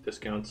he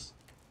discounts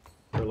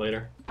for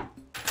later.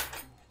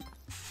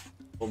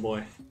 Oh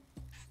boy.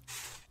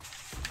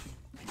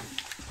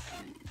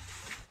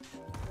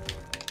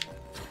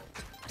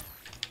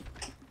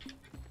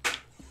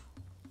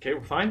 Okay,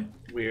 we're fine.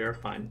 We're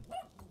fine.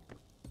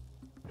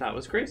 That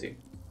was crazy.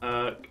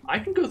 I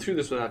can go through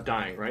this without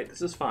dying, right?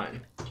 This is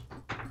fine.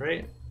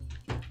 Right?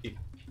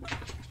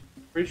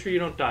 Pretty sure you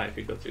don't die if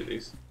you go through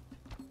these.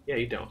 Yeah,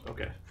 you don't.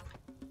 Okay.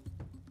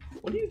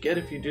 What do you get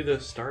if you do the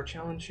star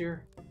challenge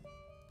here?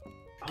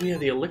 Oh yeah,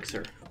 the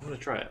elixir. I'm gonna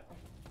try it.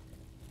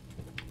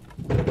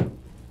 I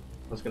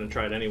was gonna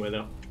try it anyway,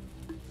 though.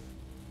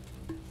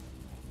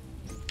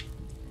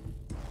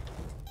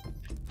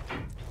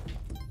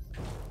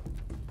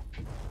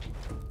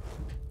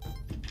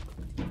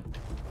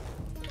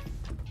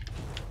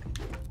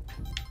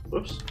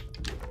 Whoops.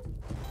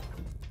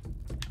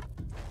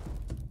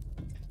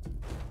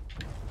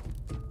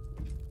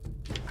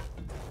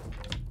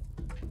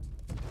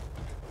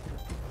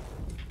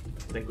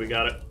 I think we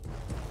got it.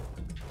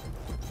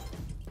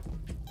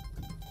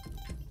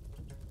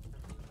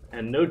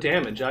 And no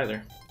damage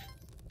either.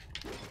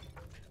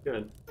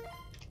 Good.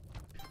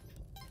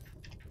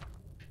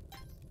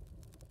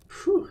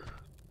 Whew.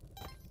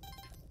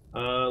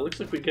 Looks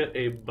like we get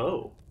a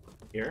bow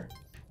here.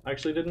 I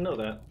actually didn't know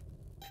that.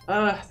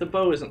 The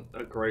bow isn't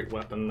a great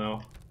weapon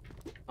though.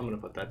 I'm gonna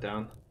put that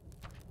down.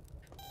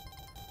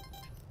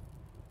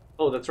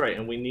 Oh, that's right,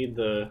 and we need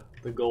the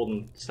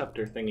golden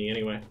scepter thingy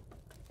anyway.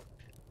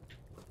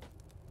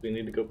 We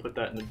need to go put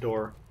that in the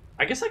door.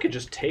 I guess I could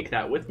just take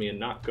that with me and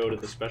not go to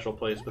the special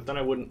place, but then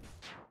I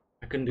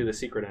couldn't do the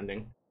secret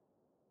ending.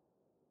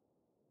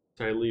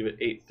 So I leave at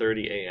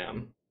 8:30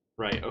 a.m.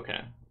 Right,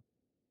 okay.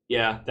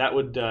 Yeah, that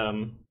would, I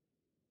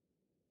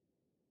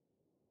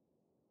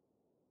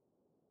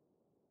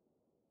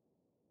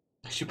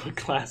should put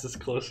classes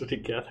closer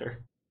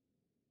together.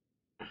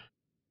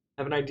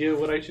 Have an idea of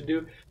what I should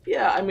do?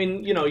 Yeah, I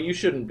mean, you know, you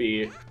shouldn't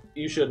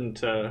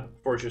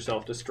force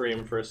yourself to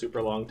stream for a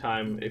super long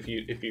time if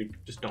you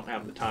just don't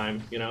have the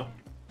time, you know?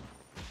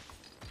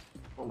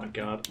 Oh my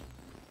god.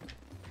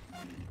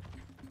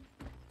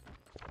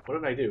 What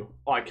did I do?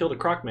 Oh, I killed a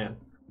Crocman.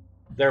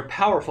 Their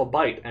powerful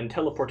bite and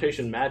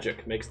teleportation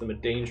magic makes them a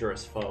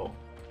dangerous foe.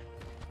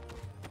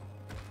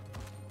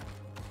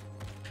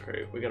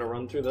 Okay, we gotta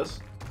run through this.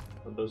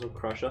 Those will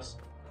crush us.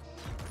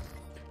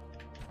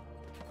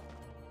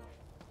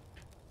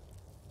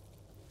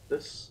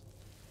 This?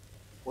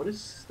 What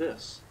is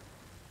this?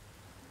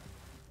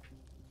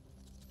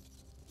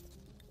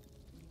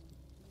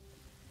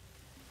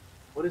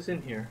 What is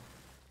in here?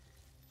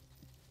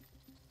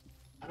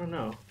 I don't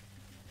know.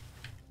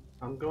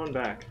 I'm going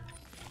back.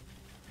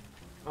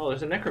 Oh,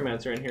 there's a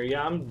necromancer in here.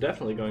 Yeah, I'm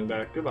definitely going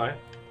back. Goodbye.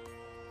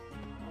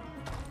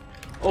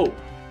 Oh!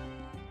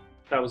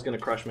 That was gonna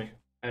crush me.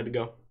 I had to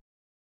go.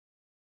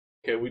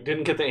 Okay, we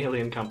didn't get the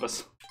alien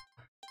compass.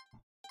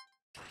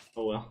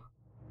 Oh well.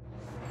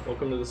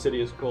 Welcome to the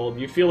city is cold.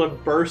 You feel a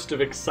burst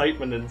of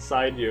excitement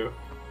inside you.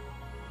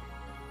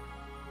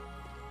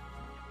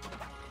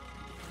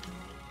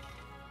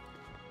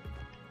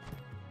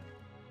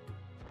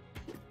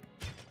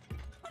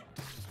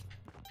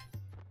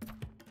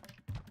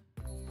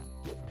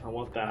 I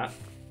want that.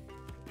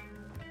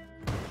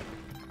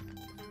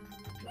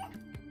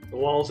 The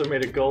walls are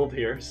made of gold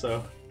here,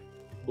 so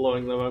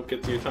blowing them up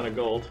gets you a ton of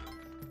gold.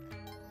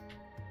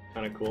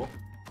 Kinda cool.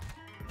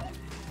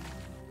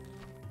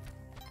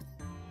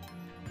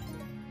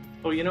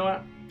 Oh, you know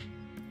what?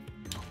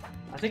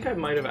 I think I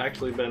might have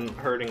actually been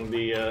hurting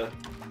the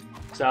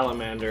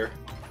salamander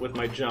with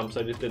my jumps.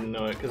 I just didn't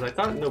know it, because I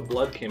thought no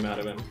blood came out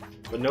of him.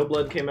 But no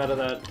blood came out of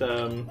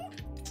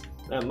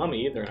that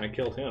mummy either, and I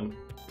killed him.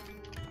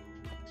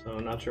 So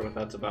I'm not sure what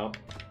that's about.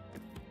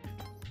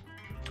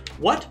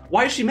 What?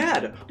 Why is she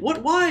mad?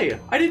 What? Why?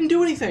 I didn't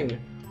do anything!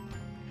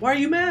 Why are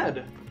you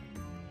mad?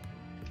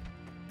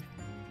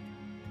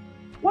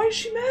 Why is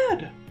she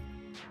mad?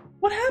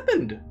 What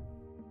happened?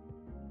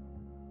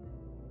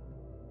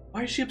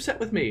 Why is she upset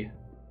with me?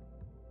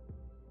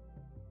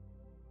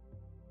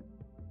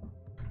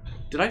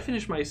 Did I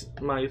finish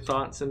my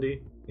thought,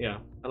 Cindy? Yeah,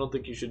 I don't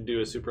think you should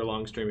do a super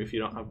long stream if you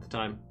don't have the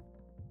time.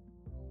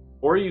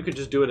 Or you could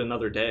just do it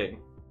another day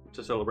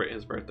to celebrate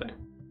his birthday.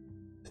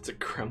 It's a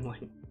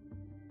gremlin.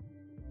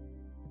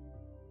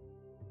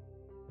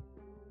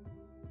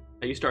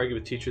 I used to argue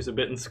with teachers a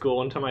bit in school.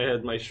 One time I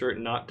had my shirt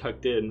not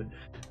tucked in,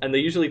 and they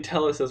usually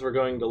tell us as we're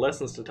going to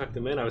lessons to tuck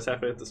them in. I was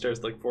halfway up the stairs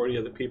with like 40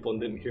 other people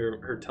and didn't hear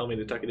her tell me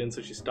to tuck it in,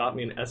 so she stopped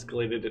me and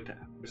escalated it to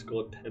after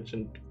school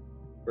attention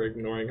for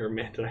ignoring her.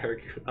 Man, did I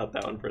argue about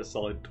that one for a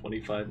solid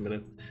 25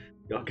 minutes.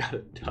 Y'all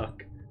gotta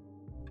tuck.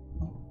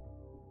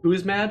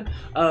 Who's mad?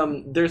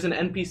 There's an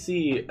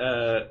NPC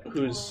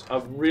who's a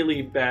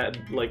really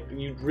bad, like,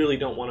 you really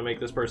don't want to make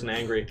this person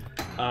angry.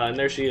 And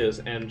there she is,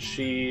 and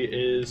she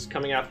is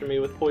coming after me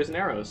with poison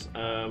arrows.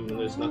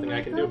 There's nothing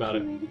I can do about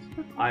it.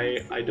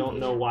 I don't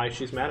know why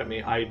she's mad at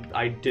me.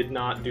 I did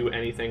not do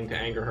anything to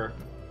anger her.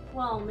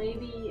 Well,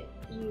 maybe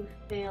you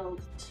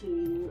failed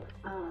to,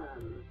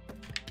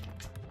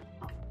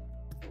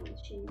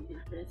 she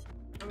needed this.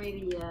 Or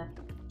maybe,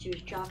 she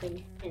was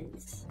dropping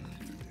hints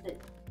that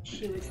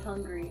she was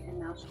hungry and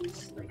now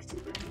she's like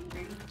super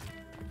hungry.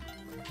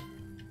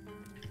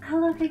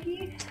 Hello,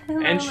 Cookie.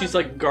 Hello, and she's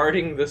like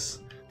guarding this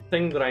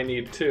thing that I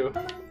need too.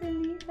 Hello,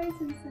 Cindy. Hi,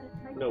 Sunset.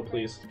 Hi, no,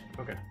 please.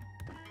 Okay.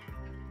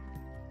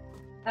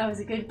 I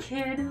was a good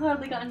kid.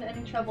 Hardly got into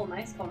any trouble.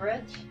 Nice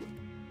coverage.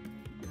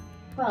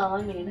 Well,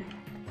 I mean,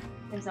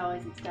 there's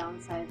always its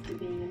downside to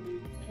being a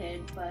new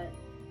kid, but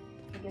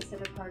I guess the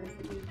other part is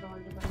that you go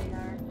under the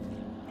radar.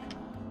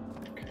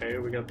 Okay,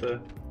 we got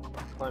the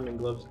climbing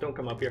gloves. Don't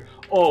come up here.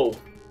 Oh!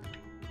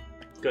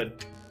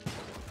 Good.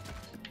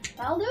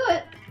 I'll do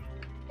it!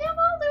 Yeah,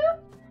 I'll do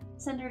it!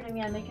 Send her to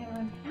me, I make her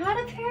run. Not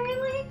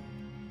apparently!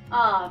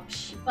 Aw,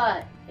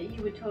 but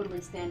you would totally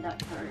stand up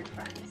for her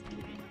friends.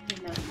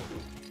 You know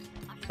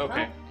you do.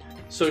 Okay.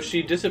 So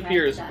she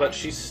disappears, but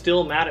she's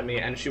still mad at me,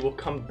 and she will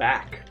come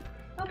back.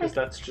 Because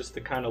that's just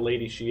the kind of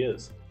lady she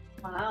is.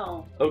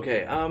 Wow.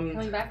 Okay,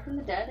 Coming back from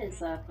the dead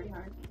is pretty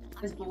hard.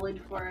 I was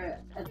bullied for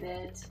a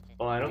bit.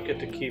 Well, I don't get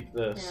to keep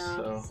this, yeah,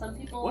 so... Some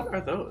people... What are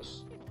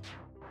those?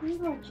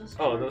 These are just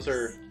oh, jerks. Those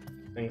are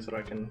things that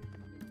I can...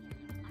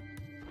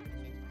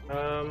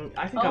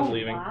 I think I'm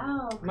leaving.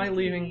 Wow, am I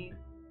leaving?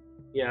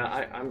 Yeah,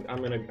 I'm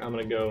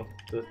gonna go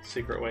the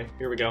secret way.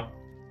 Here we go.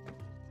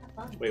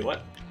 Wait,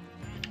 what?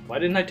 Why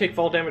didn't I take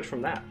fall damage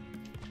from that?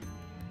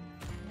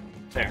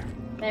 There.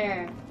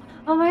 There.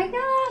 Oh my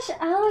gosh,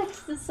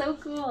 Alex, this is so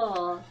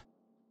cool.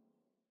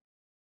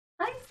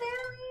 Hi,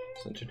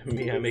 Sammy. Listen to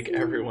me, I make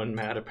everyone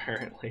mad,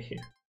 apparently.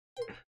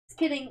 Just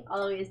kidding.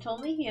 Always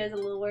told me he was a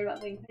little worried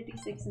about being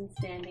 56 and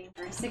standing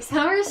for 6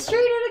 hours straight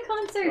at a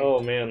concert. Oh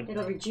man.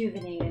 It'll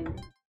rejuvenate him.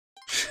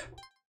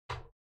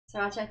 So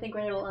I think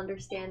Red will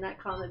understand that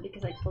comment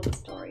because I told the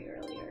story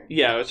earlier.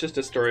 Yeah, it was just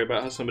a story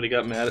about how somebody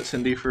got mad at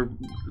Cindy for,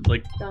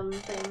 like... dumb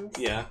things.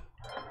 Yeah.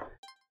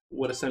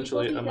 What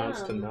essentially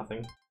amounts to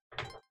nothing.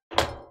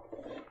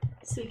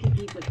 So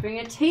we could bring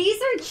a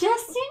taser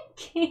just in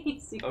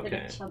case. You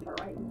okay. Could jump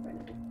right in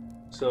front of it.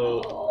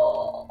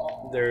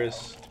 So,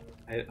 there's...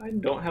 I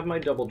don't have my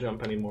double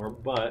jump anymore,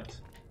 but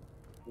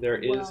there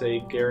is a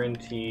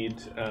guaranteed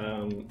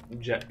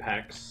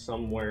jetpack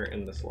somewhere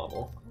in this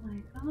level. Oh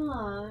my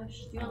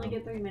gosh. Do you only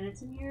get 3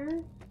 minutes in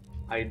here?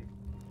 I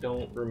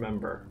don't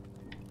remember.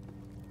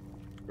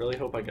 Really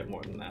hope I get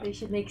more than that. They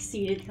should make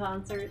seated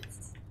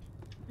concerts.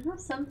 I know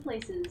some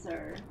places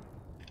are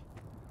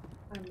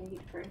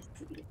made for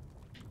seated.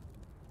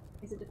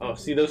 Oh,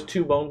 see those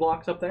 2 bone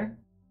blocks up there? Do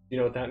you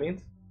know what that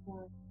means?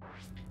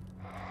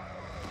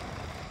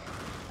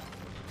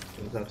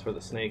 That's where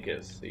the snake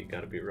is, so you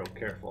gotta be real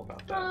careful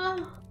about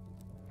that.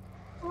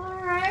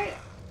 Alright.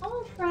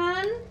 Oh,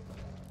 friend.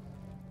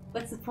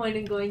 What's the point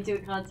in going to a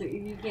concert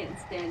if you can't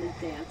stand and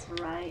dance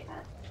right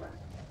at the front?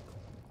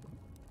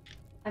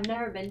 I've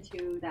never been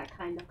to that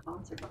kind of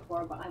concert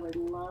before, but I would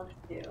love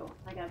to.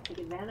 I gotta take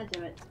advantage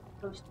of it.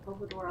 Coast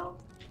over the world.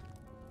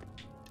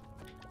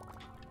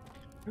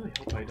 I really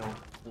hope I don't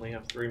only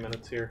have 3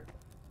 minutes here.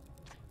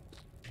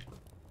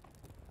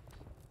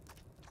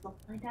 We'll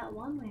find out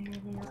one way or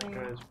the other.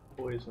 That guy's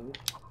poisoned.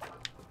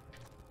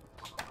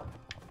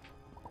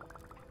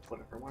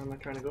 Whatever, where am I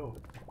trying to go?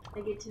 I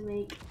get to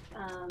make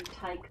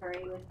Thai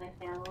curry with my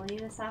family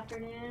this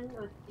afternoon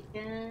with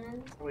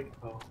chicken.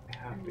 Oh, I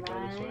have and to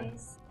go this way.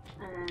 rice,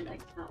 and I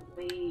can't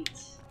wait.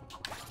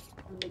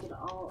 I'll make it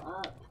all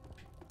up.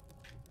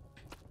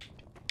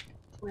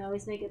 We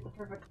always make it the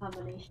perfect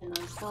combination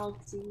of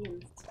salty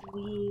and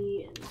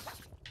sweet and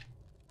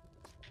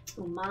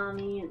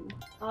umami and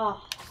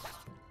oh.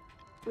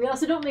 We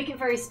also don't make it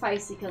very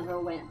spicy because we're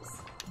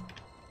wimps.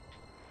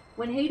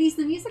 When Hades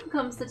the musical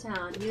comes to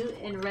town, you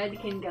and Red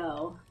can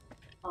go.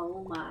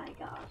 Oh my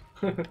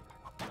god.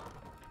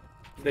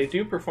 They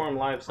do perform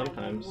live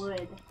sometimes. I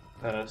would.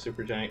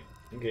 Supergiant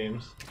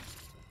games.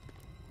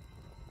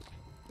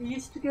 We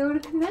used to go to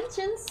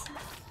conventions.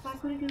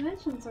 Back when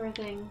conventions were a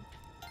thing.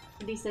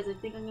 And he says, I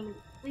think I'm gonna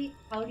sleep.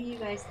 How do you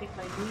guys think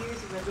my New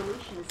Year's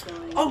resolution is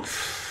going? Oh!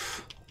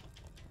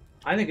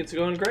 I think it's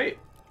going great.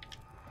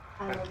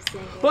 I love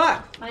seeing it.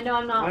 But! I know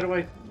I'm not.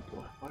 Why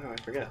Why do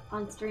I forget?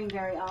 On stream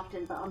very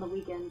often, but on the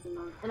weekends and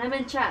I'm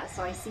in chat,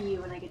 so I see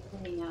you and I get to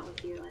hang out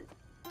with you, and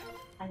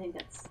I think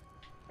that's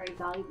very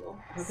valuable,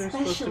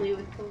 especially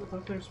with COVID. I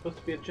thought there's supposed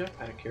to be a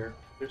jetpack here.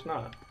 There's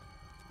not.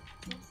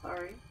 I'm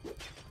sorry.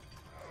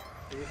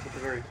 Maybe it's at the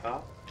very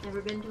top.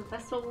 Never been to a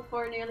festival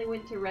before, nearly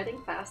went to Reading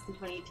Fest in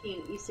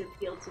 2018. It used to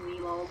appeal to me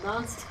while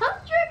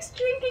non-stop drinks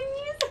drinking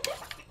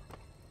music.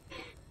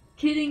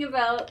 Kidding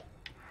about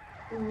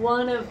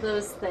one of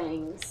those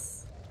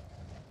things.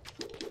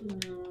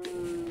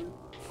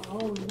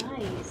 Oh,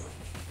 nice.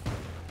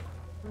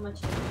 How much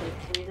did it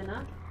take? 3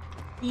 enough?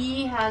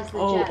 He has the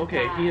jetpack. Oh,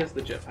 okay, he has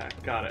the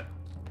jetpack. Got it.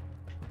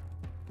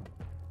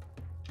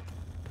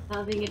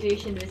 Not being a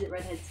douche, visit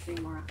Redhead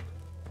stream more.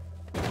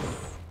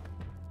 Yes.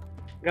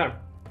 Got him.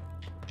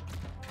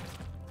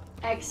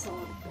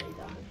 Excellently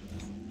done.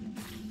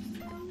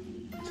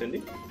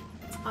 Cindy?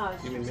 Oh,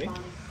 you mean me?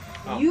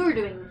 Oh. You were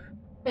doing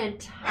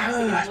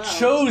fantastic as well.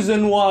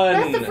 Chosen one!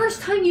 That's the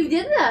first time you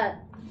did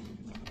that!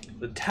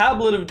 The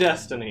Tablet of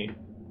Destiny.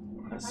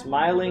 A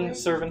smiling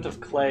servant of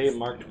clay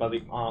marked by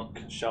the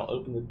Ankh shall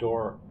open the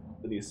door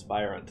for the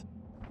aspirant.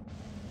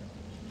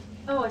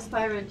 Oh,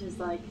 aspirant is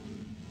like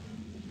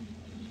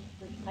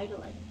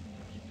title.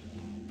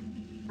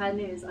 Bad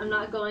news. I'm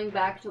not going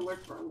back to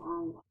work for a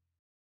long while.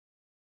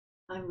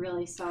 I'm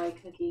really sorry,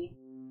 Cookie.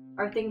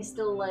 Are things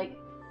still like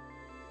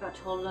got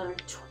told another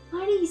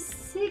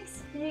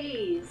 26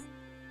 days?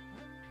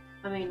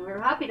 I mean, we're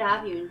happy to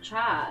have you in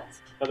chat.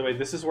 By the way,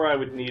 this is where I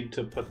would need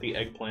to put the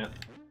eggplant.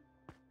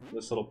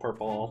 This little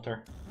purple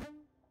altar.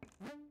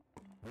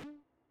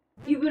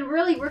 You've been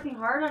really working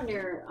hard on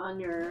your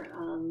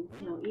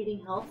you know,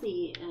 eating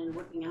healthy and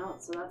working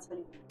out, so that's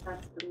been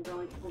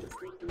really cool to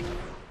see from you.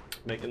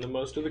 Making the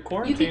most of the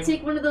quarantine. You could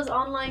take one of those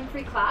online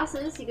free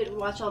classes. You could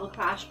watch all the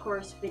Crash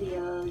Course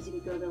videos. You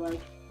could go to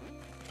like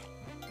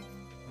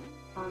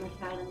Khan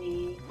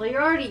Academy. Well,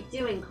 you're already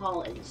doing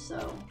college,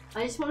 so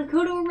I just want to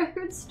go to a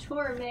record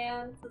store,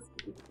 man.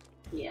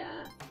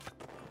 Yeah.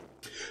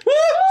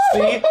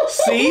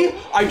 See?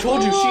 I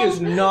told you she is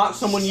not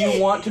someone you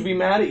want to be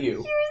mad at you.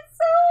 You're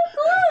so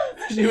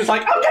close! She was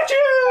like, I'll get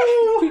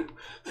you!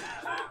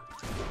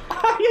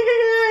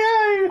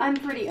 I'm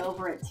pretty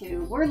over it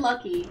too. We're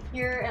lucky.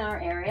 Here in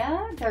our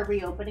area, they're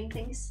reopening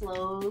things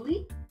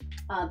slowly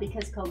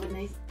because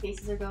COVID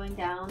cases are going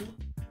down.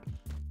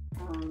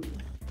 And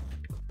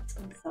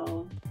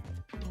so...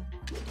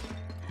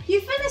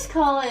 You finished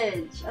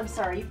college! I'm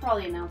sorry, you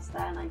probably announced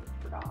that and I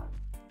forgot.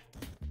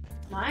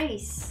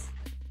 Nice!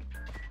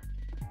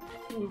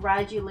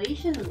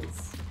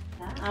 Congratulations!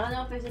 Yeah, I don't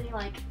know if there's any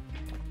like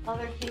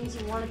other things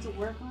you wanted to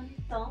work on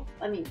yourself.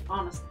 I mean,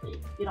 honestly,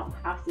 you don't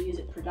have to use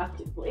it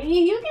productively.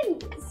 You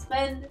can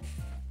spend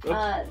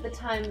the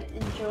time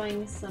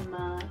enjoying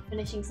some,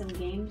 finishing some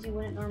games you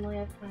wouldn't normally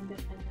have time to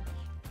finish.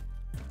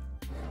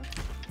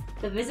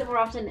 The visit more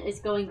often is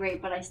going great,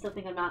 but I still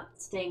think I'm not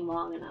staying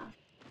long enough.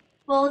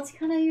 Well, it's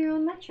kind of your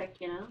own metric,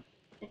 you know?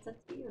 It's up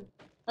to you.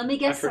 Let me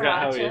guess, I forgot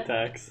Sriracha. how he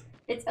attacks.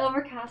 It's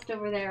overcast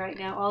over there right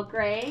now, all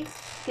gray,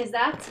 because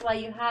that's why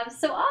you have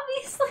so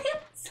obviously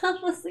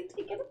selflessly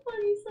taken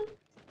upon yourself.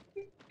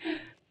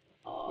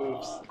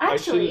 Oops. Actually, I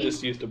should have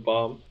just used a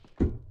bomb.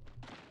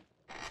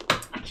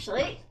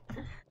 Actually,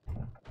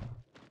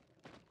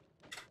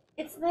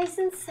 it's nice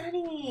and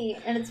sunny,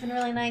 and it's been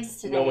really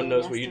nice today. No one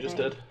knows what you just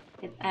did.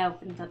 I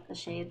opened up the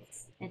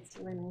shades. It's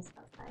really nice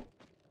outside.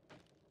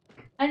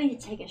 I need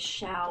to take a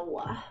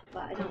shower,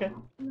 but I don't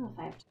know if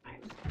I have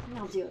time.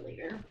 I'll do it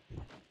later.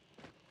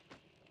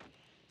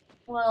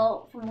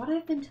 Well, from what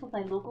I've been told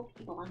by local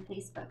people on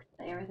Facebook,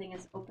 today everything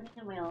is opening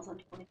in Wales on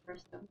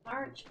 21st of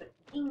March, but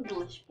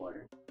English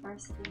borders are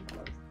still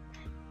closed.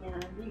 Yeah,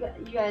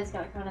 you guys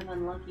got kind of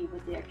unlucky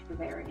with the extra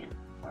variant.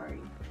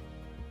 Sorry.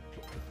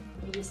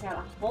 You just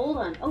gotta hold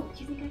on. Oh,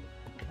 do you think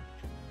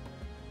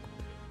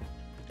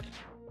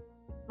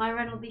my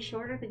run will be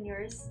shorter than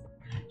yours?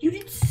 You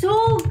did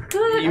so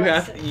good! You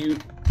have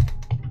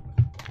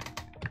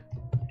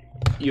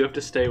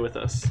to stay with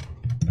us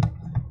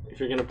if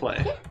you're gonna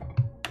play.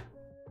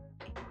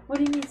 What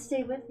do you mean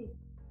stay with me?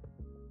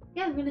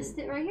 Yeah, I'm gonna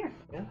sit right here.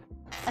 Yeah.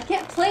 I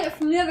can't play it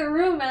from the other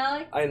room,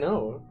 Alex. I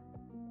know.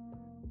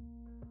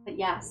 But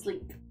yeah,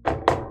 sleep.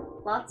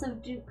 Lots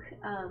of Duke,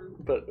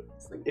 But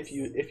sleeps. if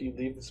you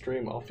leave the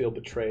stream, I'll feel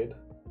betrayed.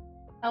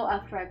 Oh,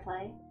 after I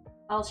play?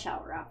 I'll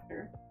shower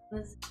after.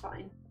 This is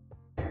fine.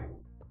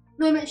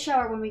 No, I meant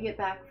shower when we get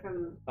back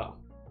from my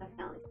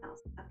family's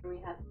house. After we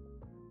have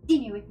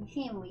dinner with my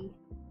family.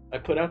 I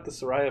put out the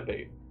Soraya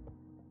bait.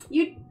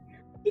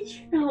 Did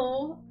you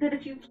know that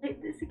if you played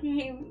this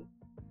game...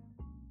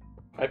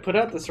 I put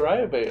out the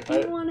Soraya bait. Do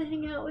you want to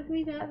hang out with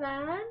me that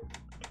bad?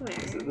 Come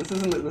here.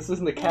 This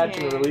isn't a catch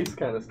and release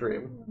kind of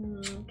stream.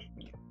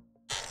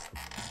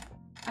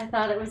 I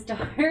thought it was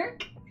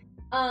dark.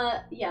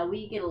 Yeah,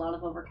 we get a lot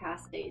of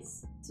overcast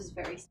days. This is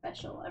very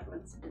special.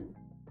 Everyone's been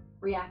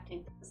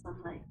reacting to the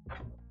sunlight.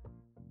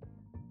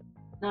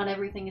 Not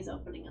everything is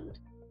opening on the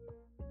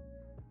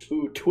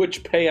Ooh,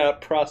 Twitch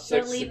payout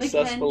process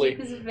successfully. Kenji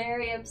was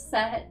very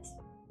upset.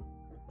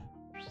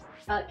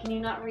 Can you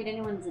not read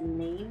anyone's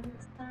name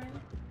this time?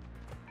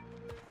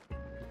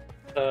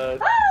 Oh,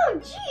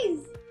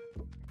 jeez!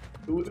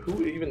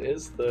 Who even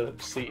is the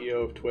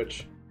CEO of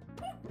Twitch?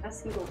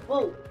 Ask Google.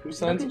 Whoa! Who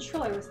signs? The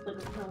controller was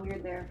looking kind of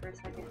weird there for a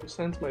second. Who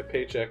signs my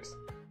paychecks?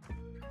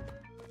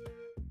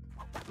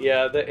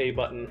 Yeah, the A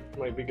button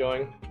might be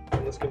going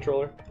on this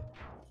controller.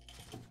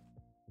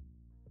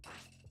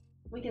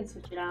 We can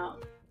switch it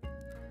out.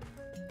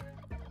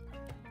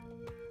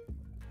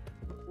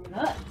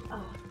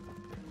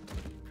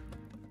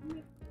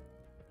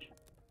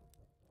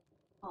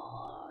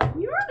 Oh,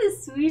 you're the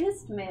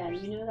sweetest man.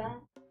 You know that?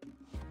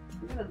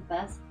 You're the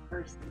best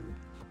person.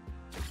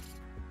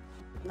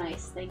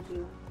 Nice, thank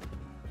you.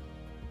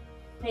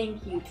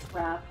 Thank you,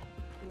 Trap.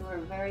 You are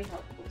very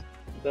helpful.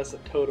 That's a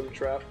totem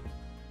trap.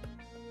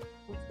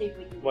 Let's see if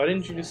we can. Why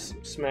didn't you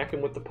just smack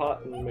him with the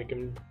pot and make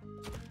him?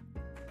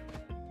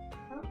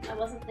 Oh, I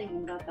wasn't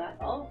thinking about that.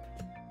 Oh.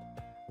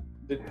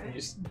 You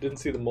just didn't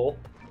see the mole?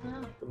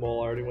 No. The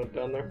mole already went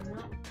down there.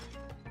 No.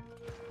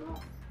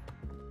 Oh.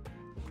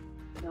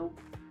 Nope.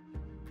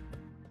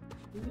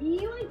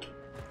 Yoink!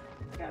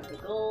 Grab the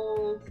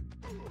gold.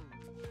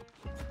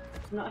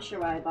 I'm not sure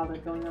why I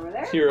bothered going over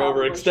there. You're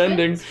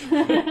overextending.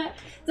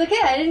 It's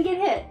okay, I didn't get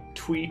hit.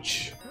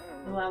 Tweech.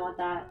 Oh, I want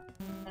that.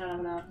 I don't have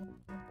enough.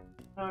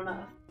 I don't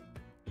know.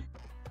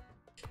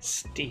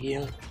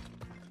 Steal.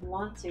 I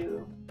want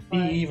to.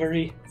 But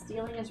Thievery.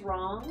 stealing is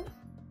wrong.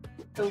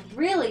 So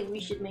really, we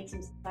should make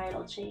some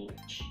societal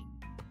change.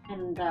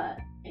 And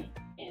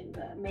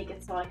make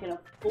it so I can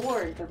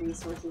afford the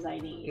resources I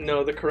need.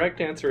 No, the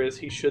correct answer is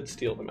he should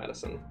steal the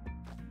medicine.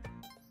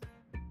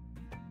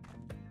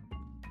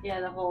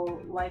 Yeah, the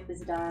whole life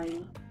is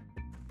dying.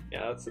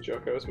 Yeah, that's the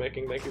joke I was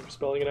making. Thank you for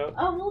spelling it out.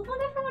 Oh, well, not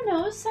everyone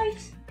knows.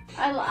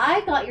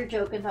 I got your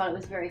joke and thought it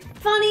was very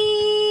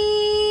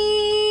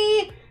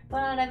funny, but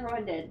not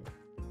everyone did.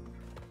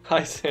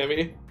 Hi,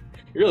 Sammy.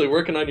 You're really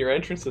working on your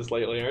entrances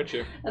lately, aren't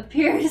you?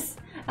 Appears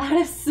out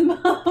of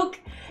smoke.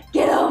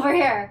 Get over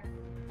here.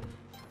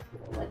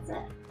 What's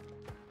that?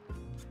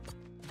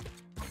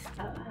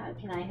 How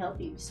can I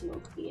help you,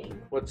 smoke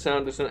being? What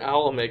sound does an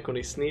owl make when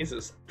he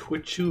sneezes?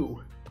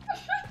 Twitchoo.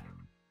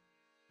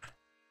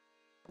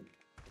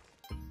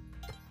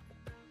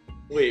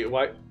 Wait,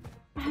 why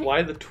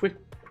the twit?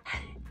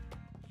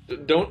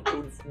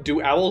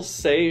 Do owls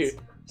say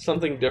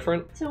something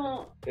different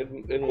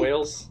in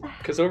Wales?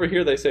 Because over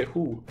here they say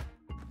who.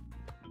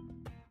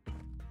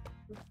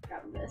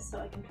 Grab this so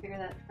I can figure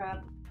that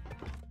crap.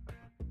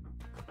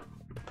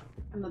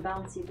 I'm a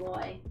bouncy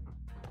boy.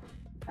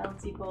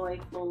 Bouncy boy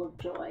full of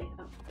joy.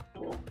 Oh,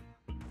 cool.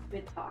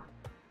 Good talk.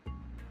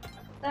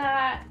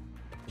 That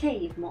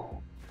cave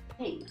mole.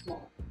 Cave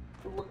mole.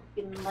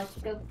 Looking like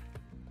a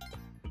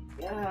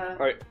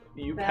Alright,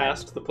 you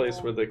passed the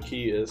place where the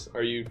key is.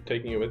 Are you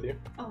taking it with you?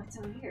 Oh, it's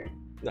over here.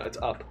 No, it's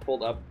up.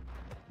 Hold up.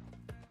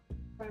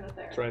 Right up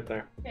there. It's right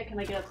there. Yeah, can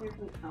I get up here?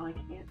 Oh, I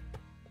can't.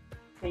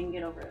 I can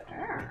get over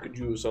there. You could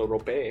use a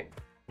rope.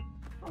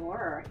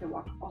 Or I can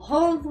walk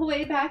all the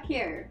way back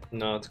here.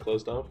 No, it's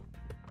closed off.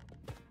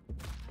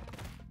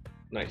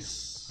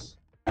 Nice.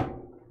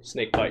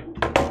 Snake bite.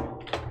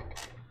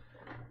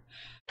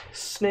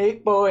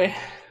 Snake boy.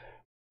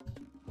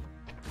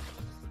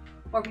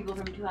 4 people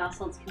from 2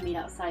 households can meet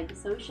outside to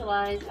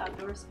socialize.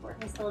 Outdoor sport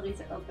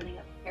facilities are opening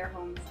up. Care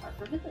homes are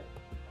for visit.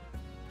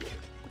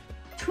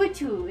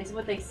 Twitu is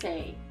what they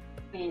say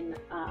in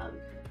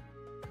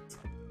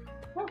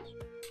Welsh.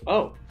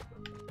 Oh.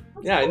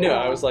 That's Yeah, I knew. cool.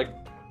 I was like,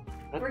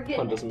 that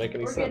pun doesn't make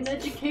any We're sense.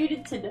 getting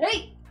educated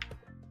today.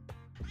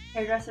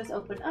 Hairdressers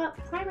open up.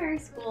 Primary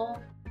school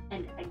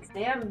and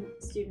exam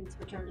students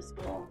return to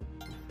school.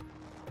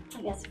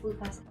 I guess Floof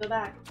has to go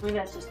back. Maybe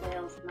that's just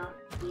Wales, not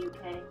the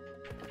UK.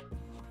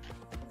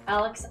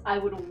 Alex, I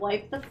would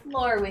wipe the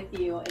floor with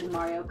you in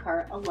Mario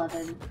Kart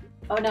 11.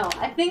 Oh no,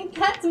 I think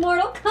that's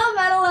Mortal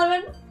Kombat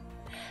 11!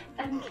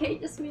 MK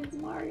just means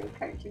Mario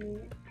Kart to me.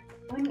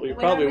 Well, you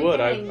probably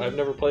would. I've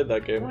never played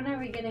that game. When are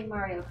we getting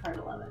Mario Kart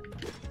 11?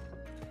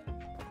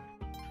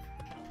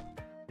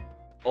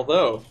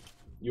 Although,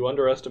 you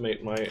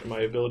underestimate my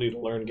ability to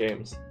learn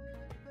games.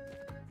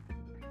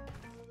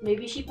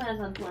 Maybe she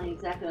plans on playing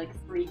exactly like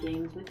 3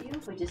 games with you,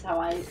 which is how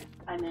I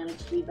manage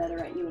to be better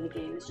at you in a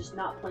game. Is just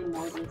not play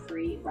more than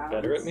 3 rounds.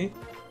 Better at me?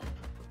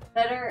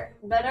 Better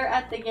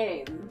at the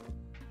game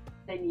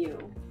than you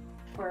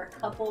for a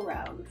couple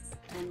rounds,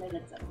 and then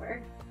it's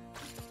over.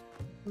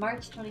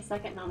 March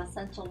 22nd,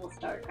 non-essential will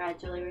start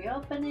gradually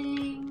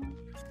reopening.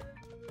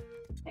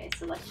 Okay,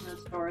 selection of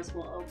stores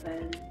will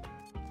open.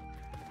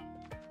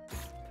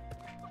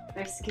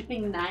 They're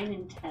skipping 9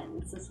 and 10.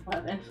 This is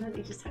 11. Let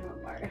me just talk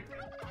about Mario.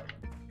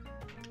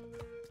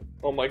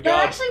 Oh my god.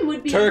 That actually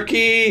would be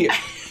turkey!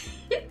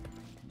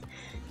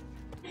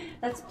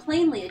 That's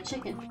plainly a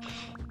chicken.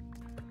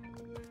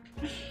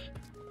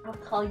 I'll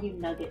call you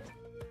Nugget.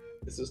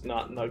 This is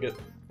not Nugget.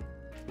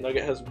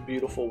 Nugget has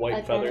beautiful white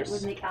I bet feathers. it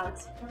would make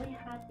Alex really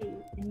happy,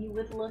 and you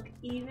would look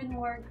even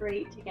more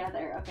great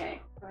together.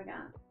 Okay, what do I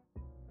got?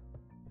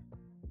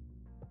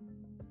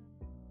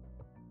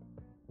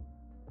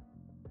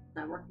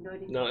 Not working, do I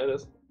do? No, it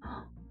is.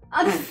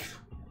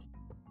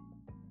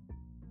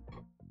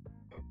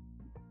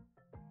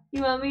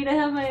 You want me to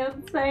have my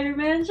own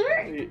Spider-Man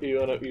shirt? You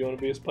wanna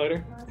be a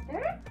spider?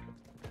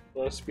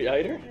 Want a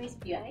spider? I'm a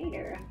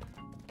spider.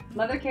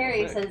 Mother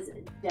Carrie says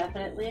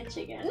definitely a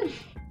chicken.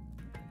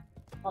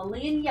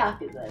 Only in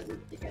Yakuza is a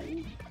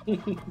chicken.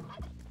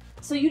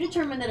 So you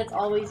determine that it's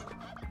always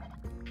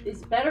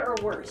better or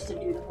worse to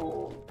do the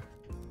whole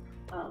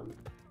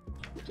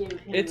give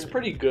him. It's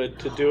pretty good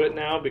to do it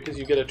now because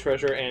you get a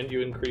treasure and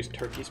you increase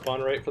turkey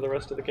spawn rate for the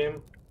rest of the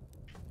game.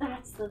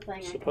 That's the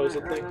thing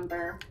Supposedly. I can't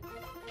remember.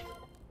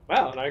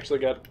 Wow, and I actually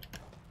got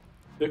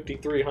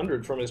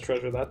 5,300 from his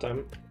treasure that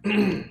time.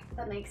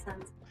 That makes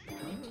sense.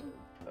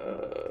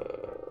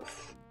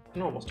 I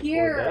can almost afford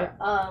Here, that.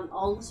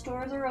 all the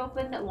stores are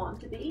open that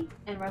want to be,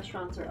 and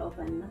restaurants are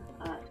open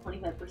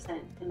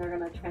 25%, and they're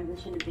going to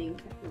transition to being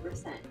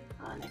 50%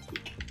 next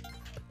week.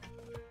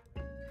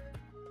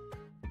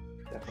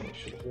 Definitely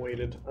should have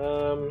waited.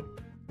 Oh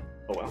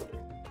well.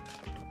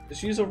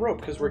 Just use a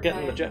rope because we're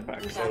getting the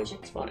jetpack, so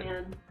it's fine.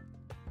 Man.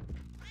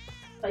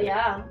 But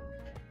yeah,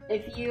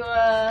 if you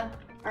are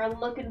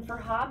looking for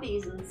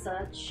hobbies and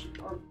such,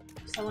 or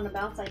someone to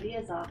bounce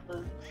ideas off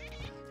of,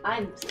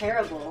 I'm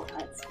terrible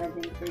at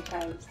spending free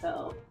time,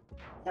 so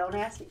don't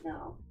ask me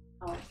now.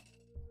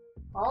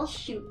 I'll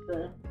shoot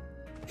the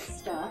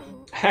stuff.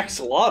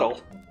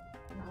 Axolotl!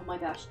 Oh my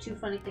gosh, 2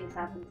 funny things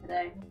happened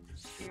today.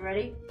 Are you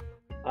ready?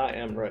 I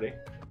am ready.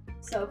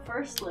 So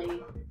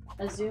firstly,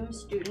 a Zoom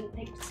student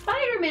picked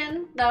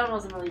Spider-Man. That one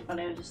wasn't really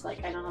funny, I was just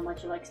like, I know how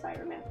much you like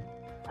Spider-Man.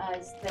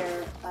 As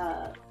their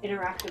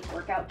interactive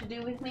workout to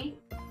do with me.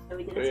 So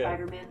we did a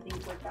Spider-Man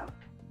themed workout.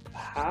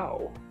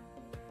 How?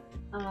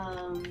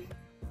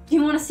 Do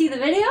you want to see the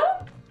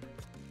video?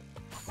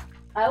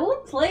 I will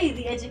play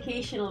the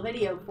educational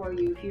video for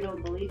you if you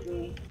don't believe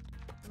me.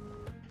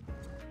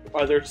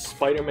 Are there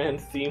Spider-Man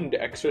themed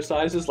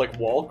exercises like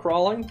wall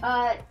crawling?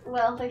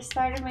 Well, there's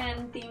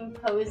Spider-Man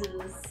themed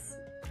poses,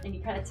 and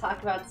you kind of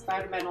talk about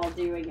Spider-Man while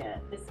doing it.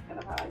 This is kind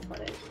of how I put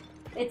it.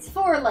 It's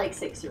for like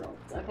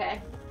 6-year-olds,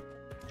 okay?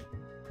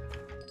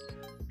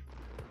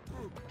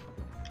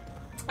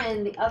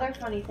 And the other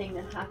funny thing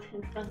that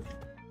happened was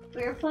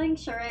we were playing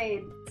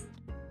charades,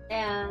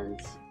 and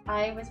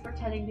I was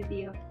pretending to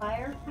be a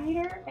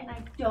firefighter, and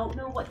I don't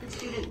know what the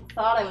student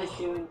thought I was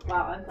doing.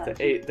 Wow, I'm glad.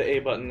 The A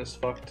button is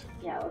fucked.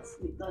 Yeah, let's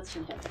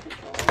change up the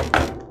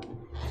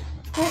control.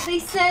 But they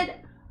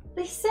said,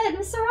 Miss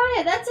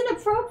Soraya, that's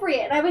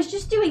inappropriate. And I was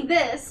just doing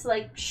this,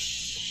 like,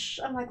 shh.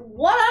 I'm like,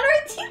 what on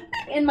earth?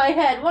 In my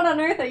head, what on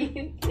earth are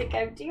you think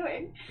I'm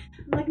doing?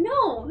 I'm like,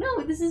 no,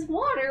 this is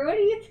water. What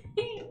do you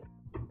think?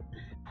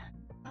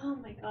 Oh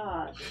my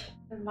gosh,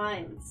 their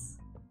minds.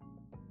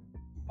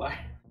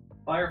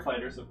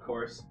 Firefighters, of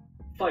course,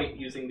 fight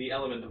using the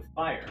element of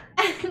fire.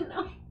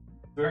 No.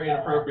 Very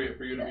inappropriate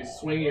for you to be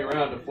swinging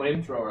around a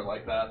flamethrower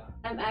like that.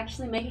 I'm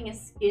actually making a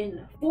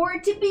skin for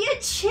it to be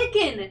a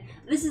chicken!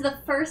 This is the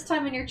first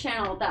time on your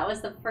channel. That was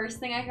the first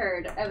thing I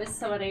heard. It was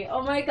so funny.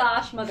 Oh my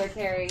gosh, Mother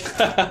Carrie. Do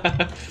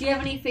you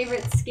have any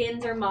favorite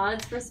skins or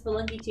mods for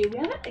Spelunky 2? We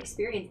haven't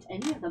experienced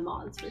any of the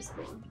mods for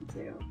Spelunky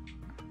 2.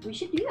 We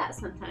should do that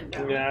sometime,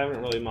 though. Yeah, I haven't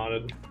really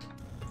modded.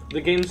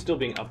 The game's still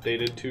being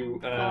updated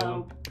too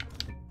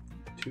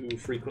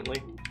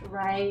frequently.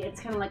 Right, it's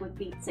kind of like with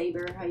Beat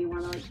Saber, how you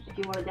want to, like, if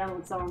you want to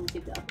download songs,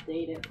 you have to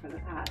update it for the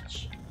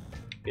patch.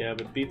 Yeah,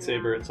 but Beat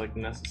Saber, it's like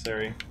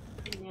necessary.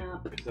 Yeah.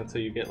 Because that's how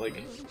you get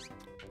like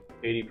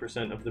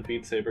 80% of the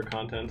Beat Saber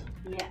content.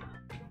 Yeah.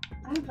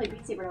 I haven't played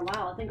Beat Saber in a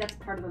while. I think that's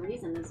part of the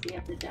reason is we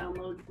have to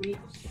download,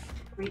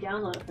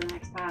 re-download it for the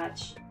next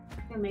patch.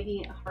 They're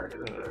making it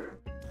harder for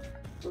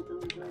people to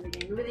enjoy the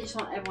game. Maybe they just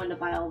want everyone to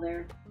buy all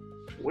their...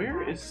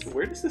 Where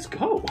does this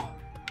go?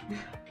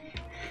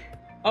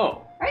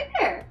 Oh. Right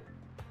there!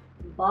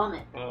 Bomb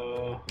it.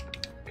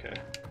 Okay.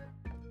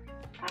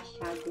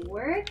 Hashtag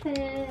worth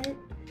it.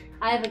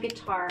 I have a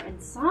guitar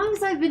and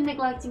songs I've been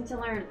neglecting to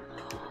learn.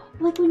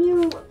 Like when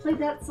you played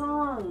that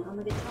song on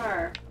the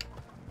guitar.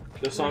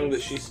 The song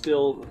that she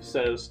still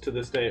says to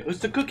this day, it's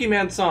the Cookie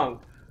Man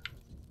song!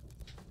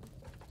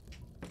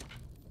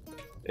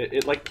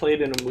 It like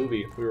played in a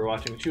movie we were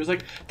watching. She was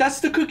like, that's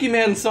the Cookie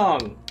Man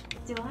song!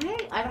 Do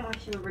I? I don't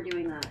actually remember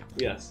doing that.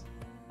 Yes.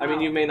 I mean,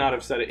 you may not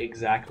have said it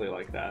exactly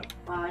like that.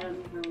 Wow, I don't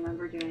even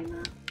remember doing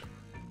that.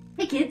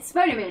 Hey kids,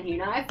 Spider-Man here.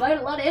 Now I fight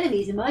a lot of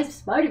enemies in my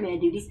Spider-Man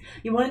duties.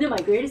 You want to know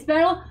my greatest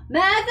battle?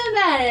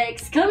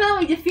 Mathematics! Come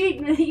help me defeat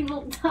the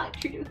evil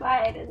Dr.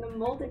 Divide and the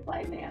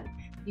Multiply Man.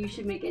 You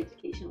should make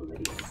educational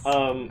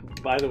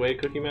videos. By the way,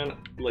 Cookie Man,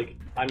 like,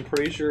 I'm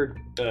pretty sure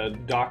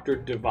Dr.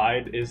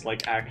 Divide is,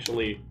 like,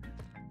 actually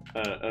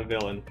a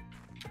villain.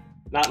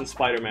 Not in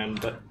Spider-Man,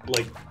 but,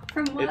 like...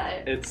 From what?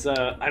 It's,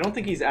 I don't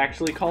think he's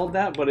actually called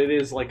that, but it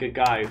is, like, a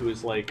guy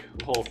who's, like,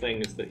 the whole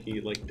thing is that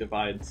he, like,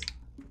 divides.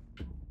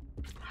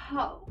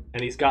 How?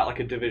 And he's got, like,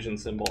 a division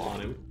symbol on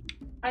him.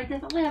 I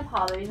definitely have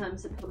hobbies I'm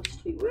supposed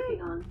to be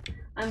working on.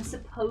 I'm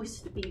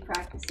supposed to be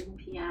practicing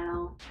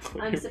piano.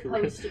 I'm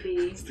supposed to be...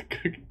 It's the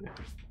Cookie Man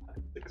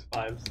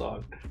 565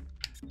 song.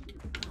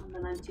 And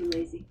then I'm too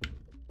lazy.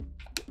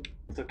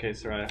 It's okay,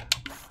 Soraya.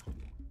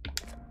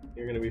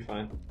 You're gonna be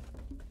fine.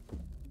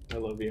 I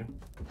love you.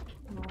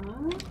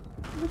 Aw,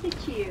 look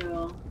at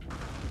you.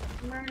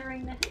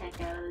 Murdering the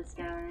heck out of this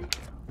guy.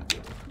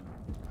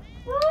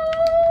 Woo!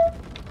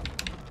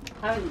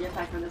 Having the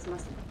jetpack on this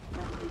must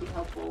definitely be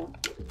helpful.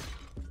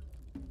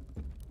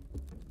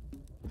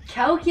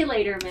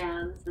 Calculator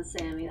man, says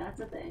Sammy,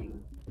 that's a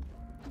thing.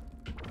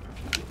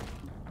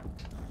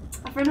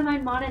 A friend of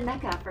mine modded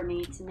NECA for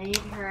me to make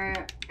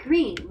her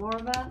green, more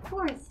of a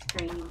forest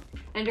green.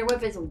 And her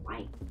whip is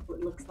white, so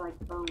it looks like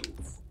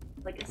bones.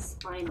 Like a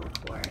spinal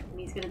cord. And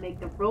he's gonna make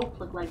the rope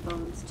look like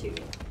bones too.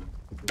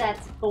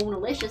 That's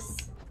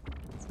bonelicious.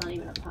 It's not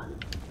even a pun.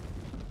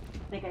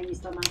 I think I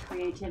used all my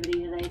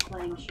creativity today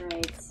playing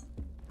charades.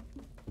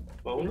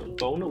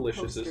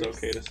 Bonelicious is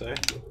okay to say.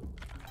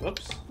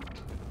 Whoops.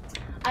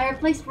 I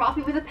replaced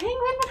Roffy with a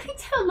penguin that I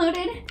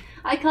downloaded.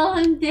 I call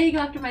him Dig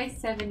after my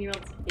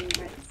 7-year-old's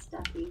favorite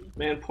stuffy.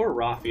 Man, poor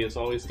Rafi is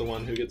always the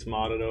one who gets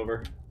modded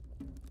over.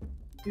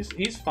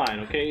 He's fine,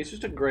 okay? He's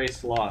just a gray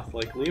sloth.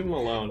 Like, leave him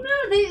alone.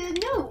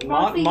 No,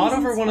 Mod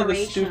over one of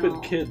the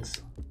stupid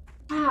kids.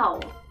 Wow.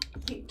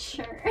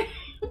 Sure.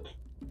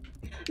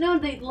 No,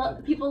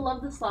 people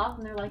love the sloth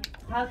and they're like,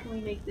 how can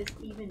we make this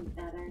even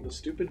better? The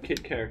stupid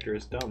kid character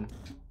is dumb.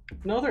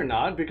 No, they're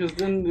not, because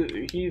then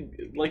he's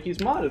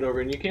modded over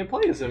and you can't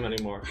play as him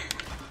anymore.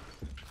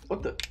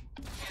 What the?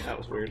 That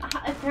was weird.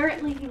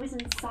 Apparently he was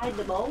inside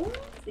the bones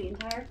the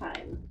entire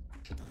time.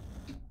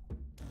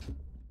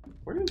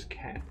 Where is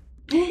Cat?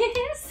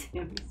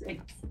 Sammy's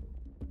face.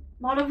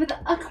 Mod over the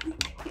ugly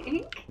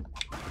pink.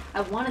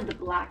 I wanted the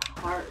black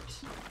heart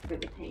for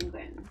the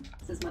penguin,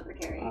 says Mother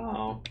Carrie.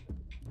 Oh.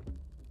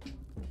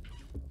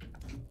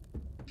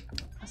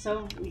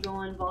 So, we go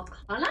on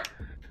Volcana?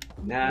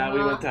 Nah,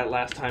 we went that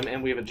last time,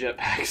 and we have a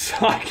jetpack,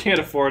 so I can't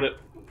afford it.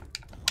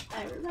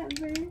 I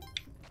remember.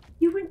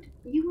 You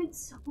went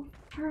so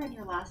far in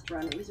your last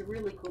run. It was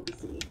really cool to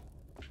see.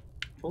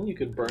 If only you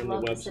could burn the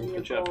webs with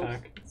the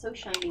jetpack. It's so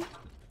shiny.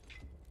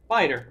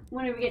 Spider.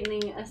 When are we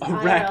getting a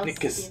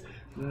Arachnicus.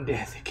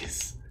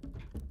 Nethicus.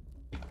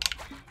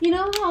 You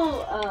know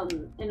how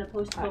in a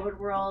post-COVID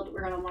world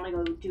we're gonna want to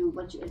go do a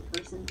bunch of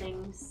in-person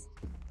things?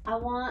 I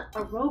want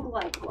a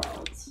roguelike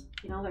world.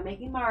 You know, they're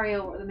making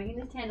Mario or they're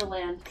making Nintendo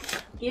Land.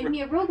 Give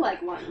me a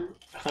roguelike one.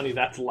 Honey,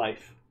 that's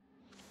life.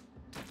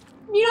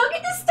 You don't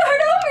get to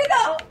start over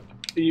though!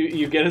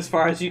 You get as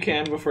far as you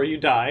can before you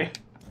die.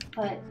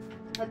 But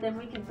then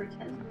we can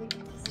pretend we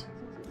can just start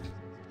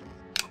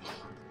over.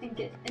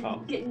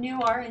 And get new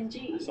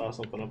RNG. I saw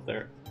something up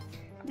there.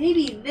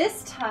 Maybe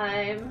this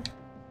time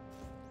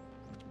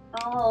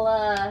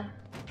I'll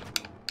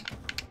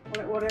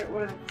what are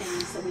the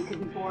things that we could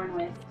be born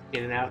with?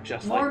 In and out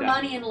just like that. More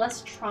money and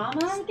less trauma,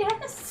 I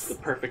guess? The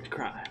perfect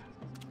crime.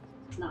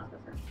 It's not the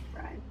perfect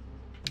crime.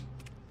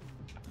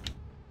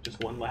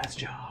 Just one last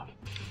job.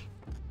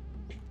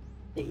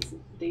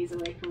 Days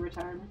away from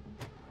retirement.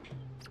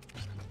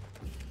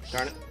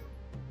 Darn it.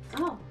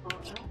 Oh,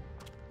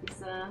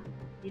 well.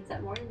 He's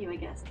that more than you, I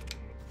guess.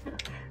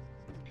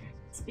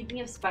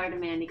 Speaking of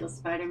Spider-Man equals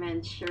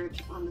Spider-Man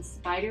shirt on the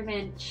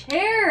Spider-Man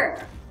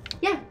chair!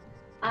 Yeah!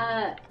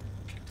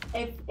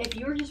 If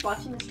you were just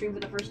watching the stream for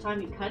the first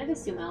time, you'd kind of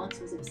assume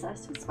Alex was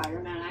obsessed with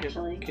Spider-Man,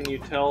 actually. Can you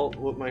tell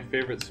what my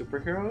favorite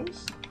superhero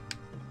is?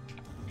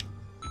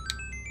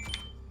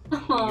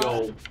 Aww,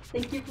 Yo.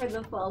 thank you for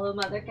the follow,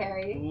 Mother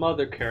Carrie.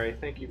 Mother Carrie,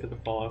 thank you for the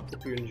follow.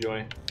 Hope you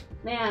enjoy.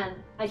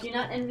 Man, I do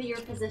not envy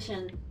your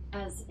position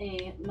as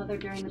a mother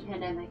during the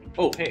pandemic.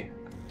 Oh, hey.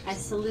 I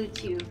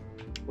salute you.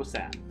 What's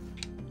that?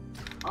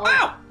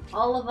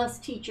 All of us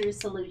teachers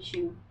salute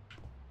you.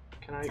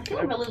 I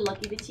feel really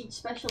lucky to teach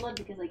special ed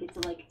because I get to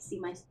like see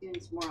my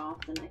students more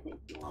often. I think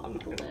a lot of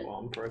people did. I'm not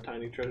gonna bomb for a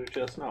tiny treasure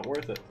chest. Not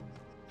worth it.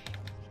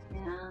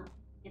 Yeah,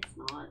 it's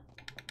not.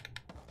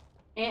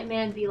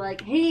 Ant-Man be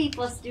like, "Hey,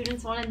 plus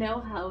students want to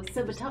know how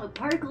subatomic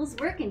particles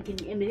work and can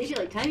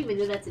manipulate time, even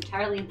though that's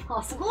entirely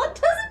impossible.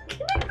 It doesn't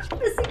connect to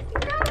physics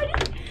and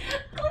gravity."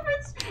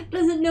 Clifford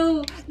doesn't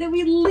know that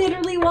we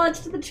literally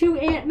watched the 2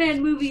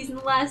 Ant-Man movies in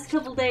the last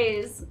couple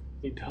days.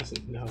 He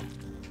doesn't know.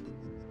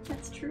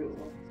 That's true.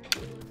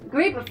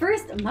 Great, but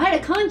first,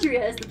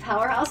 mitochondria is the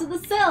powerhouse of the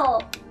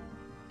cell.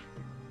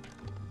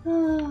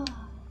 Oh,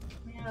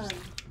 man.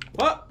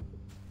 What?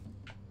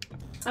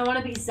 I want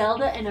to be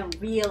Zelda in a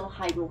real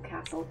Hyrule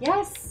Castle.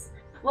 Yes!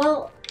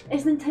 Well,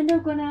 is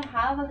Nintendo gonna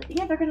have a...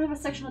 Yeah, they're gonna have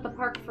a section at the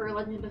park for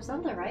Legend of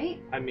Zelda,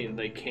 right? I mean,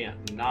 they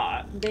can't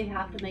not. They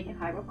have to make it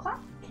Hyrule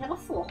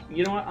Castle.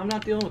 You know what? I'm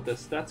not dealing with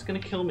this. That's gonna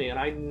kill me, and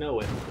I know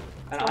it.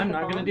 And I'm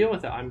not gonna deal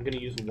with it. I'm gonna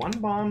use one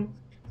bomb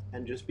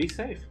and just be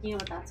safe. You know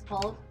what that's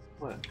called?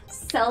 What?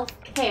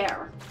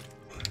 Self-care.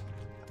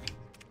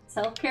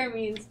 Self-care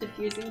means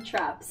diffusing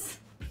traps.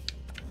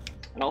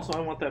 And also,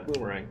 I want that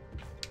boomerang.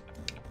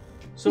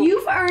 So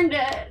you've earned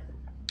it!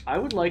 I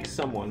would like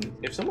someone,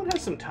 if someone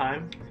has some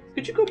time,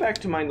 could you go back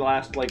to my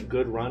last, like,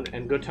 good run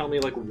and go tell me,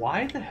 like,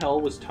 why the hell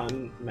was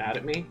Tun mad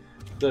at me?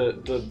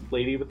 The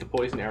lady with the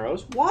poison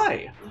arrows?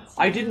 Why?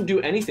 I didn't do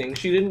anything.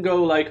 She didn't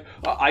go, like,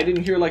 I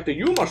didn't hear, like, the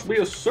 "you must be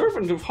a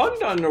servant of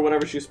Hundun" or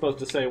whatever she's supposed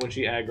to say when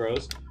she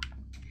aggroes.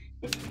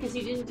 It's because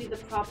you didn't do the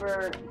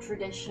proper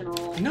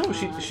traditional No,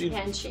 she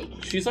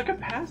handshake. She's like a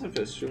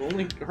pacifist. She'll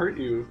only hurt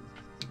you.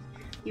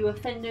 You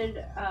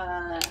offended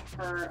her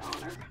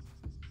honor.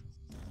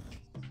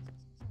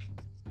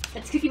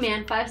 It's Cookie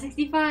Man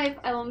 565.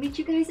 I will meet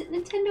you guys at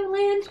Nintendo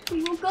Land.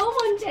 We will go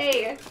one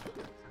day.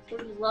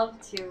 Would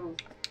love to.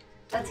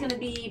 That's gonna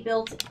be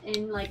built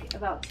in like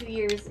about 2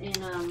 years in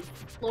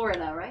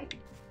Florida, right?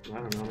 I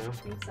don't know, man. I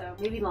think so.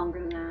 Maybe longer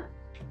than that.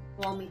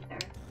 We'll all meet there.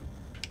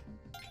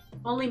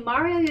 Only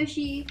Mario,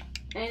 Yoshi,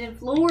 and in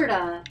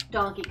Florida,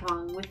 Donkey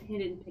Kong with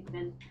hidden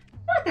Pikmin. I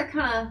feel like they're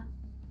kind of...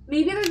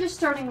 Maybe they're just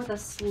starting with a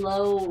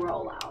slow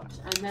rollout,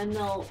 and then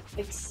they'll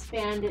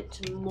expand it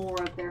to more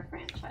of their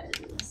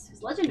franchises.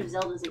 Because Legend of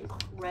Zelda is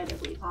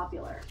incredibly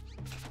popular.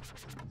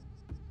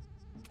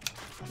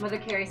 Mother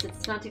Carrie says,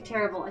 it's not too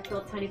terrible. I feel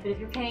a tiny bit of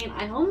your pain.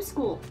 I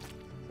homeschool.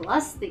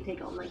 Plus, they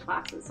take online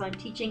classes, so I'm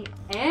teaching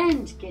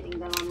and getting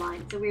them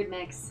online. It's a weird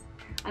mix.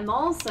 I'm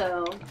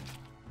also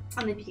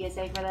on the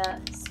PSA for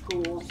the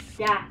school.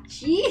 Yeah,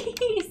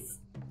 jeez.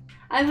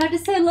 I've had to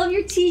say I love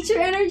your teacher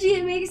energy.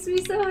 It makes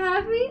me so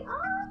happy.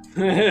 Oh.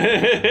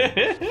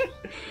 The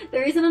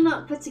reason I'm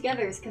not put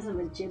together is because I'm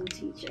a gym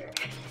teacher.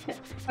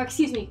 Or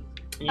excuse me.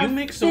 You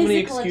make so many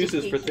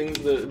excuses for things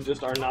that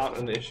just are not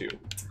an issue.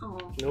 Oh,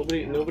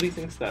 Nobody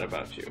thinks that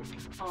about you.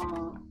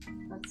 Oh,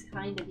 that's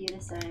kind of you to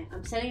say.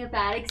 I'm setting a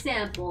bad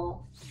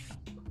example.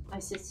 I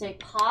should say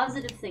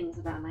positive things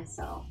about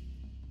myself.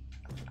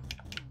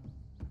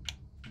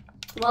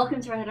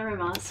 Welcome to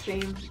Redhead-O-Rama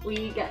stream.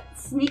 We got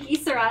Sneaky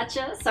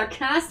Sriracha,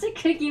 Sarcastic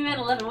Cookie Man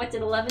 11. What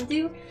did 11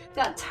 do?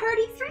 Got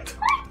tardy 3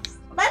 times.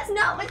 That's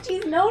not what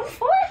she's known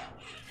for.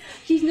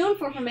 She's known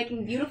for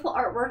making beautiful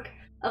artwork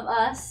of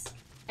us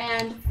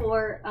and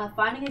for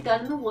finding a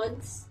gun in the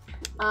woods.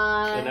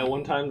 And that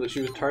one time that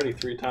she was tardy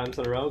 3 times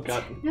in a row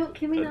got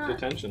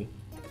detention.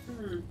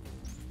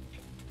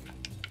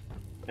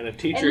 And a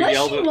teacher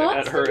yelled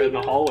at her in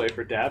the hallway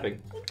for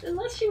dabbing.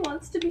 Unless she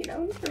wants to be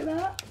known for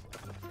that.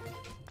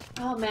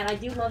 Oh man, I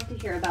do love to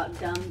hear about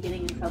dumb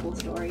getting in trouble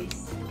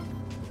stories.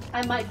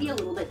 I might be a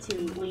little bit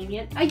too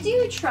lenient. I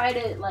do try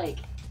to, like,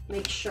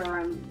 make sure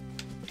I'm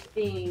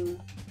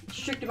being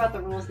strict about the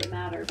rules that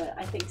matter, but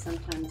I think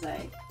sometimes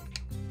I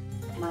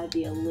might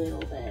be a little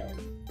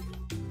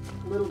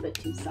bit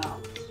too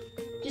soft.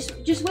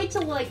 Just wait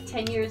till, like,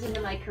 10 years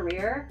into my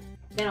career,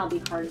 then I'll be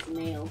hard as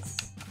nails.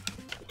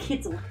 The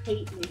kids will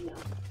hate me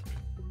now.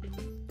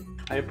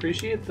 I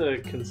appreciate the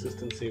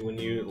consistency when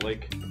you,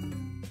 like,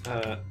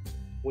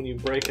 when you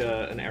break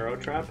an arrow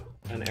trap,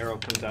 an arrow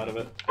comes out of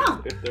it.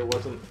 Oh. If there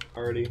wasn't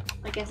already.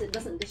 I guess it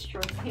doesn't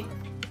destroy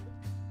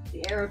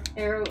the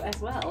arrow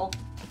as well.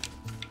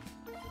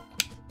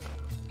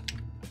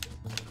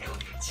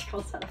 She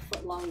calls that a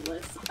foot-long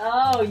list.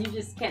 Oh, you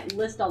just can't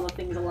list all the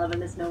things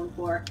 11 is known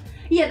for.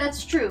 Yeah,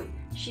 that's true.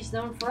 She's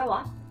known for a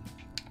lot.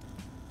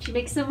 She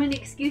makes so many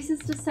excuses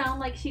to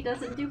sound like she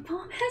doesn't do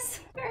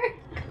bomb-ass work.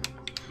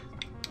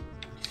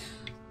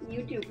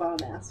 You do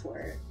bomb-ass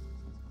work.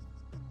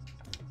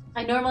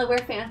 I normally wear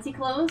fancy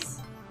clothes.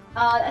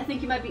 I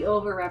think you might be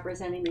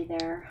over-representing me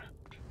there.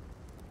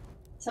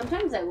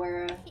 Sometimes I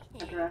wear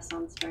a dress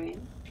on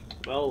stream.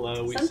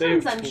 Well,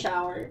 Sometimes I'm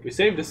showered. We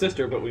saved a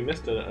sister, but we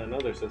missed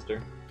another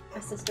sister.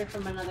 A sister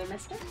from another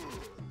mister?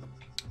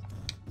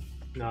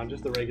 No,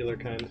 just the regular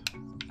kind.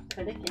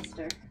 Could've kissed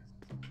her.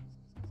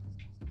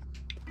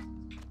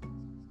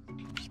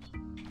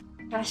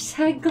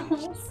 Hashtag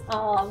goals.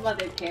 Aw,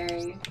 Mother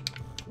Carrie.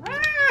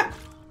 Ah!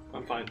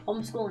 I'm fine.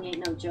 Homeschooling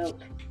ain't no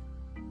joke.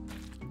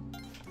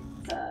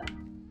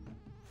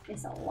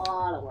 It's a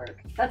lot of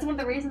work. That's one of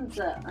the reasons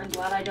that I'm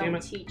glad I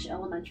don't teach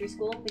elementary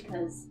school,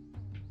 because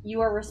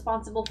you are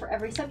responsible for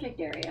every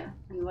subject area.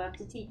 You have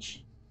to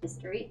teach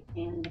history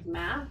and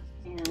math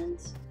and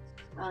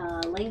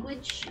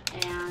language,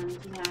 and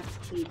you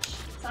have to teach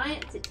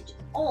science. You teach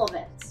all of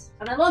it.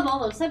 And I love all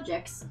those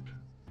subjects.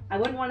 I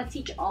wouldn't want to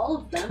teach all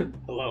of them.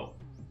 Hello.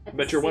 I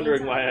bet you're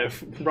wondering why I've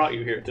brought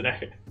you here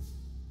today.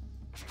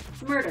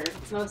 It's murder.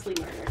 It's mostly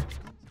murder.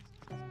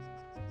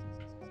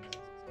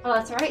 Oh,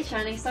 that's right,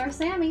 Shining Star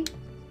Sammy.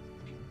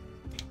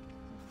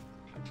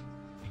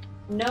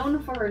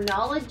 Known for her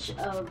knowledge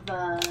of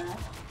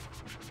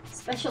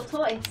special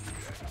toys.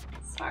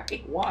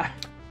 Sorry. Why?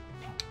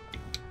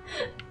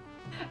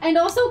 And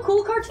also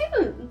cool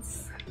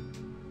cartoons.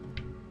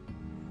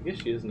 I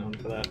guess she is known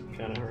for that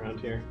kind of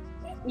around here.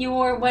 You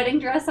wore a wedding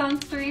dress on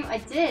stream? I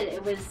did.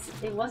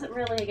 It wasn't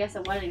really, I guess,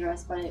 a wedding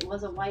dress, but it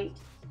was a white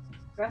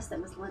dress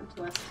that was lent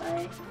to us by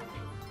a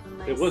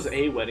nice, it was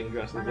a wedding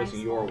dress, it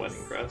wasn't your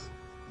wedding dress.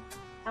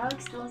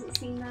 Alex still hasn't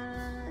seen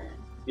that.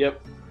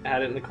 Yep,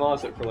 had it in the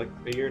closet for like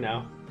a year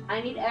now.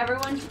 I need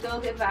everyone to go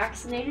get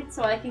vaccinated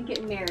so I can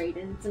get married,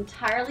 and it's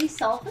entirely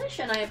selfish,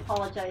 and I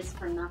apologize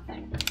for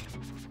nothing.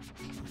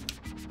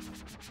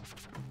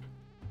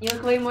 You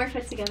look way more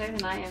fit together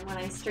than I am when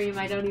I stream.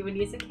 I don't even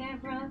use a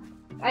camera.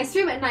 I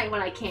stream at night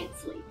when I can't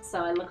sleep,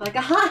 so I look like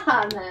a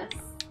haha mess.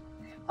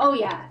 Oh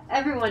yeah,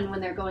 everyone when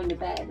they're going to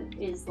bed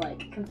is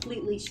like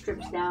completely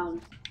stripped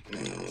down to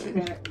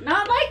their...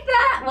 Not like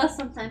that! Well,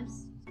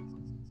 sometimes.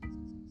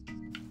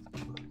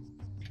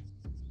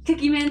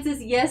 Cookie Man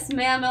says, yes,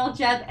 ma'am, I'll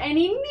jab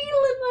any needle in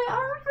my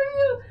arm for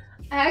you.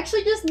 I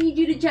actually just need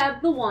you to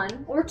jab the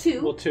 1 or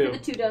 2 Well, 2. for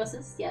the 2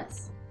 doses.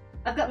 Yes.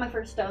 I've got my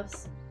first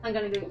dose. I'm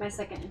gonna go get my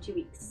second in 2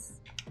 weeks.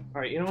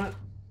 Alright, you know what?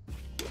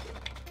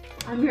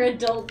 I'm your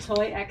adult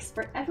toy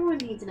expert. Everyone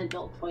needs an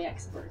adult toy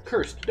expert.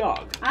 Cursed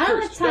dog. I don't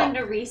have Cursed time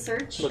dog. to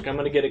research. Look, I'm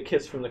gonna get a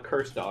kiss from the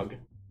cursed dog.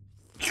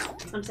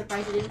 I'm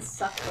surprised it didn't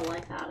suck the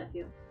life out of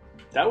you.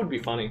 That would be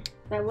funny.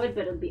 That would,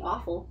 but it would be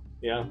awful.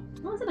 Yeah.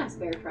 Oh, there's a nice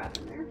bear trap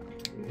in there.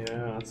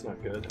 Yeah, that's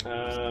not good.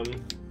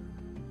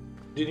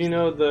 Did you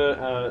know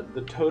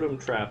the totem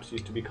traps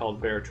used to be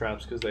called bear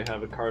traps because they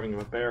have a carving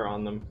of a bear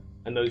on them,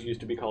 and those used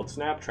to be called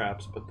snap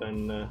traps, but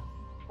then,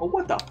 oh,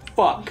 what the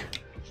fuck?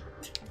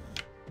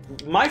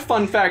 My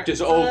fun fact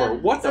is over.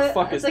 What the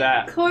fuck is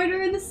that? It's a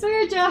quarter in the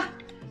swear jar.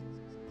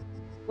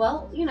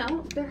 Well, you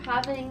know, they're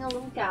having a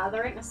little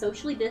gathering, a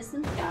socially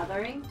distanced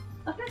gathering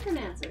of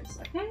necromancers,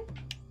 okay?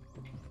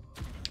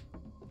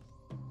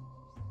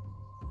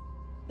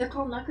 They're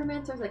called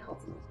necromancers, they call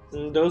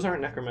them. Those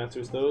aren't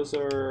necromancers, those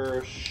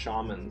are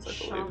shamans, I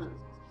believe. Shamans.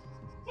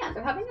 Yeah,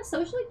 they're having a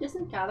socially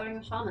distant gathering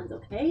of shamans,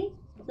 okay?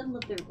 Let them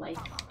live their life.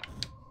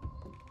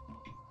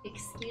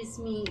 Excuse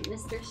me,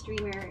 Mr.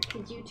 Streamer,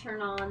 could you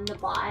turn on the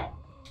bot?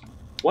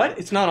 What?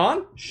 It's not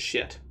on?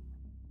 Shit.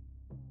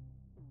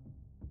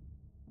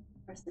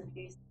 Rest in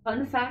peace.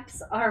 Fun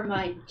facts are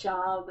my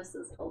job,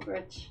 says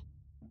Goldrich.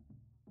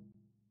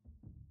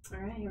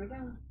 Alright, here we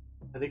go.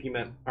 I think you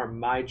meant are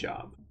my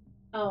job.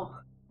 Oh.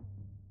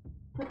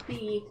 I put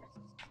the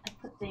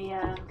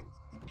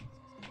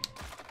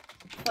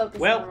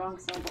focus on the wrong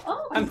syllable.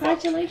 Oh,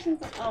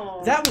 congratulations!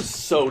 Oh, that was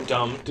so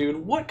dumb, dude.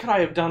 What could I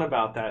have done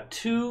about that?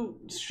 2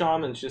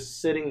 shamans just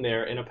sitting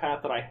there in a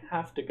path that I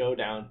have to go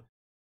down.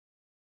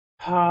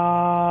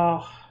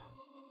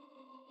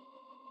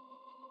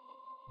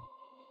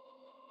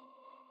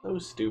 So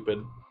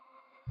stupid.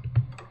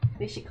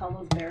 they should call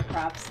those bear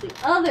traps. The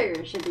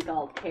other should be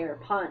called pear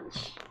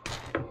punch.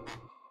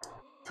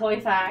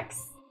 Toy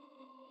facts.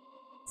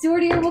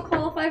 Sewer deer will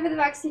qualify for the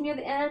vaccine near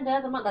the end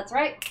of the month. That's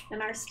right.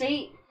 In our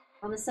state,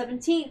 on the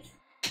 17th,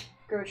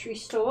 grocery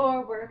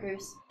store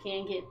workers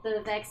can get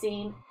the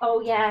vaccine. Oh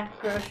yeah,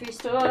 grocery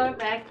store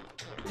vac.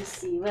 You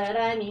see what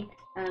I mean?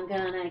 I'm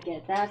gonna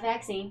get that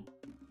vaccine.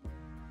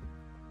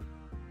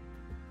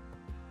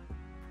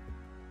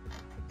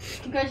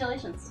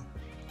 Congratulations.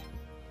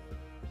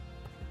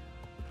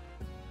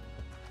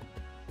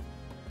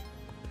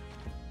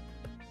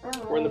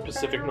 We're in the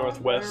Pacific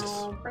Northwest,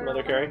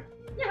 Mother Carrie.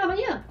 Yeah, how about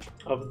you?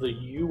 Of the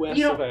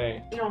US of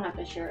A. You don't have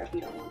to share if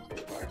you don't want to,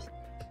 of course.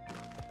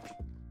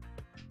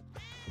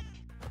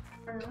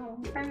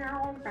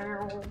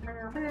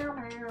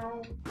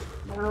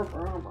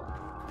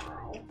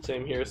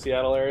 Same here,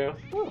 Seattle area.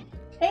 Oh,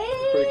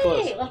 hey! pretty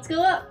close. Let's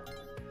go up.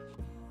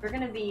 We're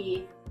gonna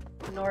be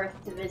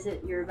north to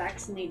visit your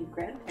vaccinated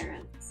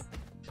grandparents.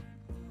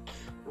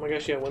 Oh my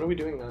gosh, yeah, when are we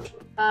doing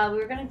that? We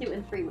were gonna do it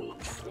in 3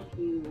 weeks, if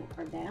you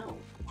are down.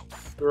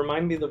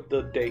 Remind me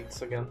the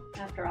dates again.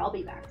 After I'll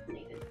be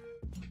vaccinated.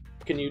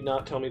 Can you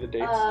not tell me the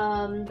dates?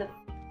 The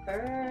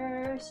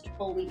first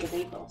full week of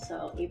April,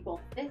 so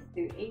April 5th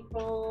through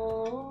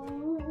April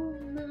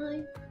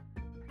 9th.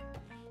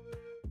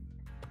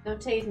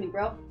 Don't tase me,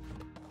 bro.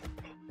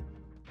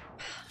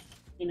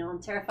 You know, I'm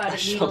terrified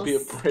of needles. I'll be a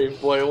brave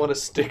boy. I want a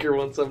sticker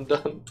once I'm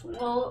done.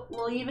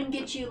 We'll even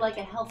get you like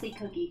a healthy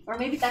cookie. Or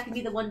maybe that could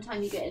be the one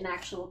time you get an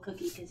actual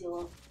cookie because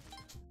you'll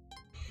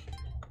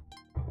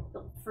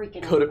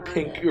freaking Go to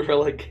Pink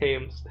Gorilla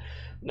Games.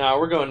 No,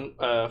 we're going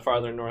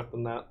farther north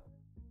than that.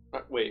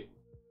 Wait.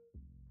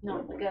 No,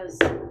 it goes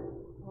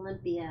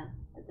Olympia,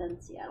 then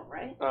Seattle,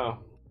 right? Oh,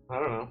 I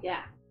don't know.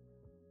 Yeah.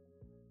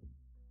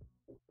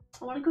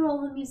 I want to go to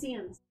all the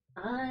museums.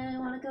 I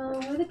want to go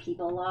where the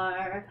people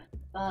are,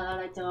 but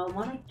I don't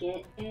want to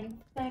get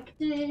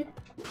infected.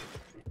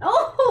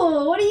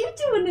 Oh, what are you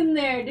doing in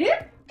there,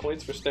 dude?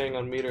 Points for staying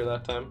on meter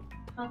that time.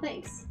 Oh,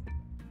 thanks.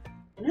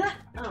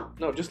 Oh.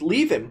 No, just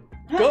leave him.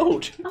 Go.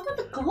 I want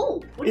the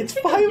gold. What it's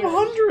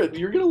 500.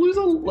 You're gonna lose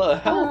a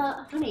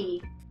health.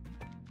 Honey,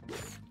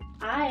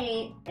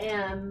 I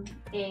am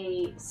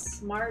a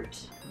smart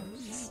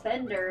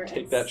spender.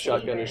 Take that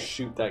shotgun and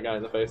shoot that guy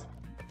in the face.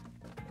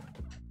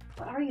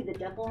 What are you, the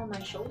devil on my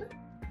shoulder?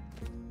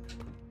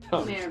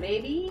 Come here,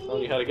 baby.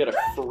 Telling you how to get a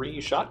free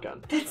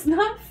shotgun. That's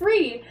not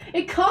free.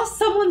 It costs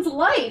someone's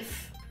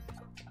life.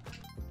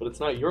 But it's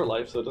not your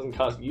life, so it doesn't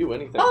cost you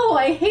anything. Oh,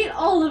 I hate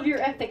all of your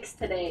ethics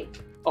today.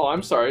 Oh,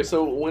 I'm sorry.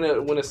 So when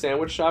a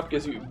sandwich shop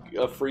gives you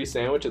a free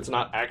sandwich, it's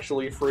not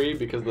actually free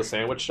because the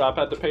sandwich shop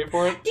had to pay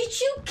for it? Did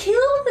you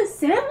kill the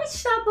sandwich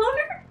shop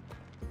owner?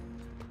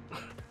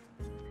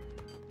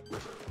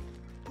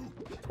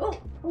 Oh,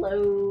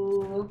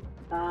 hello.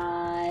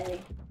 Bye.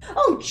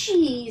 Oh,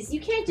 jeez. You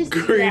can't just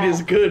do Greed that.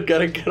 is good.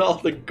 Gotta get all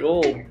the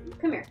gold.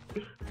 Come here.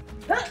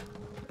 Ah!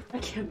 I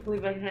can't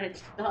believe I managed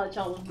to dodge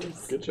all of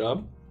this. Good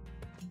job.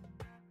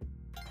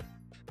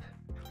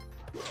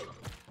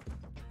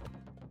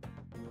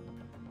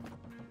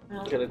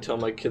 I'm gonna tell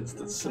my kids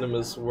that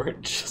cinemas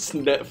weren't just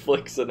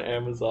Netflix and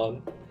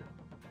Amazon.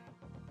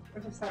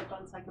 Or just start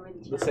going so I can read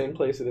the The chat. same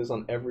place it is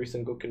on every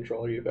single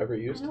controller you've ever I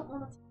used. don't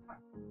want to.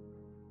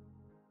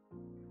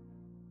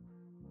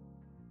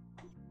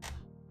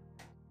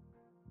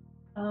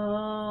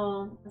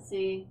 Oh, let's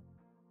see.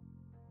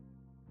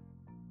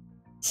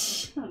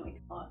 Oh my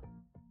god.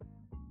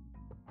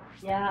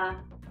 Yeah.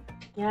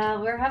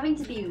 Yeah, we're having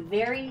to be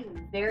very,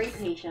 very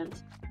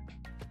patient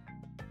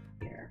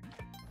here.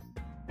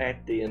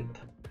 At the end.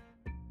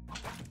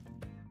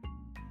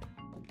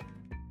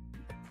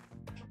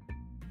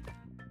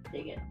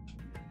 Dig it.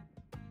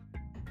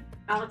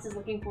 Alex is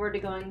looking forward to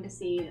going to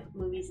see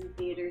movies in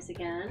theaters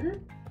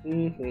again.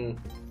 Mm-hmm.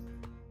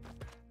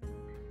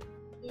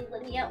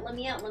 Let me out, let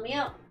me out, let me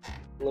out.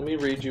 Let me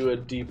read you a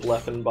Deep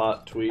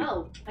Leffenbot tweet.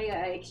 Oh, I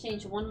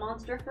exchanged one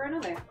monster for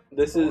another.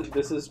 This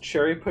is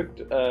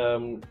cherry-picked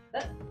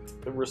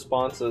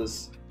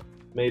responses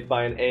made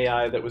by an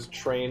AI that was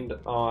trained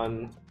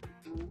on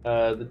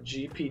the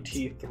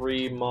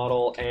GPT-3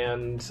 model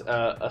and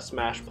a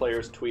Smash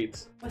player's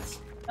tweets. What's...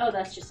 Oh,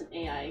 that's just an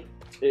AI.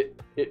 It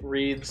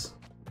reads,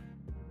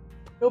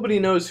 "Nobody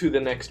knows who the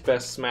next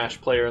best Smash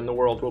player in the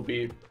world will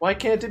be. Why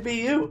can't it be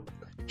you?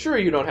 Sure,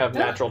 you don't have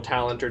natural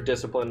talent or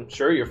discipline.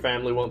 Sure, your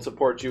family won't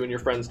support you and your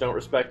friends don't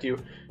respect you.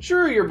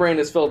 Sure, your brain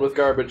is filled with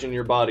garbage and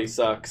your body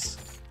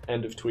sucks."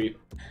 End of tweet.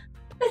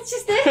 That's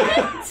just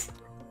it!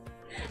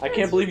 I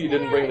can't believe you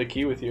didn't bring the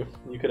key with you.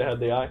 You could have had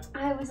the eye.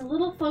 I was a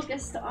little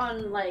focused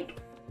on, like,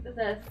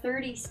 the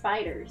 30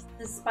 spiders.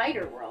 The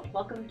spider world.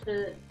 Welcome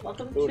to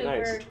Ooh, nice.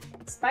 where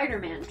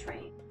Spider-Man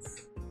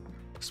trains.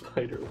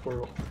 Spider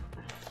world.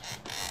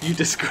 You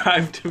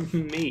described to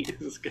me.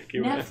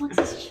 Netflix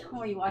is chill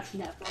where you watch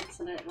Netflix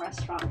in a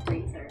restaurant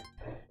freezer.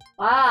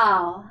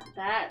 Wow,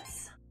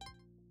 that's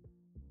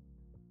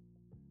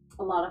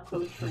a lot of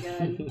food for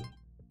good.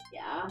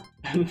 Yeah.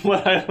 And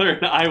what I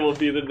learned, I will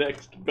be the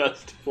next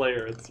best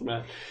player at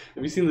Smash.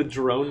 Have you seen the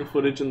drone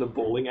footage in the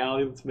bowling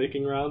alley that's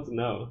making rounds?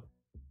 No.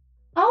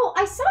 Oh,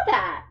 I saw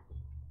that!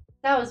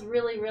 That was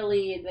really,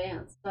 really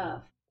advanced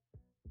stuff.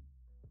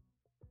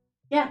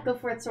 Yeah, go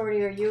for it,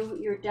 Sorty, or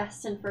you're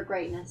destined for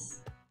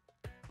greatness.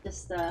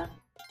 Just, you're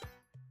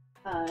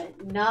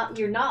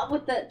not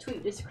what that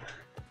tweet described.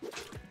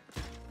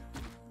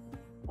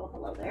 Oh,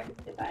 hello there.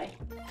 Goodbye.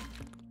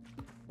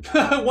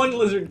 One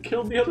lizard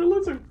killed the other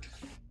lizard.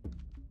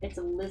 It's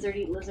a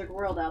lizard-eat lizard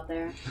world out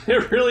there.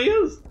 It really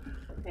is.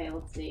 Okay,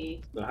 let's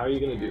see. So how are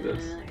you gonna do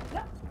this? There we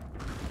go.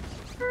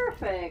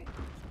 Perfect.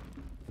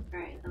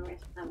 Alright,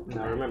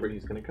 Now remember,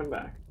 he's gonna come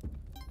back.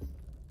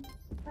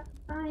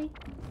 Hi.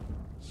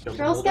 Jump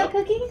Girl hold Scout up.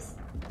 cookies?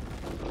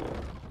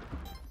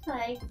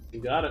 Hi. You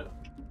got it.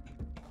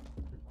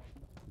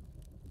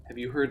 Have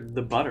you heard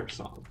the Butter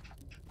song?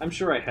 I'm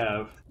sure I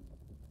have.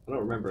 I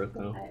don't remember it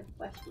though. I have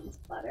questions.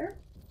 Butter?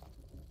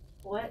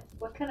 What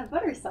kind of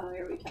butter song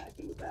are we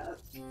talking about?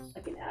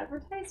 Like an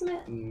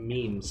advertisement?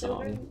 Meme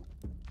song.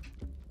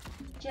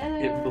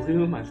 Children? It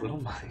blew my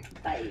little mind.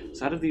 Bye.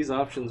 So out of these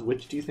options,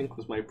 which do you think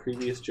was my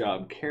previous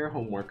job? Care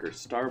home worker,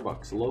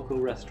 Starbucks, local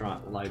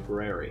restaurant,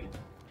 library.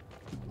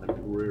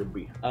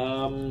 Library.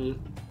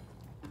 I'm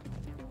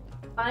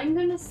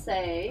gonna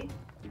say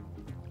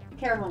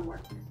care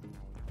homework.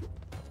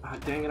 Ah,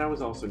 dang it, I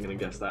was also gonna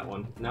guess that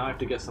one. Now I have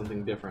to guess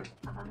something different.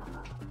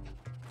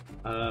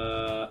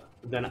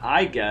 Then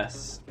I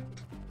guess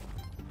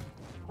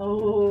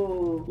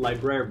Oh.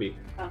 library.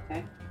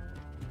 Okay.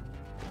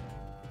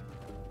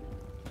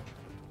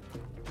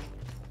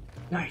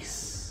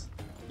 Nice.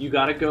 You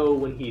gotta go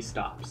when he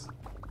stops.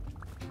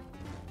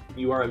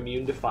 You are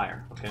immune to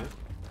fire, okay?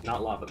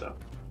 Not lava though.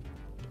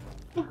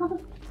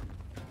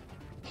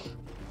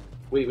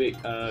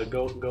 Wait,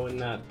 go in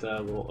that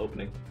little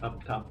opening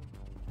up top.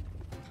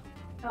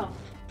 Oh.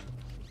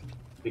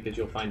 Because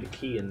you'll find a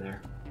key in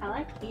there. I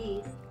like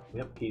keys.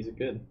 Yep, keys are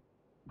good.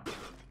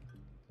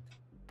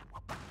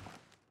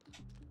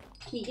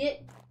 Key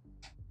it.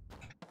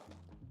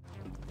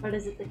 What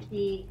is it, the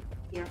key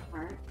to your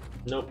heart?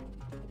 Nope.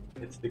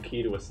 It's the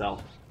key to a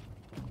cell.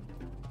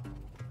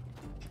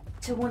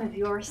 To one of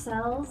your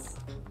cells?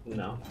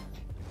 No.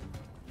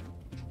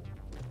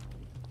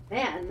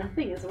 Man,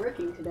 nothing is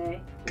working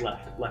today.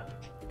 Left.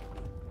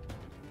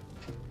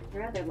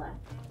 Your other left.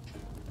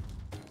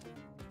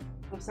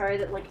 I'm sorry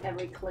that like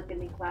every click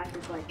and clack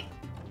is like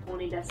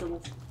 20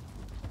 decibels.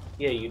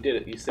 Yeah, you did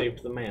it. You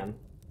saved the man.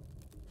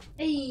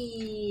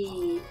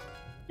 Hey!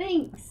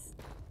 Thanks!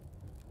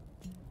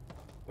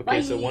 Okay,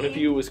 Bye. so one of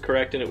you was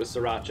correct and it was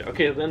Sriracha.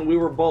 Okay, then we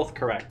were both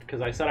correct, because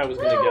I said I was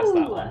going to guess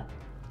that one. I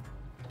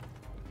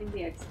think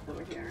the exit's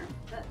over here.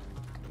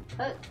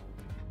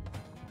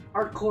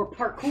 Hardcore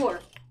parkour!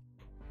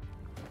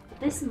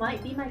 This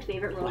might be my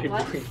favorite roguelike.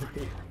 Library.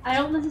 I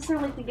don't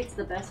necessarily think it's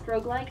the best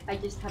roguelike, I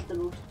just have the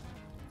most...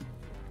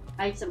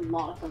 I just have a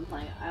lot of fun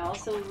playing it. I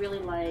also really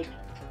like...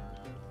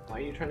 Why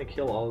are you trying to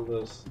kill all of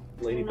those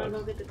ladybugs?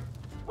 Go get the...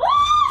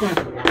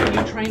 Why are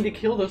you trying to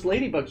kill those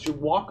ladybugs? You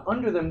walk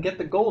under them, get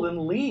the gold,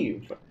 and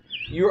leave.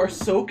 You are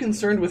so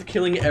concerned with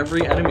killing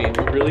every enemy, and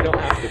you really don't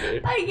have to be.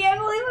 I can't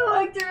believe I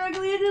walked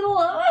directly into the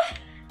lava!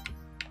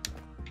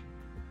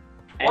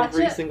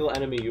 Every Watch it. single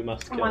enemy you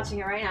must kill. I'm watching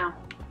it right now.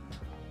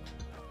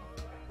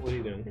 What are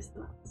you doing? Here's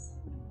the mouse.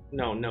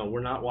 No,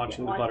 we're not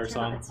watching the butter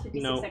song.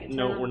 No,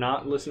 No, we're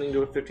not listening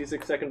to a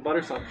 56-second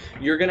butter song.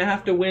 You're gonna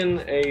have to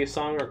win a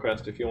song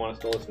request if you want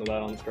us to listen to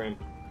that on stream.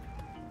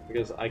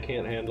 Because I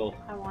can't handle.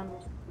 I want to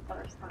listen to the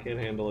butter song. Can't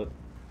handle it.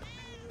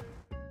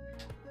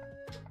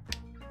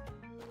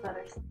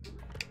 Butter song.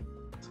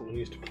 Someone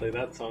used to play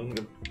that song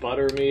to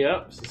butter me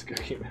up, says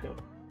Cookie Man.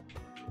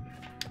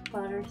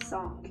 Butter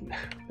song.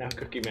 Now,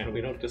 Cookie Man, we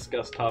don't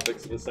discuss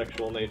topics of a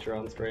sexual nature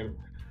on stream.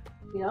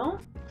 You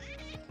don't?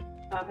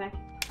 Okay.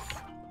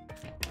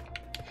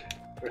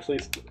 Or at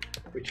least,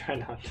 we try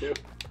not to.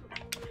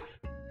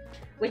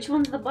 Which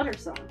one's the butter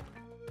song?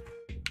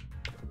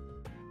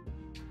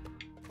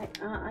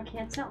 I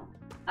can't tell.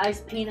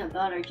 Ice peanut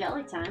butter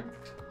jelly time.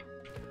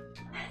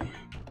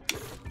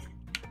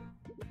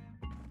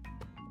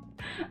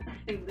 I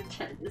think the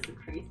chat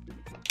disagrees.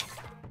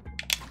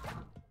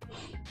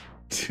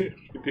 Dude,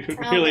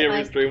 really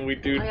every stream we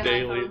do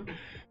daily.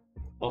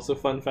 Also,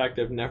 fun fact,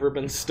 I've never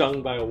been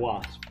stung by a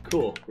wasp.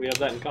 Cool, we have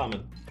that in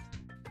common.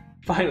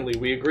 Finally,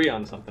 we agree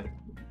on something.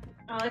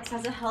 Alex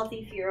has a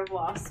healthy fear of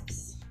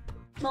wasps.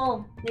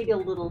 Well, maybe a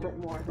little bit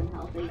more than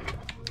healthy.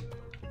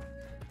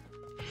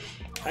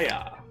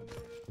 Hiya.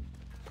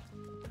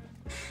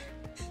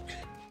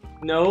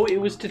 No, it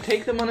was to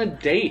take them on a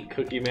date,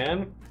 Cookie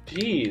Man.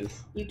 Jeez.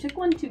 You took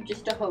one to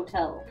just a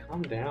hotel.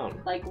 Calm down.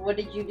 Like, what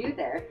did you do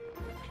there?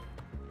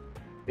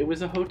 It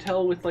was a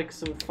hotel with, like,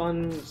 some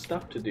fun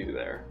stuff to do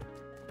there.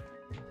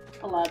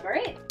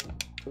 Elaborate.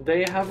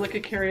 They have, like, a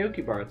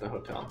karaoke bar at the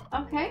hotel.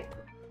 Okay.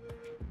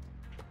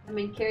 I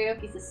mean,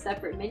 karaoke's a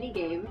separate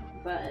minigame,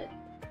 but...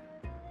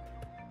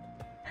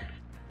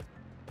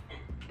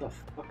 What the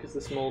fuck is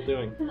this mole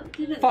doing?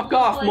 Didn't Fuck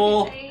off, like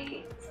mole!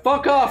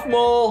 Fuck off,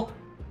 mole!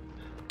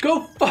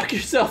 Go fuck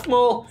yourself,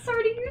 mole!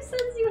 Sorry, you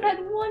says you had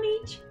 1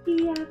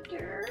 HP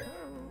after.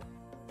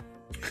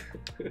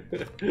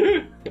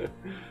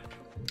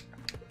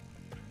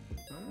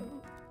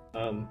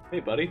 Hey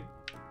buddy.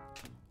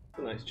 It's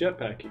a nice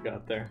jetpack you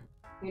got there.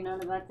 You're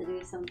not about to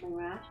do something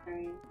rash, are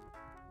you?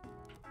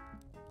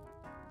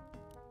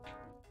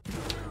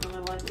 Oh, my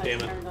Wi-Fi's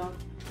Damn it. turned off.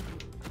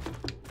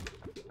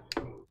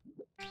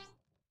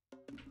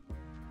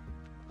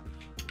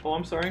 Oh,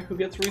 I'm sorry, who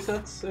gets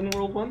resets in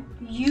World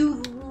 1?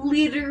 You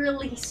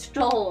literally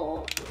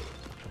stole!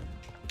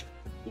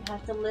 You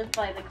have to live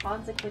by the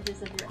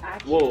consequences of your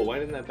actions. Whoa, why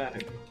didn't that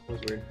bag? That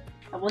was weird.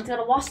 I once got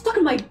a wasp stuck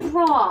in my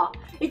bra!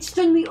 It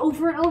stung me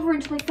over and over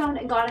until I found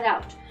it and got it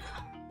out.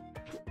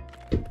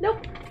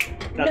 Nope.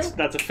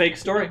 That's a fake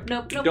story.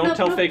 Nope. Don't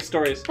tell fake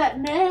stories. That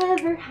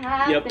never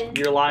happened. Yep,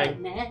 you're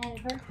lying. That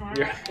never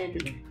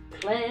happened.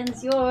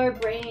 Cleanse your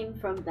brain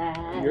from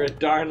that. You're a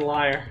darn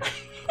liar.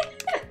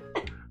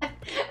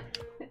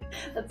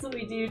 That's what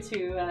we do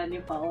to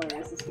new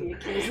followers, is we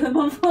accuse them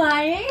of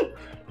lying.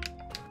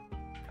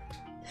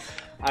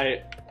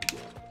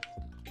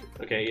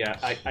 Okay,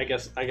 yeah, I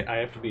guess I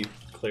have to be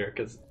clear,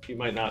 because you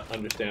might not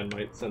understand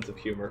my sense of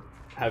humor,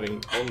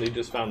 having only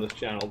just found this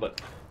channel,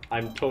 but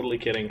I'm totally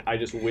kidding. I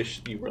just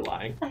wish you were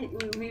lying.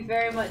 We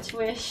very much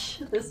wish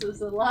this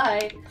was a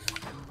lie.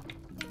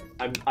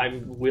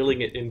 I'm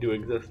willing it into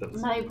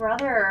existence. My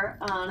brother,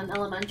 on an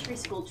elementary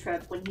school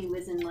trip when he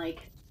was in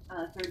like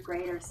 3rd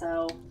grade or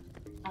so,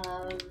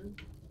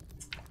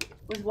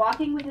 was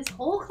walking with his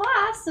whole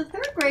class of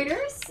 3rd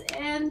graders,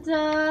 and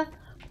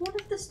one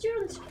of the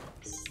students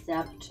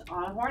stepped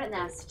on a hornet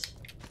nest.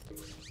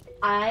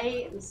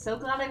 I am so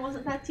glad I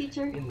wasn't that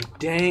teacher. In the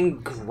dang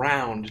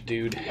ground,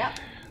 dude. Yep.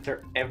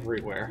 They're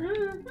everywhere.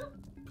 Mm-hmm.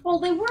 Well,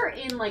 they were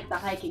in like the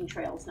hiking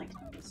trails next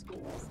to the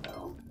school,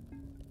 so.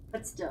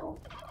 But still.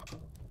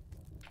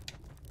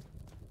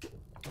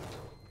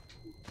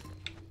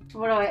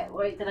 What do I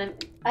wait?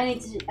 I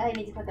need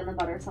to click on the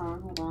butter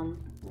song. Hold on.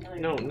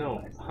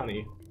 No,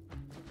 honey.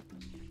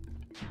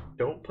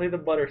 Don't play the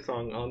butter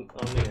song on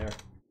the air.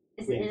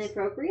 Is it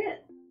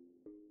inappropriate?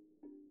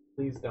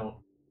 Please don't.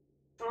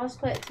 I'll just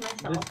play it to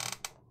myself.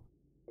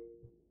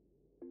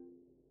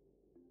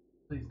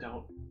 Please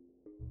don't.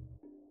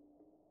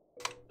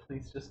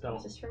 Please just don't.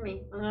 It's just for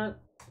me. Hold on.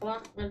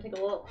 I'm gonna take a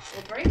little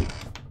break.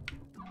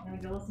 I'm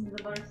gonna go listen to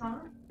the butter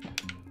song.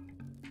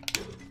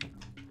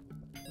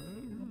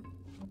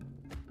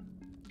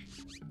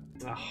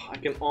 Ugh, I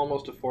can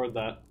almost afford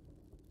that.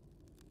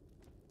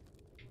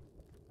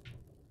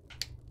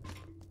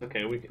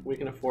 Okay, we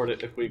can afford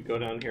it if we go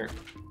down here.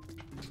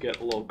 Get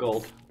a little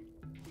gold.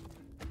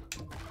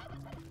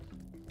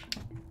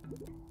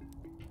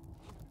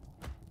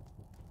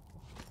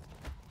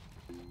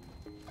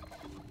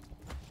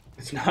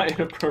 It's not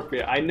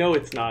inappropriate. I know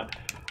it's not.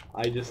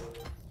 I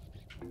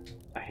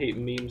hate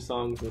meme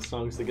songs and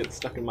songs that get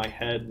stuck in my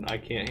head and I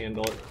can't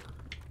handle it.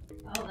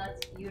 Oh,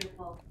 that's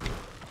beautiful.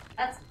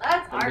 That's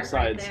art besides,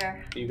 right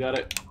there. You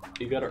gotta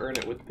earn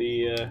it with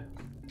the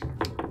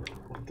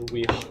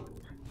wheel.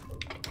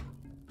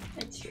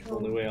 It's true. That's the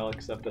only way I'll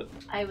accept it.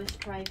 I was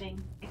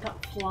driving. It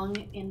got flung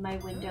in my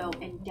window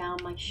and down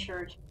my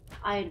shirt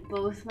I had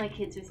both my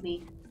kids with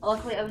me.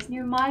 Luckily, I was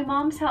near my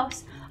mom's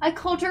house. I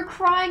called her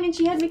crying and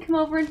she had me come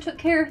over and took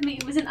care of me.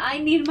 It was an I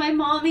need my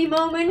mommy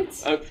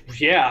moment.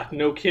 Yeah,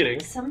 no kidding.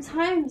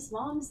 Sometimes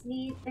moms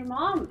need their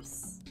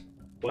moms.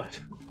 What?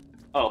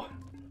 Oh.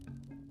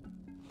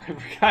 I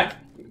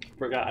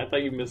forgot. I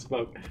thought you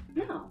misspoke.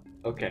 No.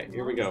 Okay,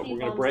 here we Moms go. need We're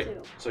gonna moms break.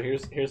 too. So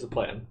here's the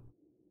plan.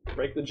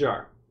 Break the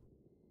jar.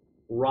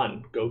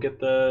 Run. Go get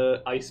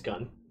the ice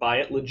gun. Buy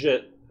it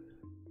legit.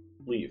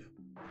 Leave.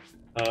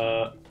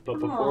 But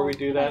before we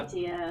do good that,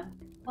 idea.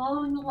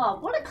 Following the law.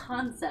 What a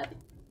concept.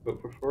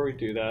 but before we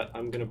do that,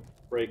 I'm gonna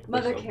break.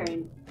 Mother this open.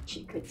 Karen,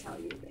 she could tell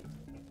you things.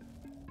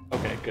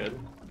 Okay, good.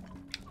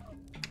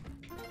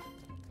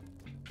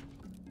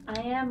 I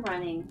am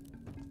running.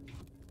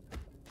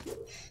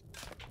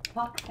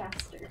 Walk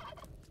faster.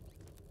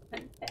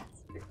 Run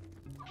faster.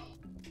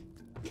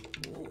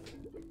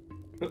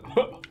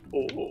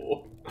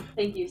 Oh.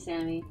 Thank you,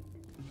 Sammy.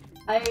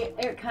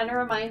 It kind of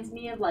reminds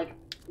me of like,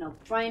 you know,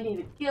 Brian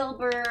David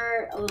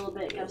Gilbert, a little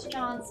bit Gus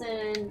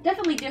Johnson.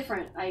 Definitely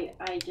different. I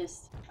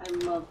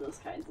love those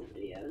kinds of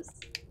videos.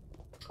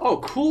 Oh,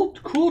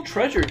 cool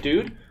treasure,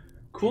 dude.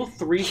 Cool Kill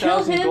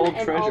 3,000 him gold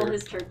and treasure. all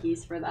his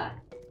turkeys for that.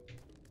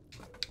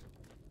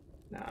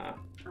 Nah.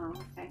 Oh,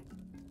 okay.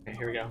 Okay,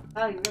 here we go.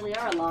 Oh, you really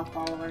are a law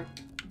follower.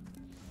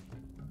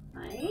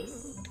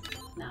 Nice.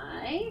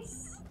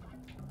 Nice.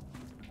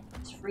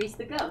 Just freeze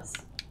the ghost.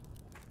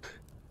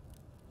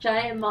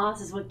 Giant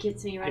moths is what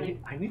gets me ready.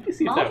 I need to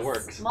see if that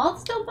works.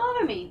 Moths don't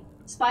bother me.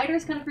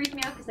 Spiders kind of freak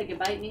me out because they can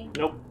bite me.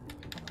 Nope.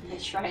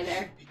 Nice try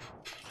there.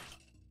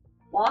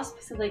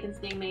 Wasps because they can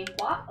sting me.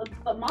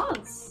 But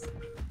moths.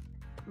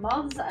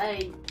 Moths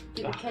I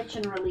do the catch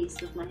and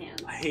release with my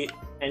hands. I hate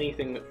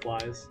anything that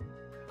flies.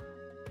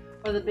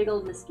 Or the big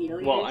old mosquito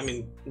eaters. Well, I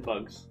mean,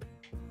 bugs.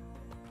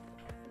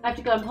 I have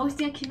to go. I'm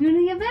hosting a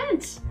community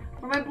event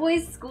for my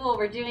boys' school.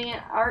 We're doing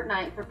an art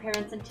night for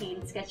parents and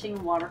teens,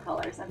 sketching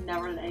watercolors. I've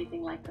never done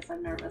anything like this.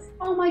 I'm nervous.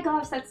 Oh my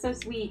gosh, that's so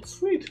sweet.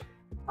 Sweet.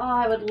 Oh,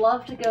 I would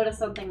love to go to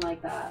something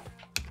like that.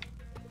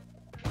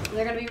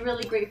 They're going to be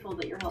really grateful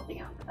that you're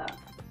helping out with that.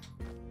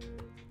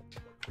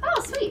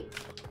 Oh, sweet.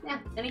 Yeah,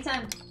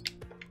 anytime.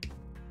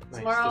 Nice.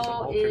 Tomorrow There's an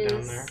altar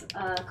is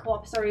down there.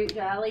 Co-op Story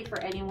Valley for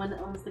anyone that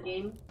owns the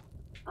game.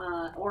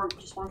 Or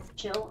just wants to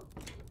chill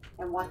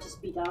and watch us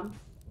be dumb.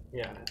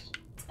 Yeah, it is.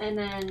 And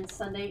then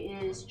Sunday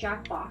is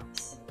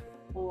Jackbox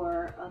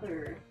or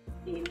other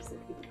games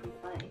that people can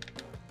play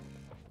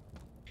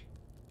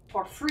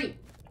for free.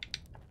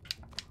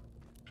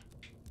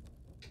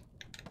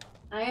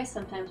 I guess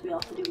sometimes we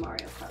also do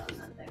Mario Kart on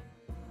that day.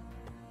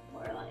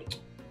 Or like...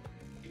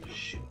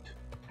 Shoot.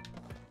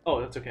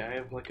 Oh, that's okay. I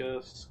have like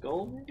a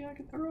skull maybe I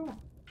could throw?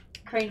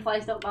 Crane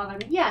flies don't bother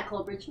me. Yeah,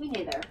 Colbridge, me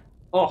neither.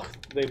 Oh,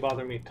 they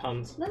bother me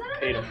tons. No,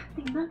 Hate 'em.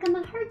 they're not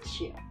gonna hurt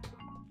you.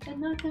 They're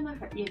not gonna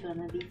hurt you. You're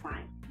gonna be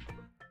fine.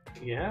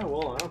 Yeah,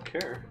 well, I don't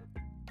care.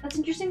 That's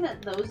interesting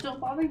that those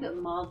don't bother me, but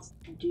moths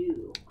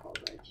do,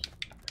 Colbridge.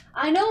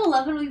 I know,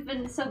 11, we've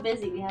been so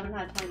busy, we haven't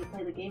had time to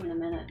play the game in a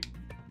minute.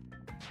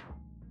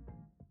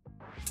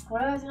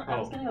 What I was gonna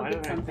go why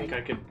get did I something. think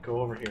I could go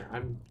over here?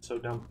 I'm so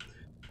dumb.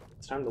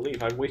 It's time to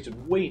leave. I've wasted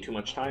way too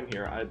much time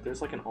here.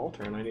 There's like an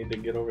altar and I need to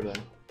get over there.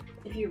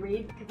 If you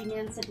read Cookie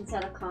Man's sentence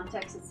out of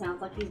context, it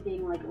sounds like he's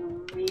being like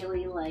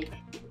really like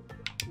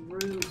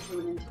rude to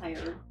an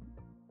entire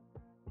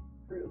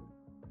group.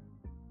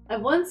 I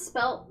once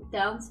spelt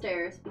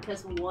downstairs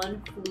because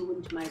one flew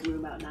into my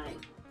room at night.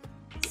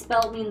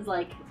 Spell means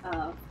like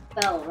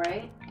fell,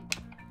 right?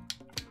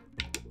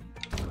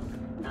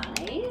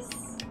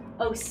 Nice.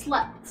 Oh,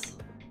 slept.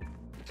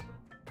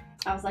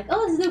 I was like,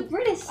 oh, this is a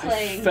British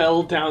slang. I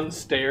fell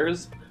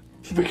downstairs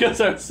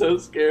because I was so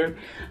scared.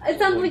 It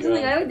sounds Oh my like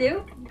something God. I would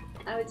do.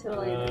 I would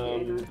totally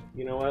do that.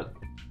 You know what?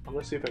 I'm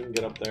gonna see if I can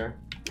get up there.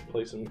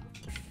 Play some.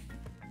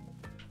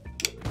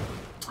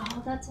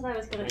 Oh, that's what I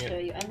was gonna Dang it. show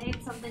you. I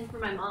made something for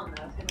my mom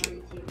that I was gonna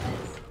read to you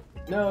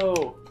guys.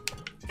 No!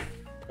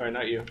 Alright,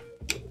 not you.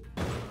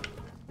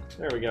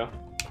 There we go.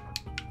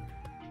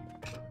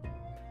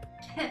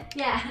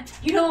 Yeah,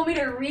 you don't want me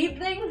to read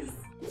things?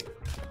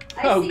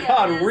 Oh see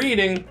god, it is.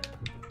 reading!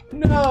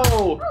 No!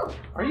 Oh,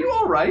 Are you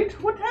alright?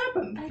 What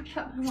happened? I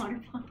dropped my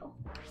water bottle.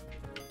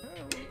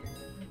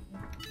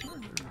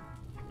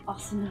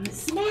 Awesome, I'm gonna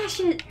smash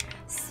it!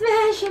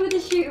 Smash it with a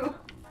shoe!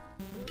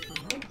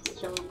 I'm just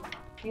chilling.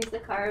 Here's the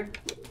card.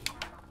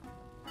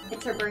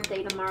 It's her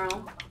birthday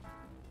tomorrow.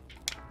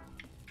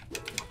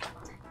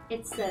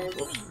 It says,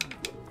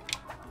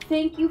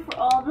 thank you for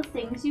all the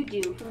things you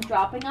do, from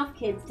dropping off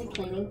kids to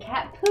cleaning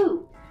cat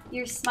poo.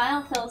 Your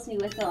smile fills me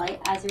with delight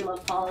as your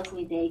love follows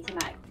me day to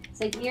night.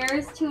 So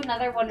here's to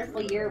another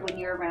wonderful year. When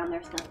you're around,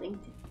 there's nothing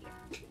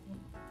to fear.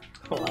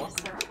 Aw. Love,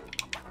 Sarah.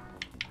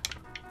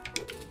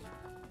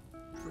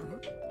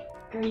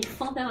 Girl, you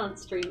fall down on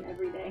stream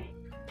every day.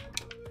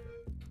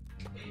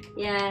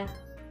 Yeah.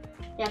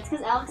 Yeah, it's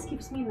because Alex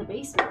keeps me in the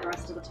basement the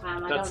rest of the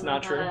time. That's I don't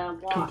not know true. how to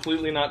walk.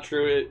 Completely not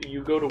true.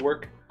 You go to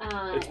work.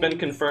 It's been and-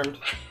 confirmed.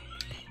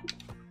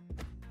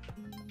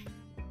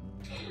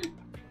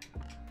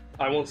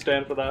 I won't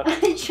stand for that.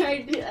 I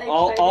tried to.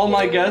 All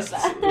my guests,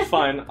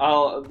 fine.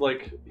 I'll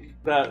like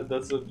that.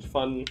 That's a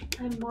fun.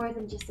 I'm more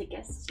than just a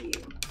guest to you.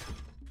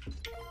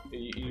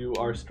 You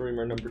are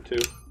streamer number 2.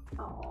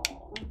 Oh.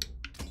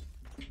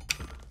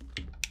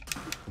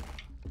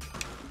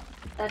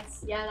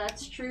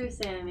 That's true,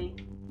 Sammy.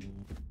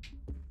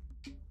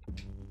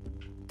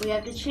 We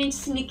have to change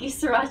Sneaky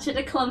Sriracha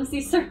to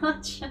Clumsy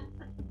Sriracha.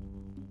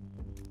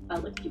 Oh,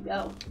 look you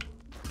go.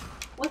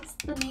 What's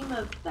the name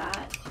of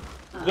that?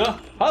 The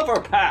Hover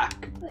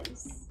Pack!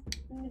 Place.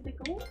 The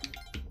gold?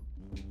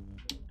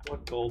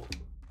 What gold?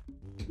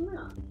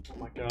 No. Oh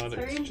my god,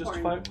 it's just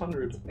important.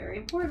 500. It's very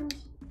important.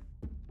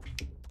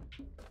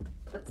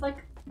 That's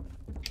like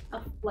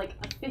a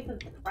fifth of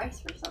the price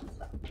for some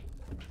stuff.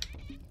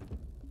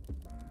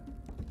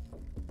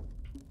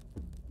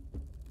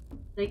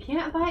 They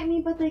can't bite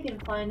me, but they can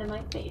fly into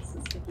my face,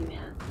 this Cookie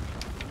Man.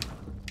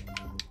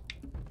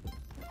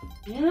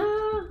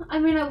 Yeah, I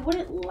mean, I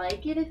wouldn't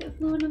like it if it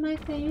flew into my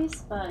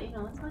face, but, you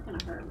know, it's not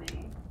gonna hurt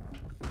me.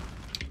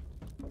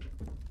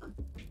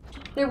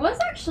 There was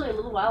actually a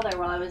little while there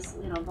while I was,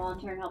 you know,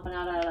 volunteering helping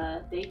out at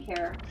a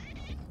daycare,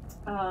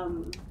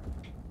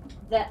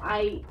 that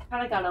I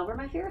kind of got over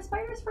my fear of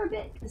spiders for a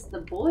bit, because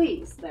the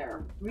boys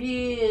there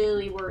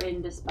really were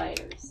into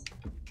spiders.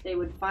 They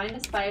would find a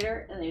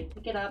spider, and they'd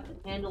pick it up and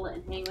handle it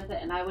and hang with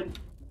it, and I would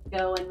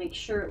go and make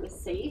sure it was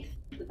safe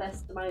to the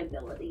best of my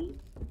ability.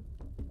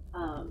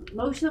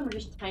 Most of them were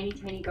just tiny,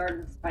 tiny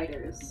garden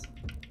spiders.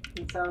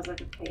 And so I was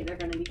like, okay, they're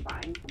gonna be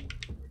fine.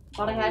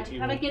 But I had to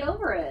kind of get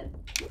over it.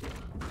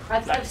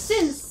 I've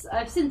since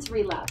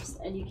relapsed,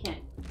 and you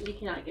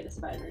cannot get a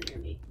spider near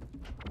me.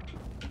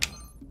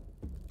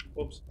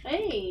 Whoops.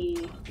 Hey!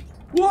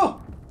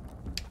 Whoa!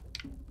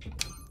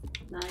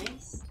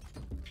 Nice.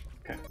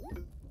 Okay.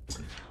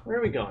 Where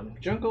are we going?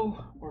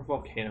 Jungle or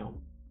volcano?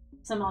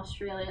 Some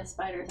Australia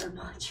spiders are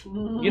much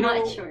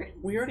worse.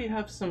 We already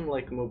have some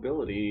like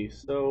mobility,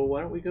 so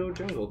why don't we go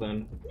jungle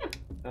then?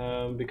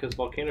 Yeah. Because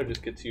volcano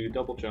just gets you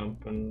double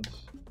jump, and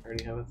I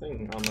already have a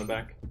thing on my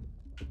back.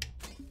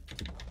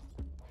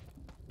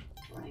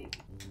 Right.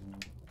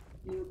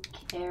 You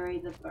carry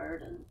the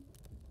burden.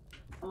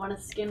 I want a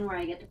skin where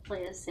I get to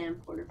play as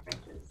Sam Porter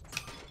Francis.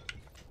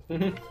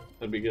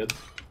 That'd be good.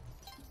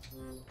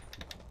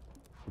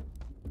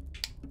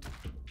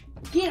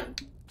 Get him!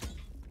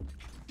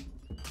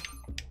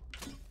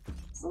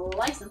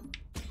 Slice him.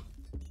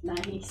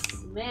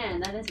 Nice. Man,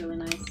 that is really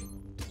nice.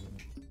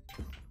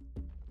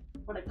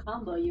 What a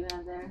combo you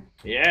have there.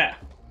 Yeah!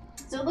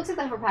 So it looks like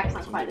the hover pack's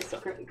not quite as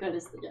good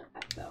as the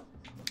jetpack, though.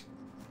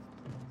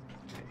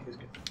 Okay, he's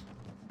good.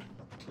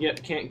 Yeah,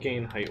 can't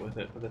gain height with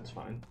it, but that's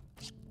fine.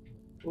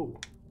 Ooh.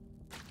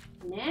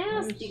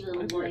 Nasty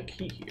little boy. Why is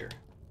there a key here?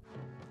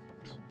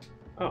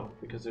 Oh,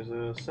 because there's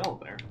a cell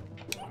there.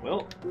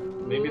 Well,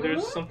 maybe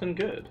there's something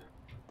good.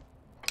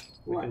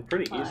 We can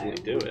pretty easily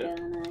do it.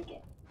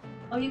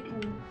 Oh, you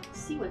can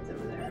see what's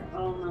over there.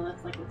 Oh no,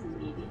 that's like what's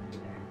immediately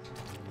there.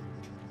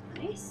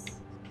 Nice.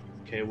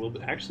 Okay, we'll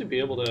actually be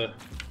able to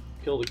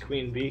kill the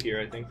queen bee here,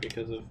 I think,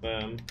 because of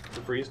the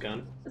freeze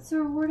gun. What's the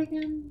reward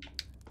again?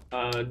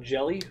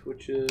 Jelly,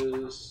 which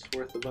is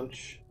worth a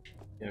bunch.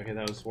 Yeah, okay,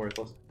 that was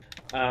worthless.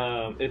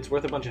 It's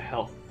worth a bunch of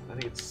health. I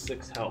think it's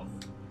 6 health.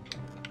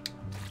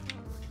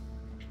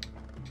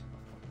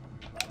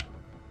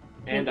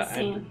 And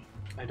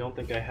I don't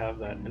think I have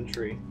that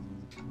entry.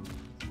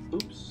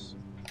 Oops.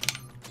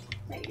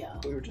 There you go.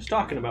 We were just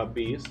talking about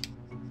bees.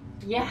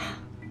 Yeah.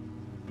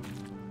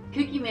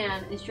 Cookie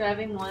Man is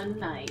driving one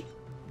night.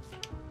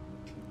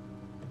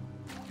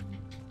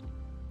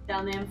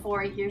 Down the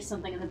M4, he hears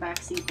something in the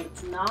backseat, but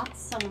it's not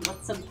someone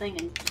but something,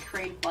 and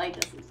Crane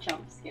Flight does his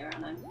jump scare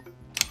on him.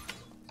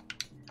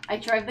 I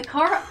drive the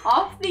car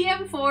off the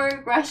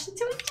M4, crash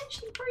into a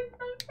ditch, and break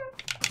my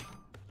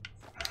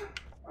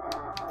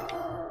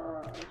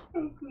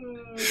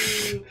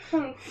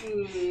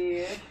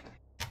Cookie.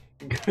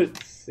 Good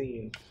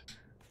scene.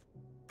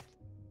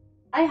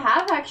 I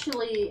have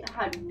actually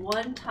had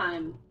one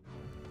time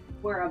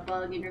where a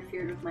bug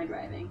interfered with my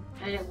driving,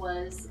 and it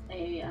was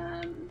a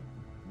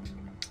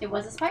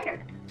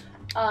spider.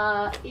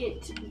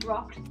 It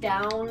dropped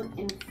down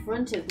in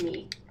front of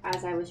me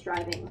as I was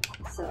driving,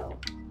 so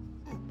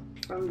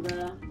from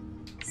the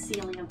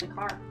ceiling of the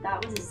car.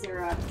 That was a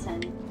 0 out of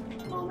 10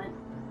 moment.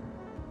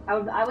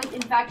 I would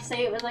in fact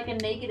say it was like a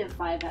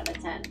 -5 out of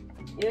 10.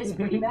 It was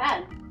pretty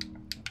bad.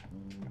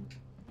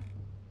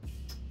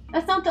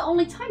 That's not the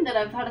only time that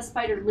I've had a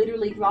spider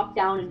literally drop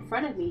down in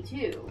front of me,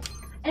 too.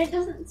 And it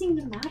doesn't seem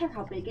to matter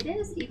how big it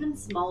is. Even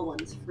small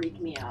ones freak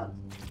me out.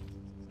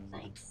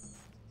 Nice.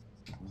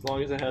 As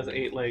long as it has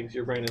 8 legs,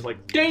 your brain is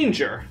like,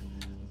 danger!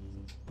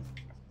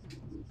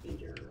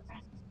 Danger.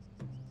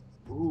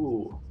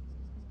 Ooh.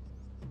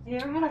 Have you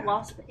ever had a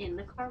wasp in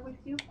the car with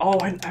you? Oh,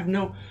 I've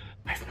no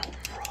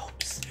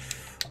ropes.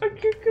 I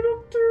can't get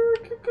up there. I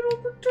can't get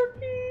up the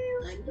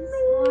turkeys. I'm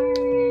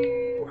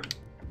sorry.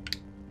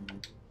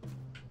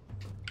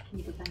 Can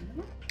you go back?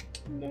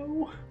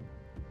 No.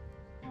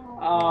 Oh,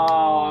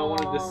 I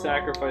wanted to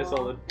sacrifice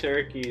all the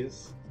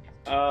turkeys.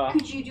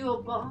 Could you do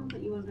a bomb,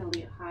 but you wouldn't be able to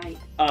get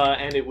high?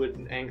 And it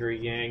would anger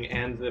Yang,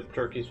 and the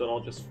turkeys would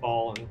all just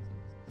fall and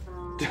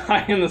Oh.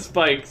 die in the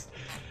spikes.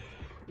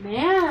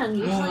 Man,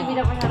 usually we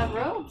don't run out of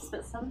ropes,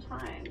 but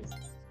sometimes.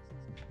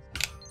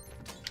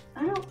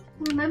 I don't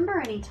remember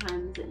any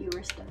times that you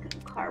were stuck in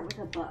a car with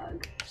a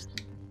bug.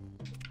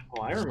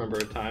 Oh, I remember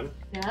a time.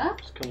 Yeah?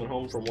 Just coming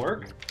home from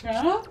work.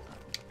 Yeah?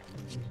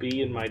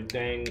 Be in my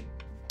dang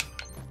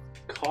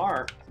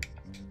car.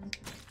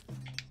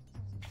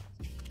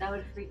 That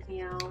would freak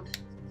me out.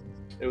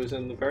 It was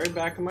in the very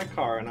back of my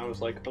car, and I was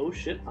like, oh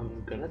shit,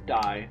 I'm gonna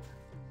die.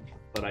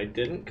 But I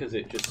didn't, because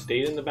it just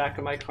stayed in the back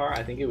of my car.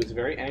 I think it was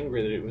very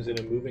angry that it was in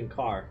a moving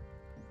car.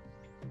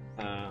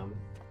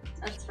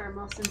 That's fair.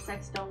 Most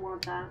insects don't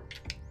want that.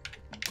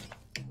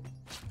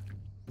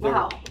 There-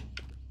 Wow.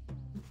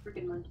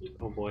 Freaking monkey.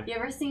 Oh boy. You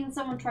ever seen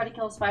someone try to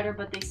kill a spider,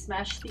 but they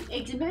smash the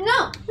eggs and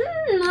no!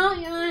 No,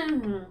 yeah.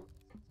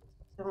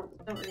 Don't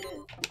read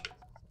it.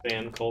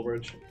 Van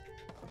Colbridge.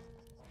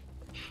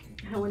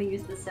 I want to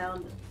use the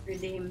sound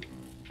redeem.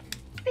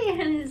 Fan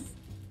his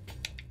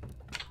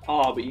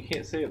Oh, but you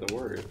can't say the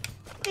word.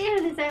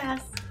 his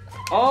ass.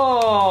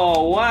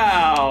 Oh,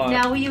 wow!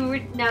 Now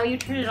you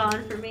turn it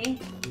on for me.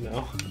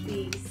 No.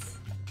 Please.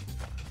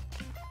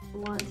 I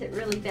want it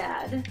really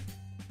bad.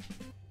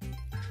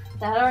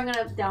 That or I'm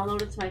gonna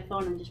download it to my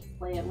phone and just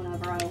play it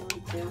whenever I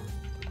want to.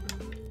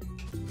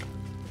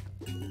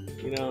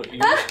 You know, you...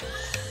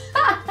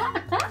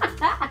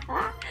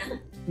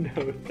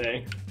 No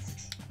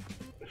thanks.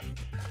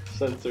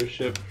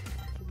 Censorship.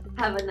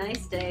 Have a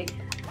nice day.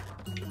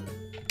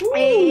 Ooh,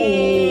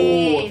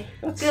 Hey!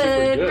 that's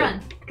Good super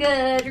run.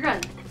 Good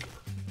run.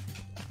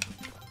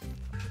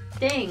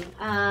 Dang,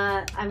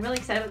 I'm really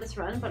excited about this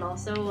run, but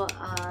also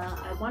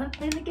I want to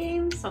play the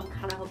game, so I'm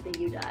kind of hoping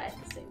you die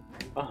at the same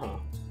time. Uh-huh.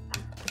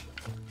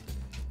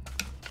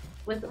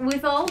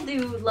 With all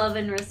due love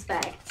and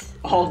respect.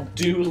 All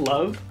due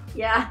love?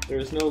 Yeah.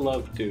 There's no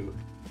love due.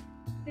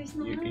 There's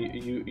no.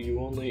 You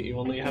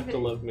only I have give to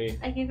it- love me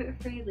I give it as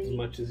freely.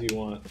 much as you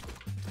want.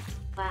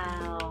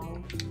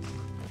 Wow.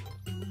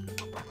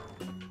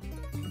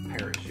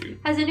 Parachute.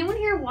 Has anyone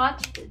here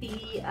watched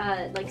the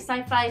like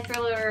sci-fi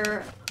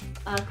thriller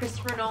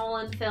Christopher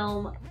Nolan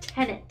film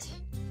Tenet?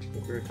 I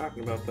think we were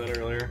talking about that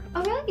earlier.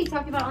 Oh really? You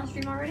talked about it on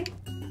stream already?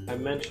 I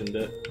mentioned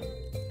it.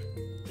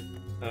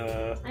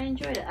 I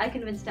enjoyed it. I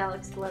convinced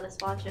Alex to let us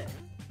watch it.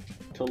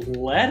 To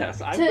let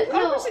us. I No,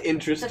 was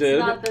interested. That's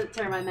not the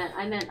term I meant.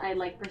 I meant I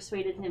like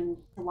persuaded him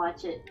to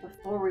watch it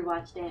before we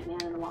watched Ant-Man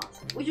and the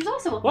Wasp, which was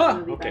also a fun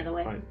movie, okay, by the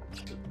way. fine.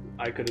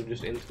 I could have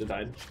just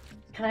insta-died.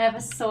 Can I have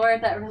a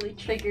sword? That really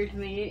triggered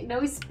me.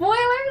 No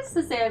spoilers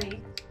to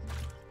Sammy.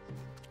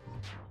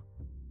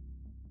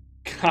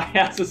 Guy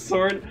has a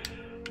sword.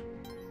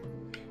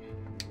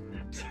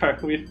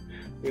 Sorry,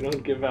 we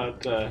don't give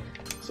out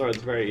swords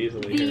very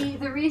easily here.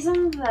 The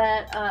reason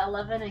that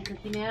Eleven and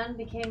Cookie Man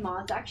became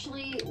mods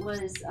actually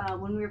was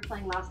when we were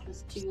playing Last of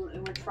Us 2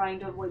 and we're trying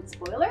to avoid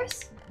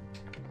spoilers.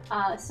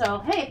 So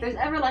hey, if there's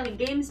ever like a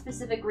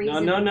game-specific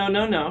reason. No.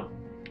 No,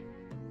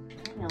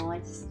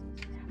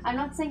 I'm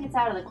not saying it's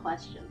out of the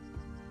question.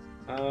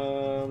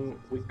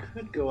 We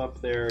could go up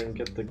there and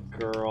get the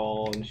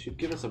girl, and she'd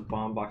give us a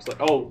bomb box.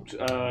 Like, oh,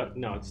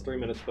 no, it's 3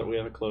 minutes, but we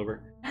have a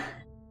clover.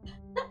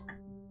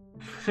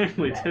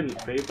 We didn't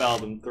PayPal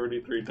them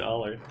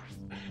 $33.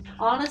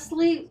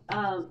 Honestly,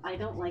 I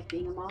don't like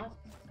being a mod.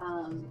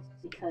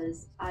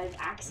 Because I've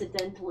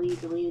accidentally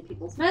deleted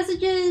people's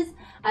messages.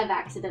 I've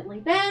accidentally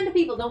banned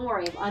people. Don't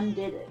worry, I've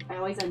undid it. I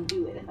always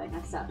undo it if I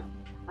mess up.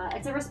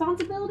 It's a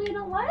responsibility I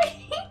don't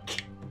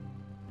like.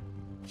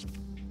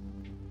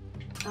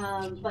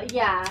 But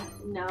yeah,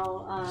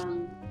 no,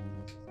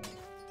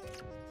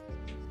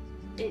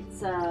 it's,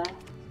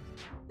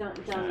 don't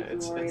even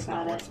worry it's about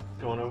not it. worth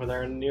going over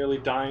there and nearly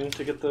dying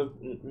to get the,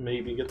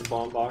 maybe get the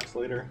bomb box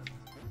later.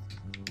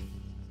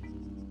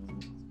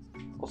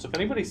 Also, if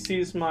anybody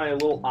sees my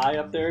little eye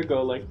up there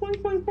go like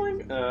boink boink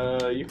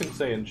boink, you can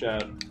say in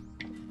chat.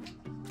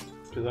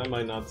 Because I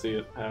might not see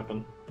it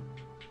happen.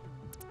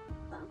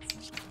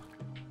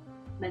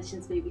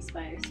 Mentions baby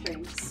spider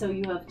string, so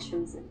you have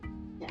chosen.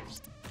 Yeah.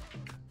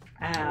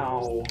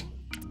 Ow.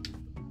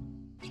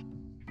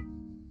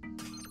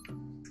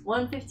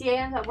 1:50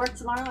 a.m. at work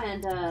tomorrow,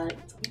 and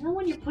you know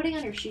when you're putting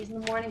on your shoes in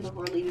the morning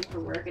before leaving for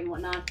work and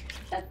whatnot,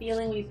 that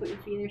feeling when you put your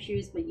feet in your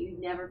shoes but you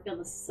never feel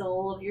the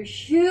sole of your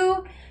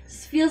shoe,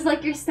 just feels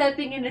like you're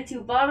stepping into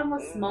two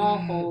bottomless small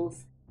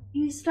holes.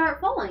 You start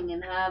falling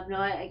and have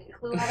no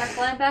clue how to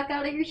climb back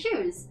out of your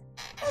shoes.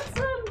 That's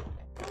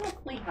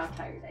hopefully how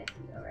tired I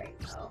feel right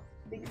now.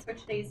 I think it's for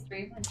today's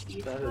stream. And see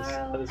you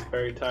tomorrow. That is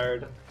very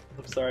tired.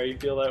 I'm sorry you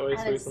feel that way,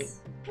 That Susan.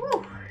 is-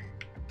 whew.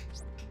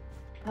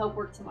 I hope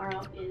work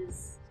tomorrow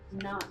is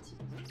not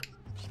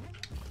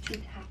too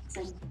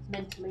taxing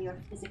mentally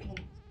or physically.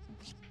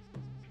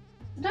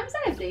 Sometimes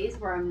I have days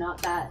where I'm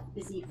not that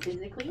busy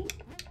physically,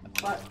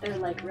 but they're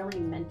like really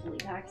mentally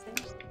taxing.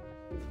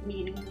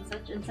 Meetings and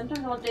such. And sometimes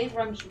I'll have days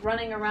where I'm just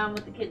running around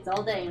with the kids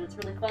all day and it's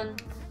really fun.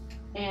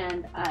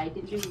 And I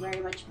didn't do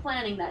very much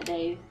planning that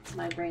day, so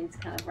my brain's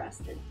kind of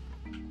rested.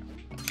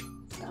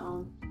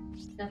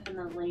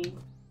 definitely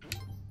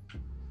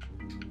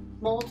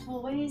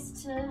multiple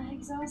ways to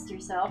exhaust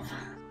yourself.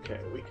 Okay,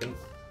 we can.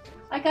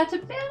 I got to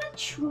ban a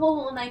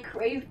troll and I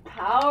crave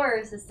power,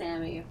 says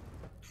Sammy.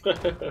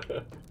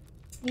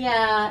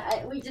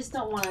 Yeah, we just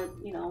don't want to,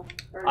 you know.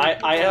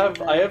 I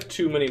have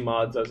too many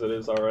mods as it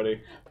is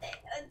already.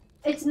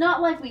 It's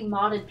not like we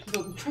modded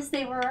people because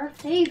they were our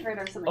favorite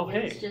or something. Oh,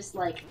 hey. It's just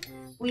like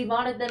we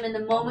modded them in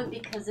the moment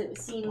because it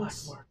seemed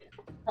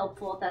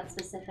helpful at that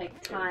specific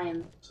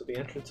time. So the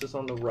entrance is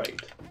on the right.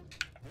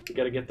 We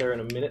gotta get there in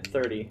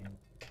 1:30.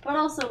 But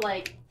also,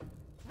 like,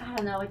 I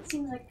don't know, it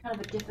seems like kind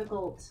of a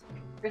difficult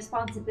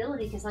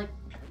responsibility because, like,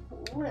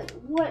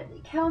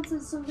 what counts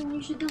as something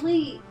you should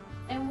delete?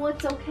 And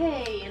what's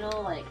okay, you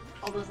know, like,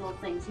 all those little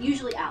things.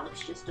 Usually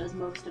Alex just does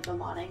most of the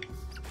modding.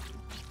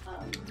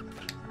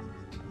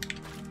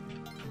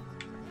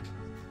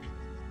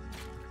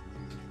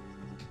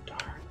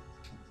 Darn.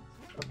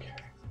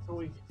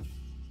 Okay.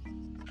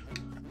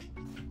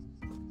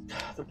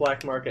 The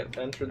black market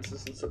entrance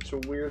is in such a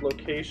weird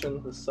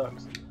location. This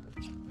sucks.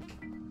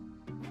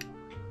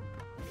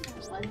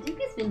 Well,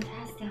 Duke has been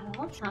passed out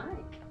all the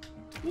time.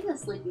 He's a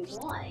sleepy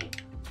boy.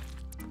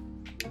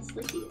 The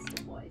sleepiest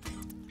of boys.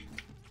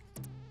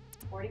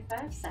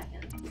 45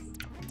 seconds.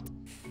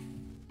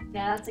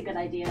 Yeah, that's a good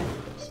idea.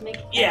 Just make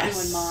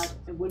everyone mod,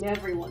 and when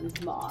everyone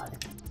is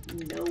mod,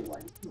 no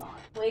one's mod.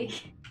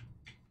 Wait,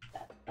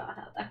 that's not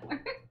how that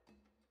works.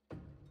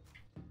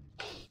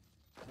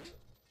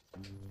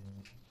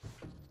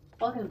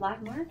 Welcome to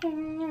Black Market.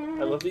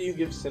 I love that you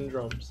give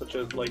Syndrome such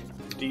a like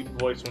deep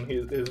voice when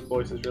his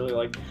voice is really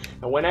like,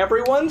 and when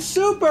everyone's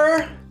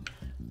super,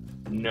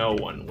 no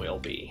one will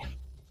be.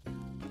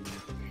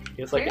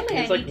 He's like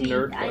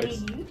nerd I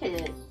voice. need you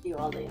to do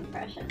all the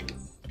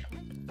impressions.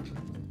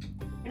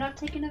 You're not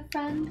taking a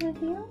friend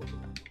with you?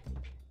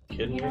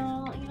 Kidding me?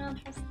 You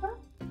don't trust them?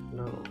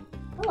 No.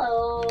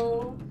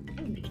 Hello.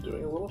 I'm just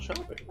doing a little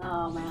shopping.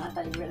 Oh man, I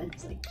thought you were gonna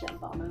just like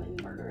jump on him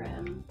and murder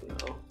him.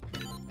 No.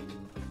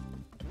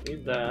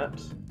 Need that.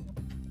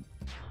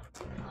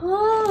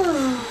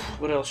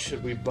 What else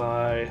should we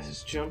buy?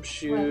 There's jump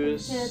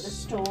shoes. Welcome to the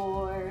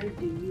store.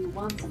 Do you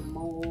want some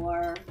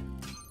more?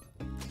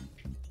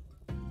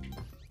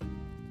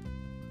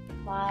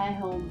 Fly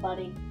home,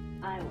 buddy.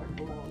 I work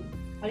alone.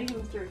 How do you do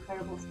Mr.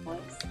 Incredible's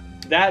voice?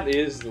 That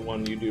is the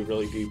one you do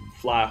really deep.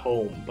 Fly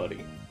home,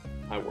 buddy.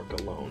 I work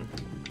alone.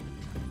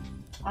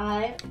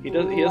 He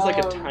has like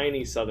a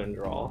tiny southern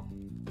drawl.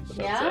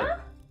 Yeah?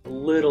 A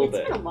little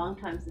bit. It's been a long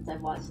time since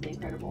I've watched The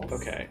Incredibles.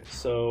 Okay,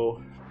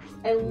 so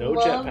I no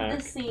love jetpack.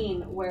 the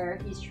scene where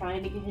he's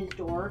trying to get his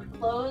door to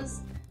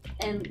close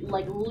and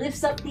like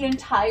lifts up the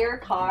entire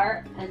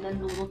car, and then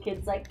the little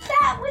kid's like,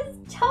 "That was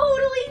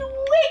totally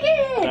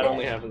wicked!" That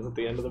only happens at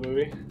the end of the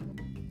movie.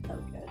 So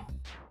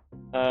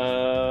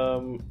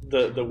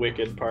good. The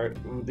wicked part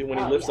when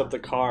he lifts up the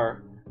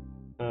car.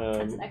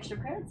 That's an extra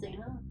credit scene,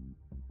 huh?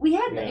 We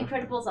had The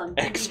Incredibles on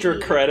DVD. Extra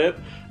credit?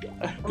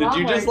 Did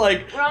you just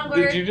like? Wrong word.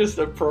 Did you just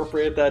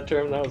appropriate that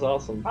term? That was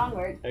awesome. Wrong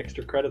word.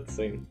 Extra credit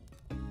scene.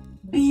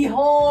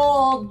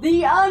 Behold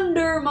the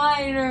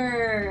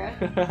Underminer!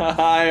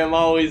 I am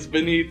always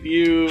beneath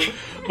you,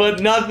 but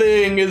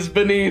nothing is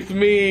beneath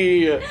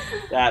me.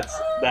 That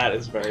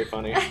is very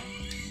funny.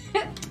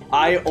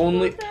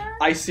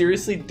 I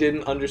seriously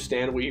didn't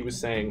understand what he was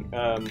saying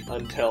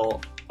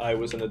until I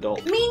was an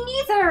adult. Me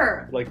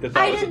neither. Like that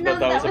I was didn't know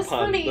that was a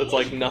pun. funny. That's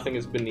like nothing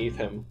is beneath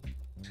him.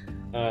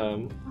 Oh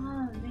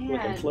man.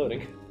 Look, I'm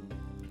floating.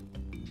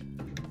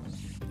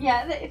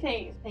 Yeah,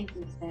 thank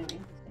you, Sammy.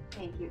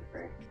 Thank you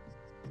for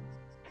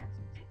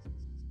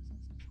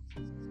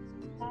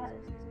that.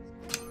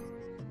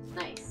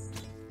 Nice.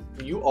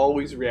 You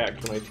always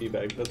react when I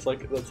teabag. That's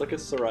like a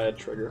Soraya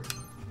trigger.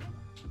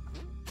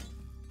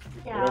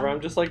 Yeah. Whenever I'm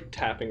just like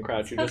tapping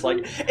crouch, you're just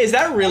like, is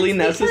that really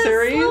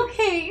necessary?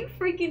 Okay,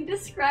 freaking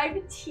described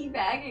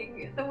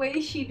teabagging the way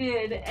she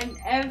did, and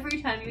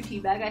every time you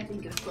teabag, I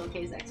think of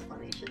Slowk's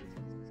explanation.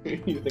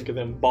 You think of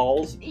them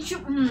balls?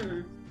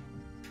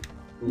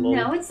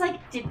 No, it's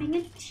like dipping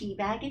a tea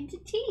bag into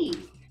tea,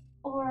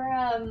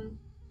 or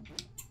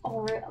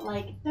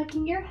like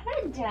ducking your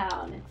head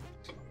down.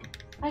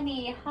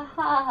 Honey,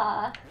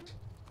 haha.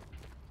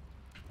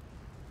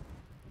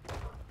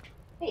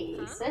 Hey,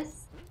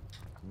 sis.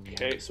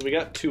 Okay, so we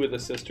got 2 of the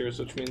sisters,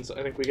 which means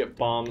I think we get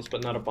bombs,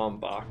 but not a bomb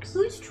box.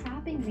 Who's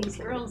trapping these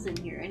girls in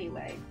here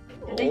anyway?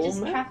 Did they just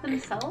trap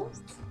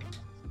themselves?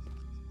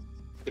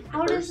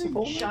 How does a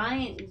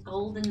giant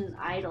golden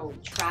idol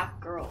trap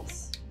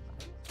girls?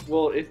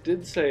 Well, it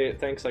did say,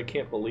 thanks, I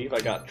can't believe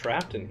I got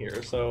trapped in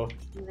here, so...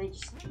 And they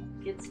just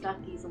get stuck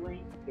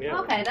easily. Yeah.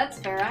 Okay, that's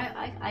fair.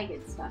 I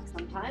get stuck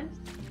sometimes.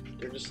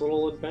 They're just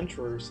little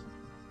adventurers.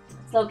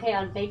 It's okay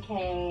on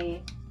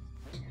vacay.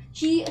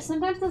 She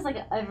sometimes does like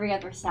every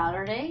other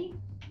Saturday.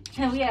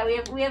 And yeah,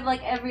 we have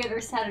like every other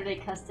Saturday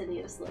custody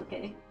of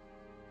Slowk.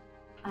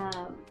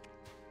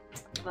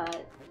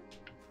 But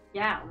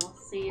yeah, we'll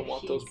see if I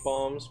want those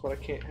bombs, but I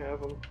can't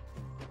have them.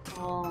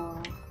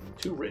 Oh.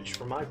 Too rich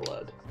for my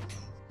blood.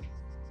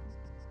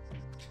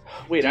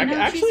 Wait, Do I you know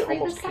actually she's free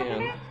almost this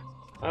Saturday? can.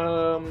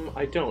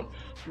 I don't.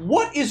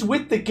 What is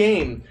with the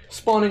game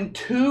spawning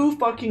 2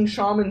 fucking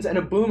shamans and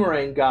a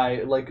boomerang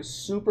guy, like,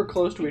 super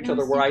close to each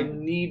other where I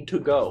need to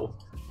go?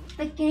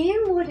 The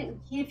game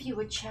wouldn't give you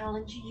a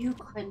challenge you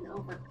couldn't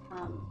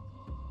overcome.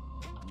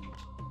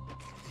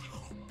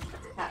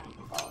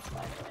 Balls,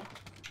 by the way.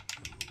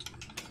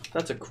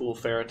 That's a cool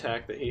fair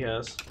attack that he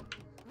has.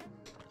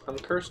 I'm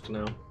cursed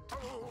now.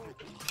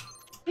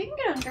 You can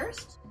get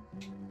uncursed.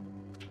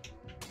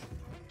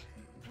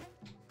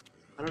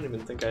 I don't even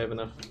think I have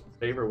enough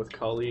favor with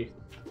Kali.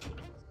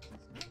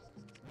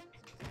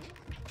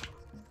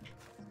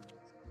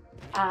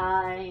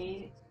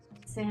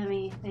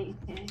 Sammy, thank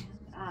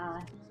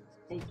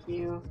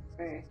you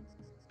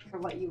for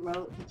what you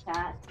wrote in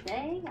chat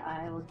today.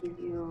 I will give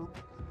you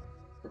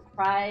the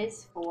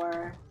prize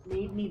for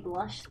made me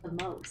blush the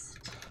most.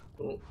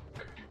 Oh.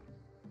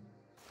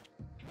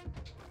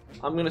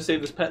 I'm gonna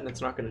save this pet and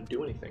it's not gonna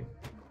do anything.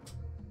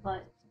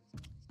 But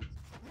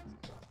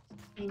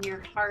in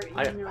your heart, you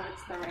know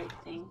it's the right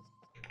thing.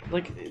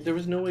 Like, there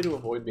was no way to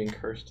avoid being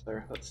cursed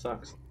there. That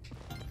sucks.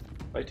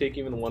 If I take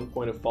even 1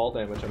 point of fall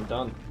damage, I'm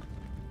done.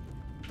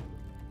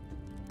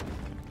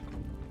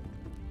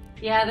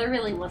 Yeah, there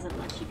really wasn't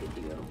much you could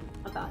do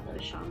about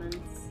those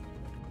shamans.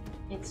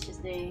 It's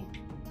just a...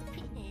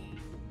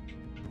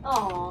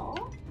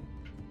 Aww.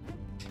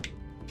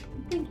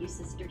 Thank you,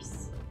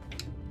 sisters.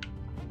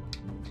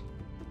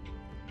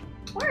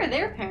 Where are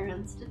their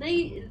parents? Did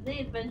they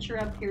adventure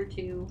up here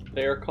too?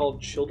 They are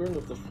called Children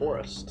of the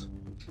Forest.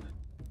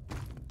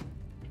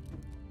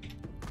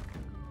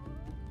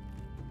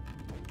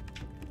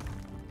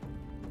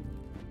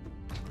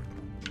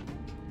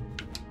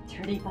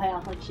 Dirty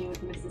biology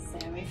with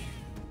Mrs. Sammy.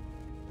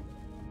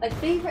 My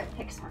favorite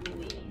Pixar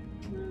movie.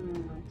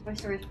 Toy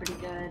Story is pretty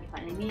good.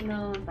 Finding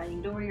Nemo and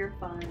Finding Dory are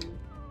fun.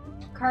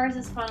 Cars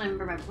is fun. I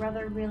remember my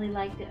brother really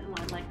liked it and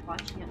I liked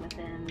watching it with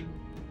him.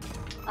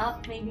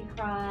 Up made me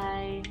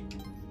cry.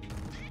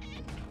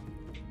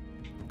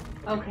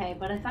 Okay,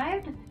 but if I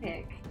have to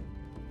pick,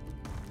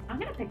 I'm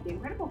gonna pick The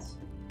Incredibles.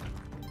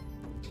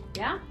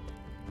 Yeah?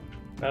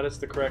 That is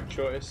the correct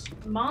choice.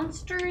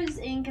 Monsters,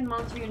 Inc. and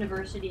Monster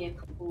University are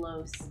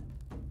close.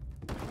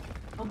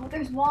 Oh, but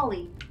there's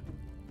Wall-E.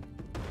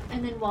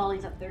 And then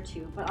Wall-E's up there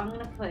too, but I'm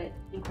gonna put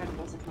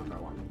Incredibles as number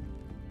 1.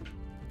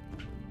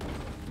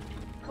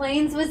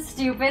 Planes was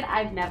stupid.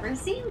 I've never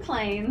seen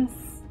Planes.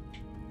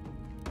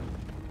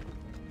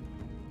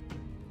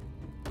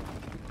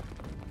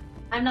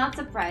 I'm not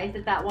surprised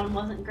that that one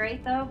wasn't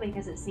great though,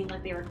 because it seemed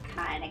like they were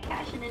kind of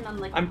cashing in on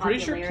like. I'm pretty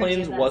sure popularity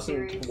Planes of that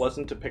series.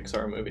 wasn't a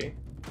Pixar movie.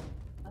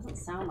 Doesn't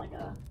sound like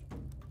a.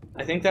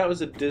 I think that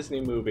was a Disney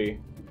movie,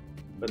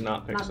 but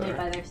not Pixar.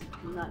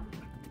 Not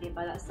made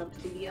by that sub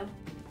studio.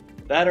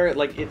 That or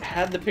like it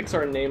had the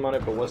Pixar name on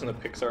it, but wasn't a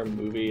Pixar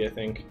movie. I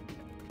think.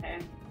 Okay.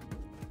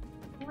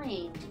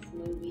 Planes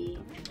movie.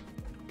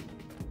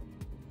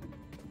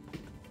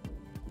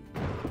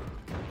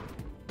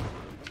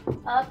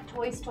 Up,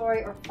 Toy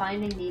Story, or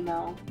Finding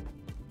Nemo.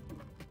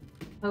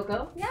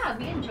 Coco? Yeah,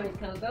 we enjoyed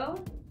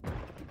Coco.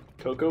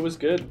 Coco was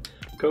good.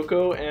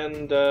 Coco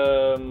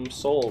and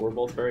Soul were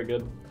both very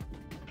good.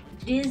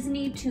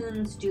 Disney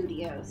Toon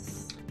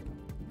Studios.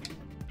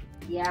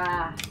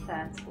 Yeah,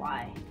 that's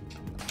why.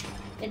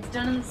 It's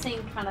done in the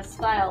same kind of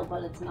style,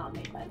 but it's not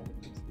made by them.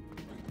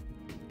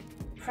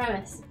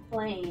 Premise,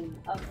 plain,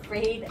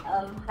 afraid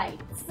of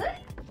heights.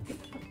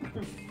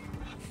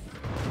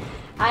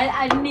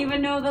 I didn't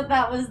even know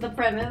that was the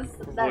premise.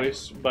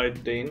 Voiced by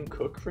Dane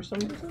Cook for some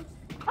reason?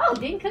 Oh,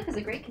 Dane Cook is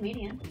a great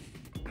comedian.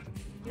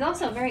 He's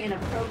also a very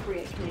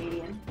inappropriate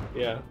comedian.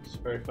 Yeah, it's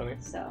very funny.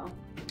 So,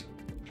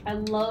 I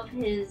love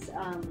his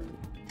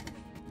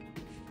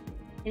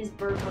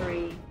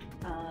Burberry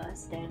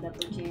stand-up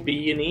routine.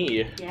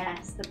 B&E.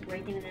 Yes, the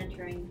breaking and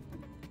entering.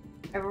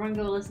 Everyone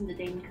go listen to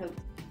Dane Cook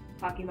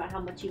talking about how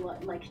much he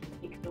likes to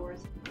kick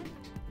doors.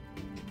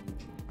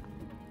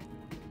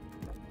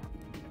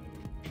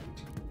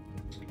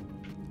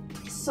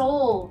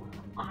 Soul.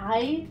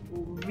 I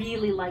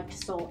really liked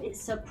Soul. It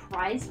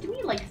surprised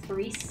me like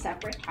 3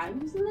 separate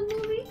times in the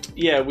movie.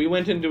 Yeah, we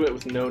went into it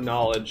with no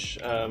knowledge,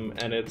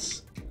 and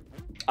it's...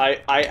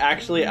 I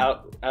actually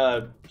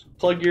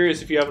plug your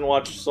ears if you haven't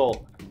watched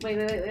Soul.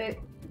 Wait.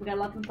 We gotta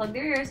let them plug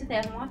their ears if they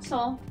haven't watched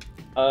Soul.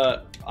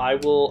 I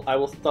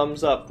will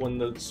thumbs up when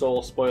the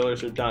Soul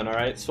spoilers are done,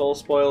 alright? Soul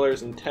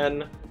spoilers in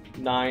 10,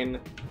 9,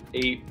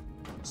 8,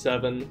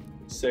 7,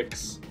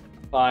 6,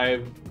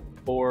 5,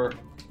 4,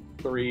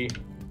 3,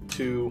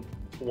 2,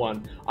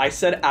 1. I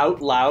said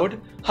out loud,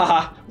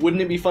 haha,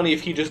 wouldn't it be funny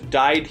if he just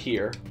died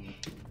here?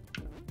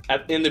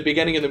 In the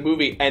beginning of the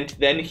movie, and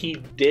then he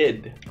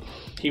did.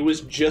 He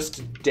was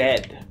just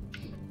dead.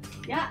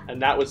 Yeah. And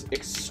that was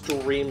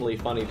extremely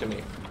funny to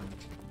me.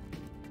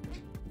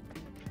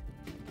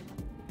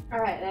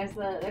 Alright, there's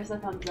the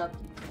thumbs up.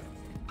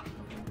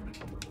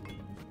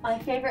 My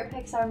favorite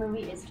Pixar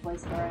movie is Toy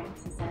Story.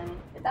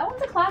 That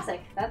one's a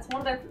classic. That's one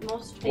of their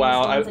most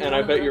famous ones. And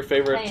I bet your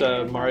favorite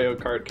Mario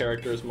Kart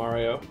character is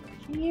Mario.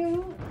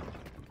 Cute.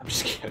 I'm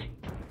just kidding.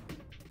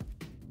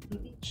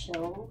 Maybe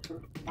chill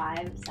for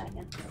 5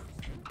 seconds.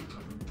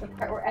 The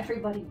part where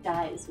everybody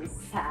dies was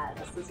sad.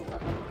 This is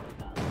 11.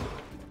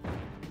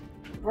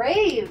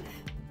 Brave!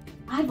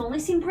 I've only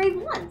seen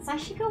Brave once. I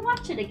should go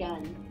watch it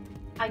again.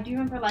 I do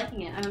remember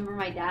liking it. I remember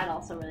my dad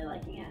also really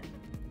liking it.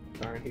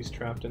 Darn, he's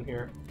trapped in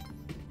here.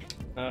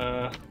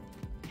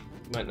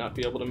 Might not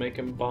be able to make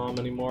him bomb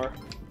anymore.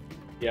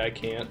 Yeah, I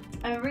can't.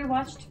 I remember we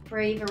watched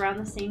Brave around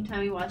the same time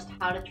we watched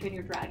How to Train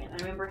Your Dragon. I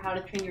remember How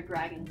to Train Your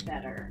Dragon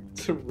better.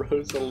 To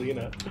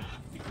Rosalina.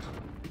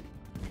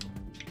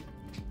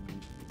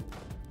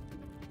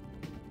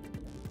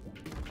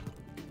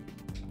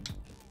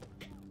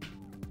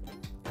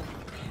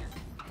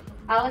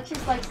 Alex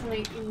just likes to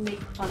make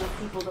fun of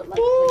people that like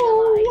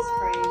vanilla ice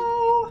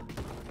cream.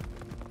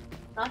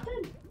 Not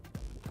good.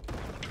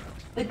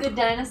 The Good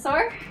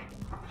Dinosaur?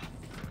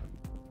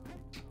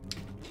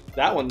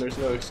 That one, there's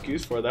no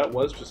excuse for. That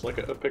was just like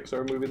a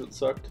Pixar movie that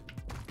sucked.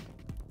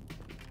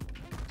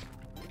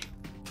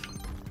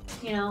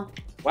 You know.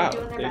 Wow,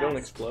 they don't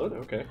explode?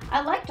 Okay.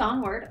 I liked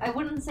Onward. I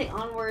wouldn't say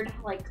Onward,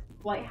 like,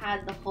 quite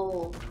had the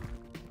whole,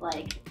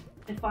 like,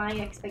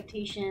 defying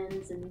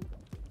expectations and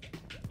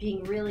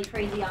being really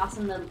crazy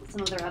awesome that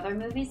some of their other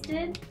movies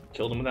did.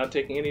 Killed him without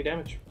taking any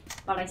damage.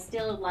 But I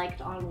still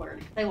liked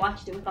Onward. I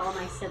watched it with all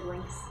my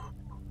siblings.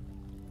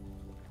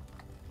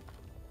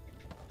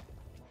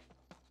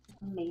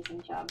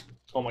 Amazing job.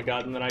 Oh my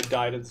god, and then I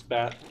died as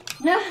Bat.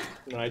 No.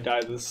 And then I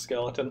died as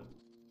Skeleton.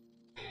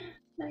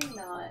 No, you're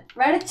not.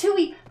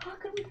 Ratatouille! How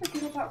could we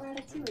forget about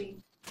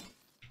Ratatouille?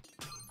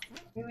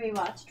 We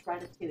rewatched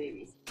Ratatouille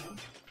recently.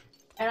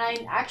 And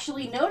I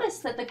actually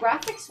noticed that the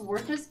graphics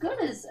weren't as good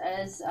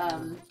as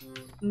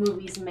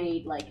movies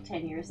made like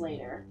 10 years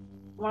later.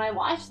 When I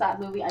watched that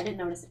movie, I didn't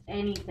notice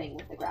anything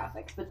with the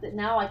graphics, but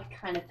now I can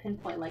kind of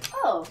pinpoint like,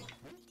 oh,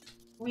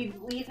 we've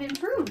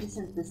improved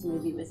since this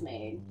movie was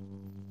made.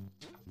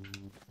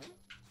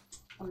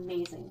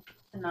 Amazing.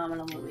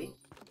 Phenomenal movie.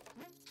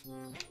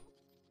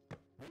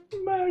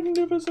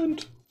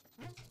 Magnificent!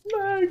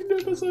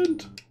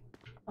 Magnificent!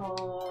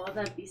 Oh,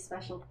 that'd be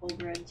special full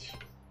bridge.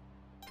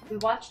 We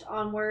watched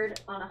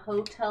Onward on a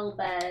hotel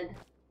bed.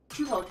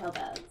 2 hotel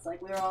beds.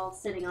 Like, we were all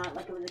sitting on it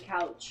like it was a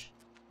couch.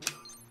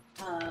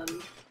 No.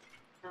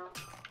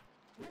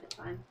 Good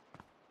time.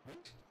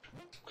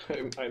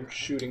 I'm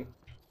shooting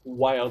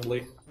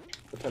wildly,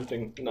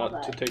 attempting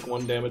not to take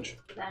 1 damage.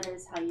 That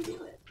is how you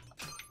do it.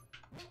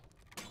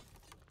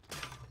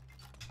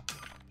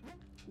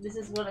 This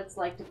is what it's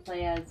like to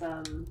play as,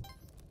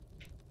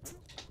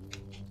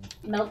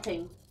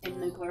 Melting in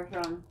Nuclear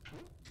Throne.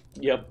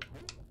 Yep.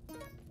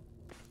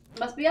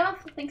 Must be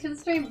off. Thanks for the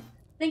stream.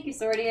 Thank you,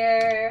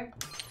 Swordier.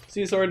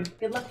 See you, Sword.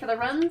 Good luck for the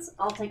runs.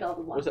 I'll take all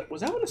the ones.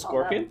 Was that one a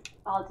scorpion?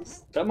 I'll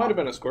just... That might have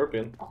been a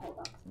scorpion. I'll hold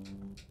on.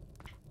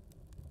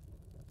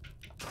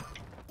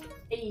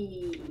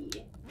 Hey.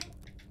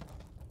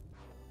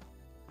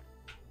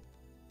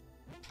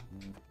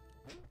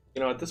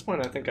 You know, at this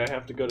point, I think I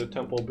have to go to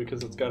Temple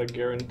because it's got a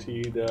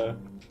guaranteed,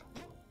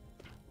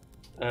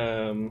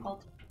 Altar.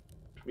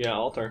 Yeah,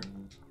 altar.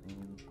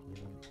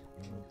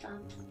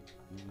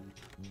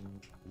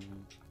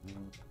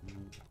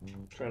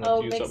 Trying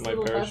not to use up my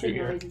parachute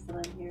here.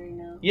 That I'm hearing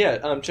now.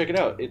 Yeah, check it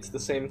out. It's the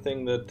same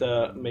thing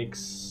that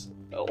makes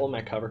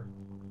Olmec cover.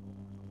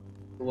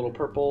 The little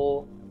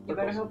purple. You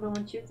better hope no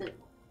one shoots it.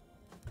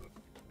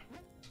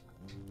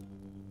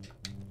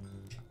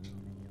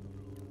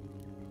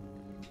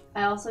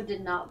 I also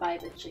did not buy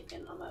the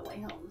chicken on my way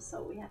home,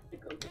 so we have to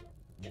go get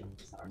it. I'm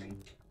sorry.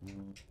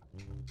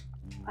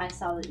 I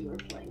saw that you were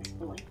playing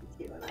Spelunky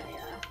too, and I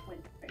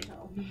went straight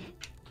home.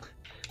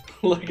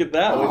 Look at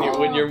that,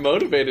 when you're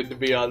motivated to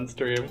be on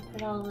stream.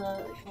 And all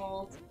the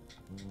gold.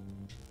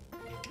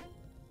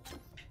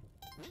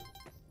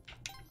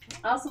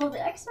 I also love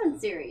the X-Men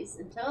series,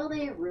 until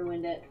they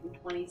ruined it from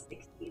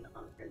 2016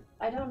 onwards.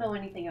 I don't know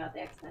anything about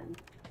the X-Men.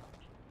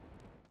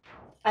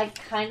 I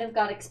kind of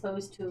got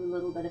exposed to a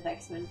little bit of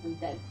X-Men from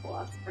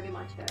Deadpool. That's pretty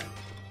much it.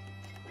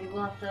 We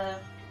will have to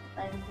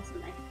dive into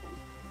some X-Men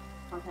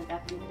content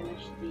after we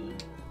finish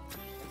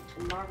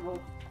the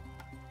Marvel.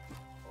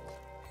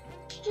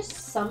 She just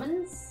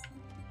summons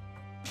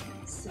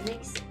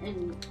snakes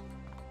and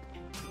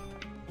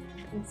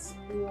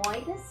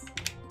spiders?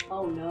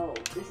 Oh no,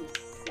 this is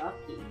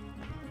sucky.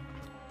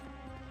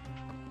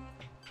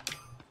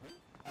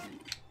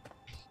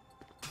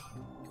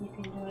 You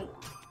can do it.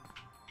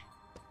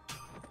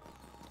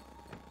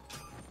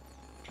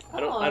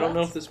 I don't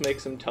know if this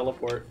makes him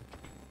teleport.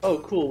 Oh,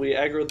 cool, we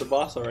aggroed the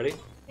boss already.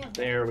 Yeah.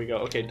 There we go.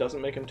 Okay,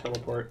 doesn't make him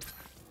teleport.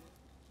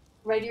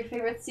 Write your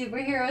favorite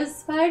superhero is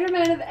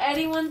Spider-Man if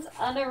anyone's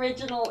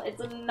unoriginal.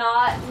 It's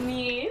not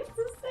me.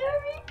 It's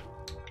Sammy.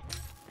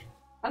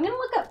 I'm gonna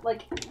look up,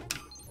 like,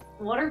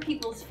 what are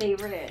people's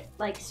favorite,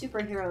 like,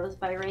 superheroes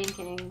by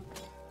ranking.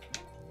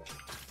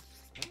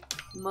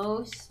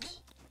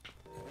 Most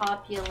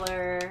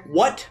popular...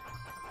 What?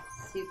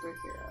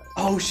 Superheroes.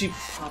 Oh, she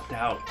popped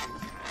out.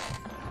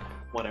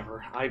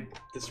 Whatever.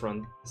 This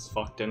run is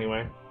fucked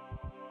anyway.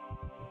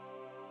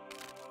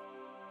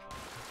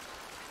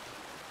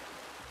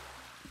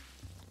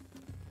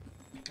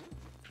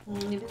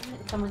 Maybe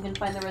someone can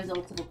find the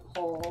results of a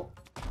poll.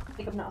 I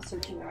think I'm not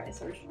searching the right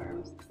search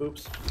terms.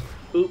 Oops.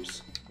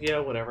 Oops. Yeah,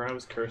 whatever. I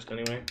was cursed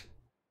anyway.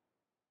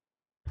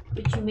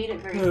 But you made it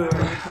very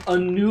hard.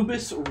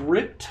 Anubis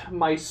ripped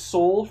my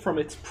soul from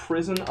its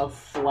prison of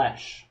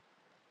flesh.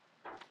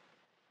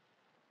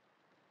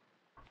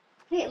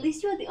 Hey, at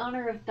least you had the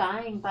honor of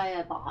dying by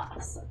a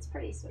boss. That's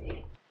pretty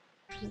sweet.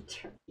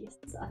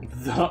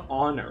 The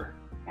honor.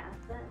 Yeah,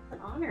 that's an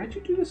honor. Why'd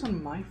you do this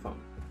on my phone?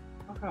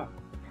 Fuck off.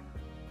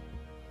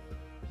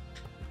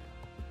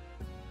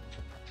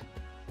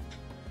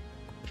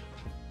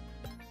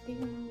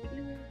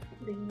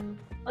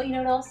 Oh, you know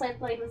what else I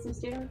played with some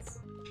students?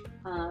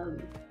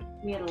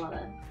 We had a lot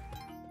of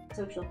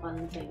social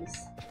fun things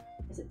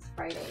because it's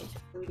Friday,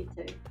 so we get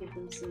to give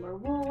them some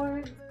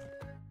rewards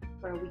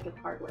for a week of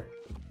hard work.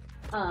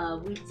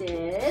 We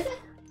did.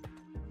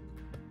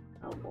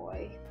 Oh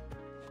boy.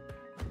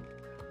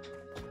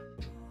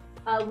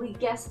 We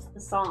guessed the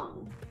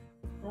song.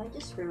 Did I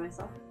just screw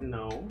myself?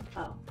 No.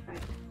 Oh, right.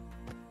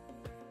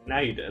 Now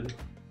you did.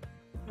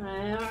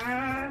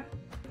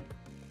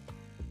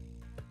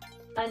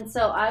 And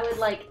so I would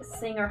like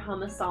sing or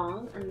hum a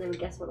song and they would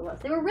guess what it was.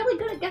 They were really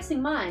good at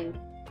guessing mine.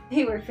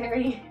 They were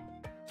very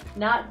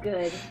not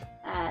good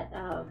at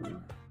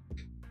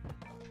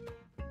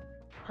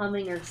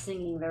humming or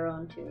singing their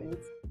own tunes.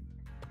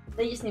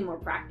 They just need more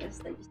practice.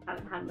 They just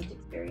haven't had much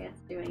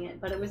experience doing it.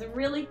 But it was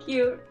really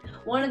cute.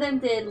 One of them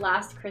did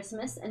Last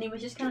Christmas and he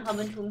was just kind of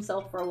humming to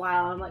himself for a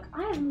while. I'm like,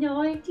 I have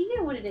no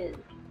idea what it is.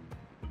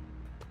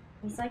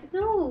 He's like,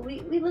 no,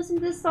 we listened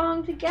to this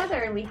song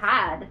together and we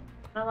had.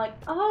 And I'm like,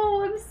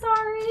 oh, I'm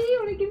sorry. You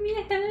want to give me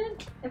a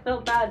hint? I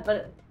felt bad,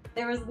 but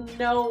there was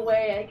no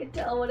way I could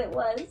tell what it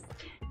was.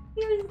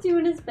 He was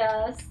doing his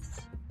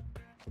best.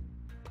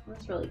 It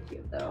was really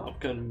cute, though. Top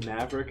Gun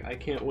Maverick. I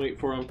can't wait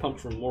for him.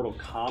 Pumped from Mortal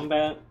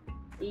Kombat.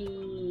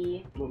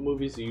 What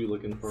movies are you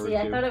looking forward to? See,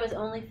 I thought it was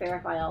only fair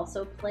if I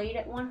also played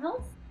at 1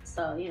 health.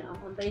 So, you know,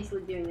 I'm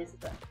basically doing this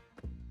as a...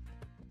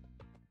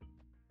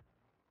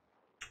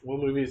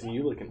 What movies are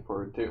you looking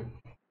forward to?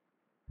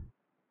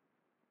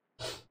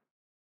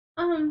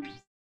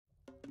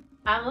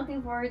 I'm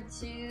looking forward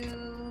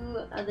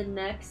to the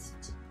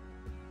next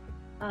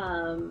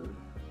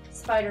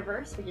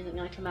Spider-Verse, which isn't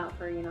going to come out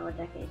for, you know, a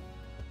decade.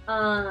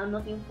 I'm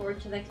looking forward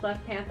to the next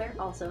Black Panther,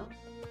 also.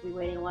 We'll be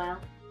waiting a while.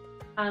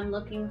 I'm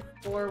looking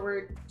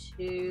forward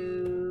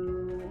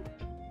to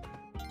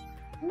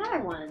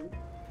another one.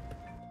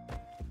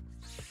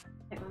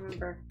 I can't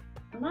remember.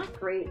 I'm not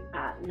great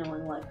at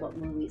knowing like what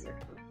movies are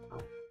coming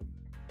out.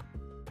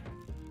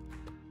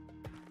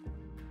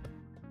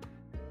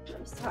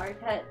 I'm sorry,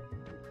 pet.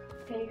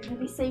 Okay, you're gonna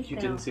be safe You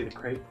now. didn't see the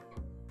crate?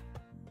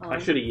 Oh, I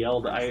should have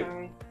yelled. I'm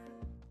sorry.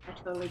 I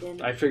totally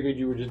did. I figured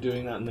you were just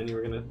doing that and then you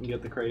were gonna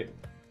get the crate.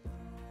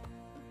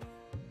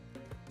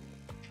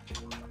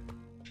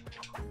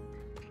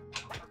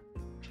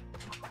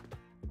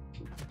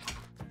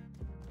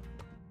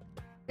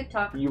 Good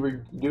talk. You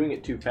were doing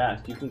it too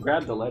fast. You can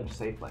grab the ledge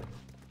safely.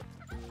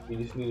 You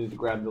just needed to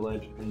grab the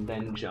ledge and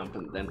then jump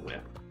and then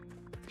whip.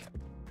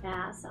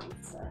 Yeah,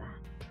 sounds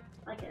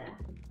like a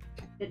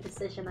good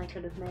decision I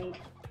could have made.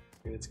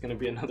 And it's gonna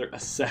be another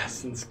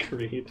Assassin's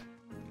Creed.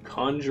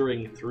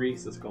 Conjuring 3,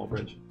 says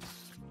Skullbridge.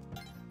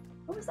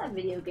 What was that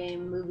video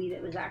game movie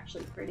that was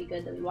actually pretty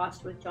good that we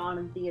watched with John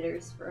in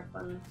theaters for a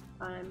fun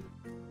time?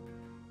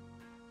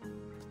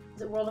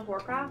 Is it World of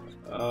Warcraft?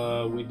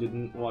 We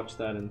didn't watch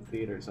that in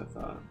theaters, I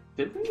thought.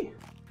 Did we?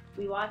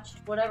 We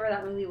watched whatever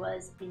that movie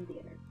was in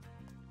theater.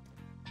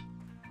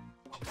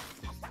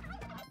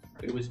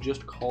 It was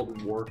just called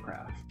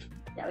Warcraft.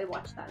 Yeah, we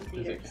watched that in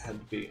Because theaters. it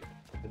had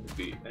to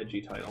be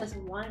edgy title. Because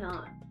why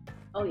not?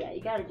 Oh yeah,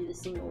 you gotta do the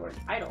single word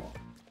title.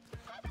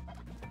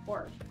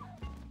 Or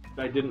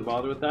I didn't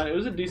bother with that. It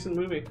was a decent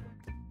movie.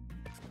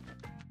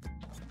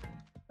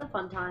 it's a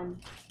fun time.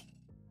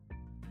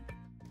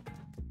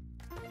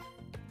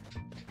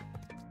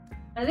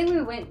 I think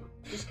we went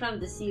just kind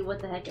of to see what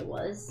the heck it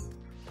was.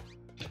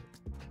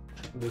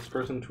 This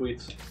person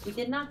tweets, We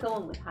did not go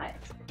in with high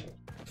expectations.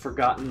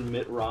 forgotten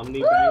Mitt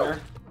Romney Woo! banger.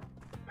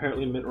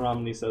 Apparently Mitt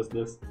Romney said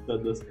this.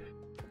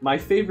 My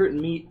favorite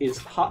meat is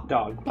hot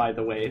dog, by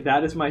the way.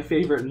 That is my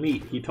favorite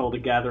meat, he told a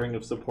gathering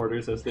of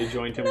supporters as they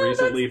joined him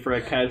recently for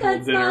a casual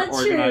dinner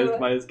organized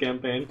by his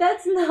campaign.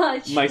 That's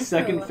not true. My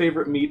second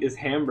favorite meat is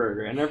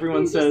hamburger, and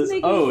everyone You're just says,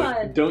 making oh,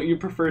 fun. don't you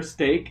prefer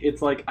steak?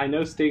 It's like, I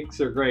know steaks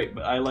are great,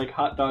 but I like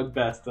hot dog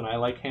best, and I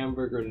like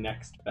hamburger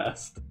next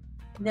best.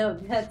 No,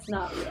 that's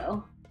not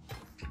real.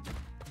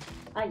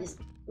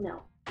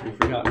 No. You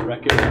forgot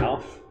Wreck-It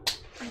Ralph?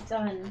 I'm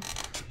done.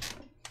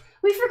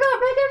 We forgot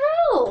Wreck-It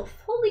Ralph!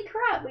 Holy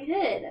crap, we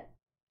did.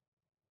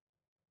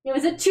 It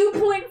was a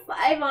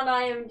 2.5 on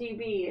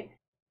IMDb.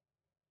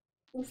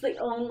 It's the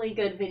only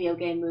good video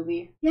game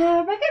movie.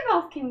 Yeah, Wreck-It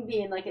Ralph can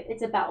be in like,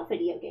 it's about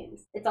video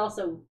games. It's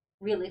also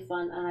really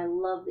fun, and I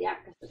love the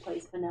actress that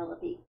plays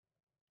Penelope.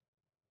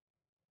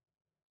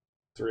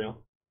 It's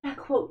real. That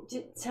quote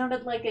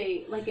sounded like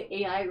an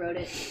AI wrote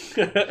it.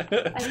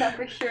 I thought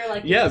for sure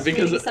like yeah, it was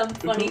because some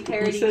funny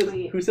parody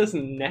tweet. Who says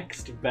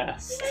next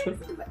best?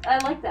 I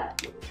like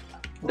that.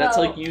 That's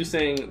well, like you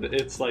saying that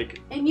it's like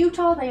in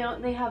Utah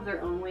they have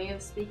their own way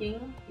of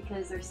speaking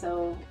because they're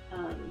so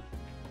I'm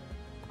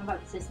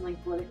about to say something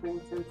politically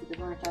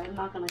insensitive, aren't I? I'm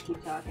not gonna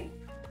keep talking.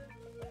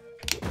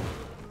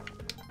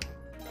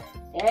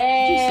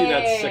 Hey! Did you see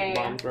that sick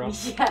bomb throw?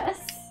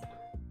 Yes.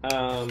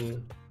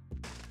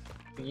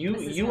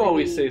 You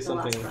always say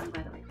something. Run,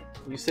 by the way.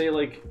 You say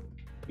like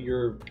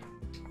your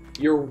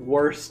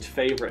worst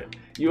favorite.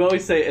 You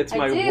always say it's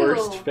my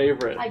worst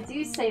favorite. I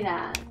do say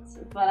that,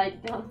 but I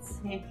don't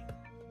say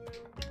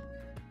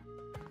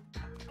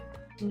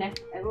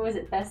what was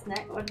it? Best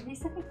next? What did he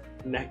say?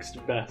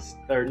 Next best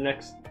or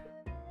next.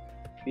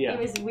 Yeah. It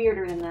was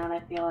weirder than that.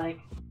 I feel like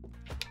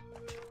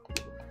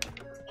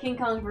King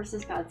Kong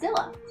versus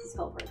Godzilla. This is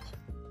Goldberg.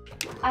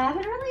 I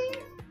haven't really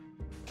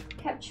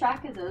kept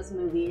track of those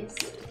movies,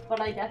 but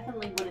I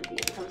definitely wouldn't be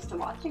opposed to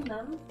watching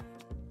them.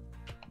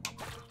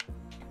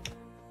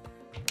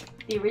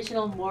 The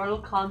original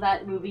Mortal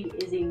Kombat movie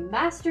is a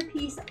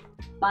masterpiece.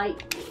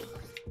 Bite me.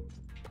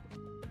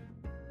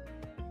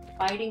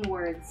 Biting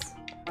words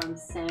from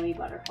Sammy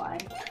Butterfly.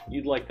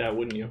 You'd like that,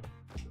 wouldn't you?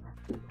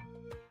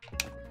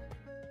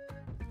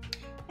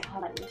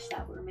 God, I wish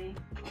that were me.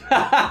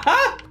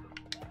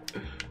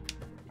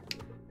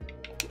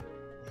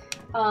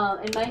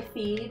 In my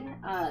feed,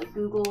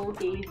 Google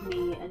gave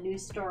me a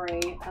news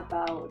story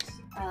about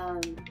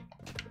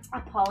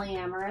a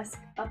polyamorous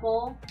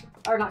couple,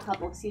 or not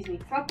couple, excuse me,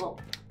 throuple.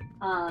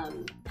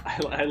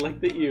 I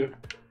like that you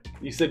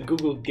said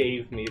Google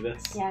gave me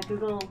this. Yeah,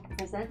 Google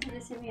presented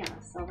it to me on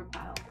a silver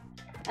paddle.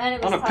 And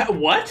it was on a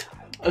what?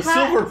 A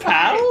silver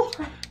paddle?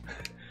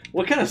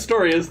 What kind of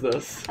story is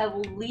this? I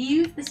will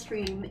leave the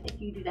stream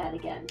if you do that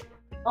again.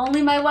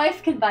 Only my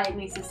wife can bite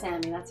me, says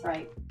Sammy, that's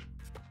right.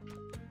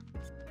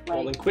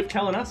 Well, then quit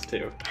telling us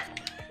to.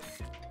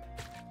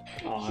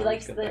 She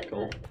likes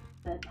the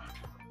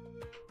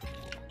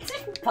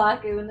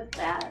Baku in the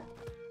chat.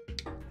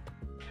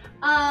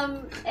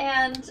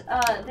 And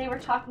they were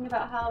talking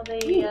about how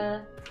they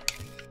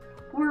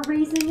were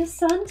raising a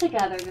son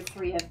together, the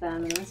three of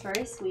them, and it was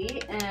very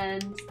sweet.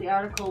 And the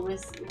article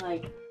was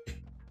like,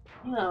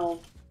 you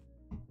know,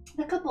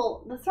 the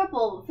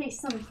throuple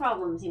faced some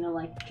problems, you know,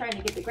 like trying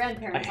to get the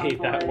grandparents on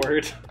board. I hate that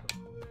word.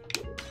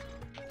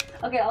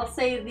 Okay, I'll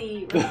say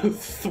the...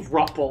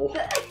 throuple.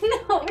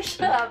 No,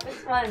 shut up, it's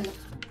fun.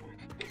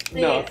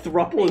 No,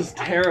 throuple is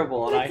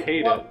terrible and I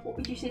hate it. What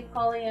would you say,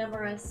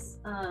 polyamorous,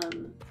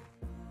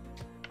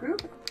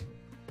 group?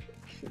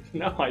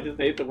 No, I just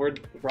hate the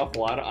word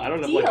throuple. I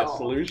don't have like a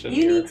solution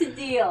You here. need to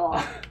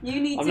deal.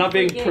 You need I'm to not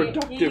being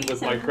productive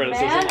with my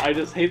criticism. I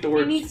just hate the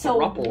word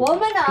throuple.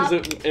 Woman up.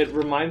 Because it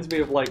reminds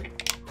me of like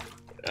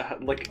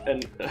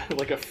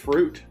a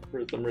fruit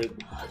for some reason.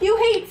 You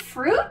hate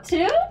fruit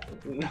too?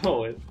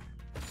 No, it...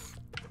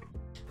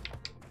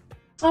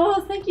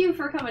 Oh, thank you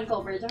for coming,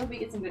 Colbridge. I hope you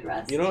get some good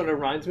rest. You know what it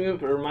reminds me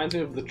of? It reminds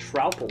me of the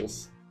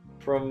Trouples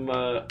from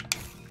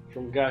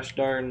gosh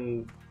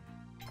darn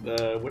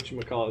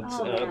whatchamacallit?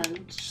 Oh,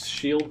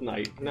 Shield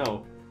Knight.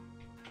 No.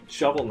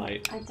 Shovel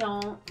Knight. I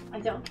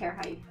don't care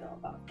how you feel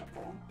about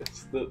football.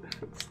 It's the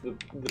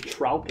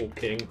Trouple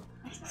King.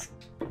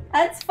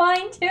 That's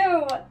fine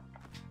too.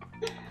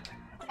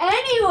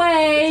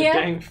 Anyway, it's a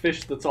dang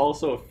fish that's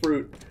also a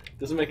fruit.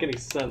 Doesn't make any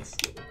sense.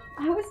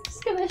 I was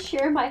just gonna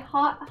share my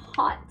hot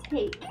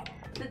take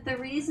that the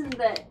reason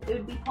that it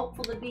would be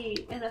helpful to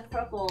be in a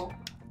throuple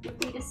would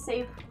be to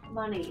save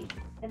money,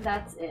 and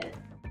that's it.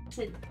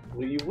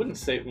 Well, you wouldn't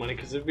save money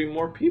because there'd be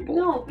more people.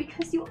 No,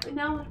 because you can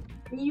now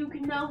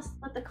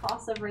split the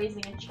cost of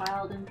raising a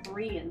child in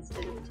 3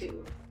 instead of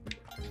 2.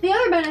 The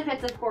other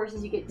benefits, of course,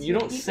 is you get you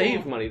don't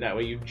save money that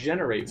way. You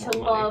generate more money.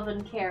 To love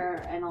and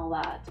care and all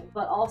that.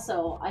 But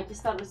also, I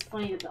just thought it was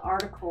funny that the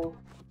article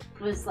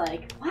was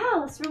like,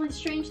 "Wow, this really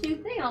strange new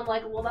thing." And I'm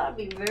like, "Well, that would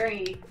be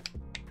very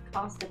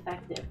cost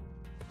effective.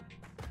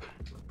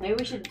 Maybe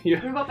we should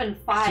group up in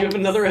 5." You have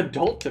another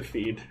adult to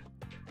feed.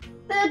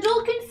 The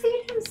adult can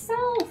feed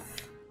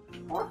himself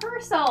or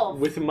herself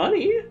with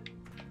money.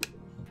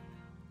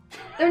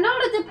 They're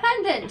not a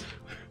dependent.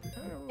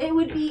 It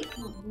would be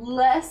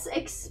less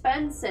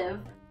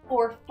expensive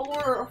for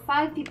 4 or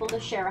 5 people to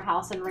share a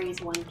house and raise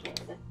 1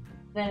 kid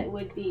than it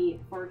would be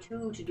for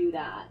 2 to do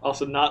that.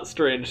 Also, not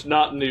strange,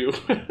 not new.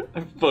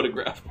 I've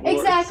photographed wars,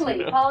 exactly.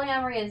 You know?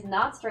 Polyamory is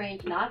not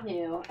strange, not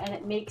new, and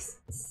it makes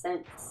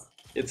sense.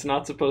 It's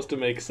not supposed to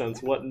make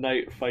sense. What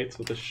knight fights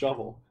with a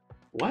shovel?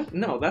 What?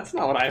 No, that's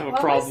not what I have a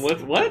problem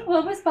with. What?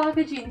 What was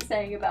Bakajin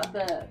saying about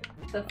the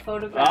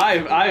photograph?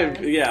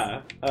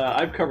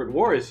 I've covered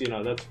wars. You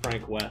know, that's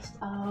Frank West.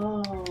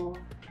 Oh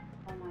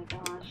my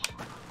gosh!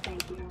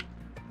 Thank you.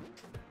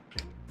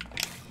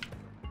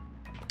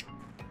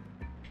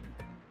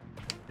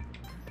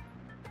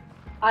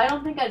 I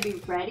don't think I'd be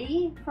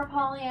ready for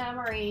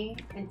polyamory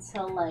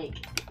until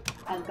like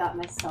I've got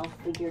myself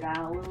figured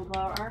out a little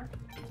more.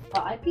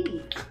 But I'd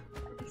be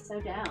so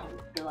down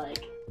for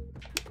like.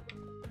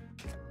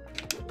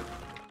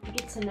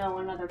 get to know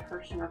another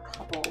person or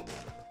couple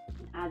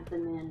and add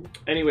them in.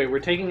 Anyway, we're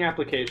taking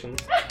applications.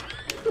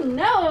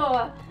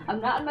 No!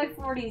 I'm not in my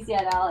 40s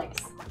yet,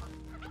 Alex.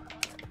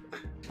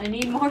 I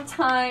need more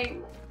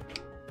time.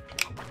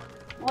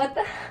 What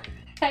the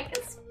heck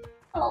is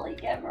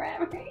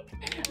polygamy?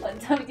 What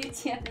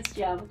WTF is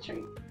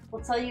geometry?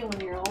 We'll tell you when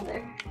you're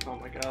older. Oh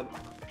my god.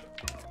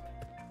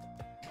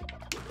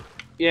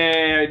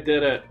 Yay, I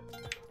did it!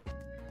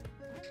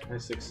 I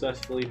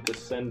successfully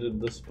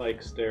descended the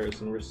spike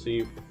stairs and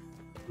received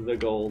the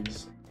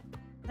golds.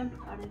 I'm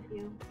proud of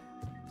you.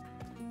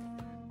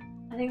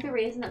 I think the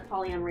reason that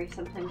polyamory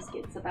sometimes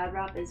gets a bad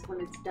rap is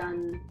when it's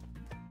done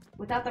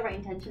without the right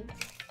intention.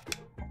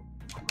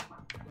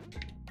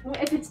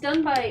 If it's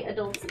done by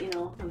adults, you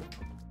know, who've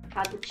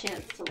had the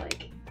chance to,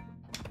 like,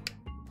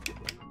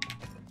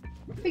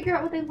 figure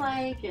out what they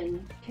like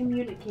and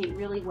communicate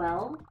really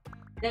well,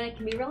 then it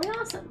can be really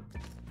awesome.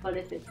 But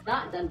if it's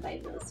not done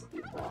by those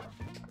people,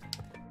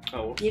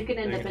 you can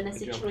end up in a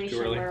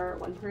situation where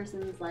one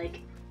person's, like,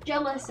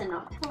 jealous and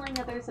not telling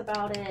others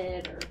about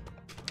it, or...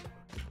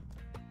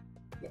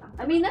 Yeah.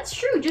 I mean, that's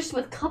true just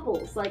with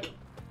couples. Like,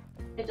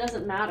 it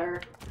doesn't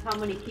matter how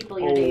many people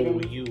you're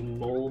dating. Oh, you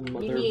mole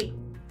mother... You need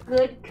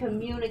good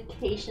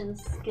communication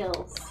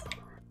skills.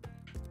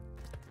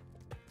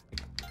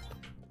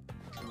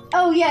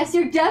 Oh yes,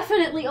 you're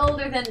definitely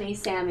older than me,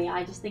 Sammy.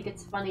 I just think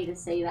it's funny to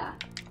say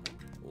that.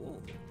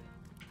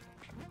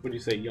 What'd you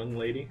say, young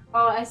lady?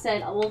 Oh, I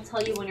said, we'll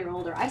tell you when you're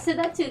older. I said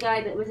that to a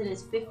guy that was in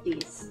his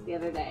 50s the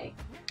other day.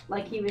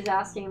 Like, he was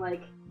asking,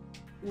 like,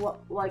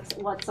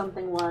 what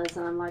something was,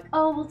 and I'm like,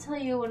 oh, we'll tell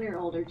you when you're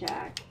older,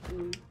 Jack.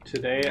 And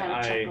today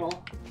I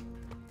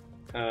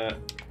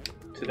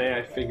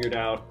figured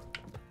out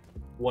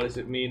what does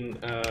it mean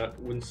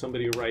when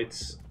somebody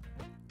writes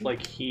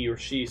like he or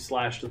she /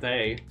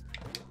 they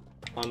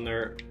on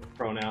their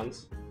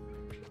pronouns.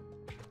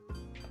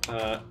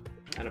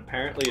 And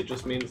apparently it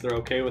just means they're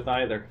okay with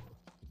either.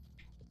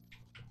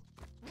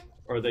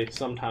 Or they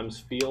sometimes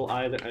feel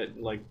either,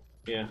 like,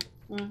 yeah.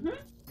 Mm-hmm.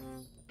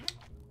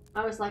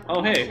 I was like,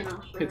 oh hey,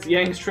 it's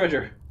Yang's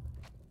treasure.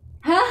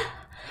 Huh?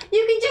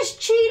 You can just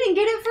cheat and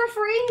get it for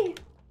free?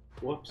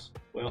 Whoops.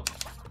 Well.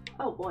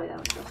 Oh boy, that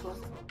was stressful.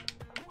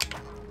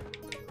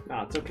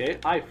 Nah, it's okay.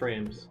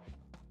 iframes.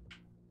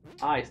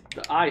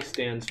 The I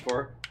stands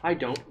for I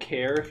don't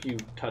care if you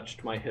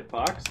touched my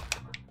hitbox.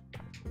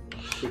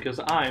 Because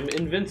I'm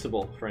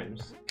invincible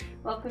frames.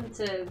 Welcome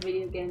to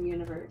Video Game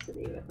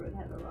University with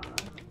Redhead-O-Rama.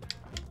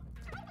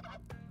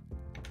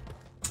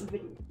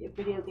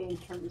 Video game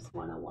terms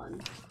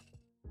 101.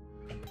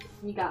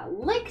 You got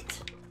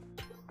licked.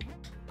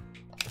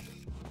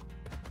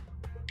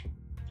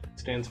 It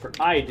stands for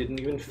I didn't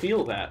even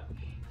feel that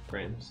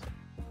frames.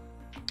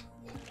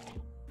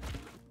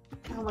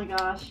 Oh my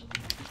gosh.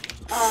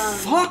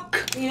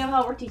 Fuck! You know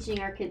how we're teaching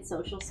our kids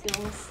social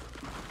skills?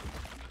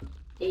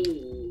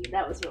 Hey,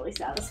 that was really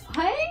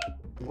satisfying.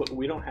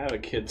 We don't have a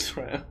kid,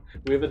 right?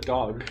 We have a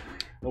dog.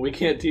 And we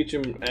can't teach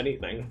him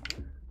anything.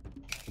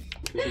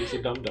 Because he's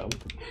a dum-dum.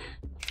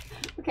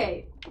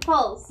 Okay,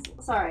 Pulse,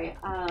 sorry.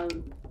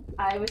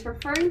 I was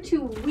referring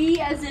to we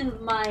as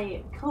in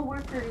my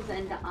coworkers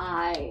and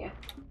I.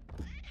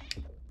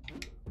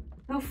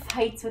 Who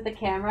fights with a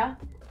camera?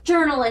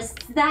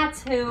 Journalists,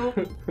 that's who!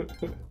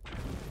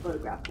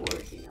 Photograph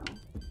wars, you know.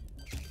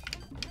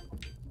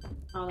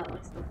 Oh, that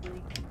looks so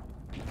funny.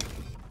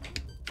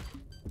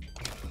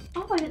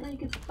 Oh, I didn't know you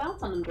could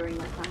bounce on him during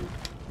that time.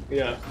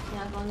 Yeah.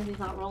 Yeah, as long as he's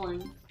not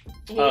rolling.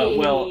 Hey.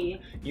 Well,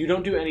 you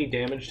don't do any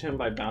damage to him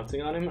by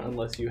bouncing on him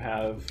unless you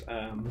have,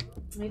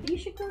 Maybe you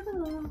should go to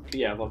the...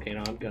 Yeah,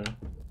 Volcano, I'm gonna.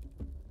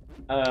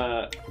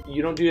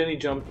 You don't do any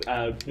jump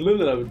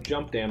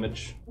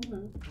damage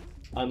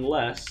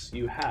unless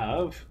you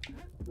have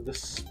the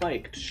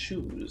spiked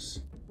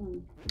shoes.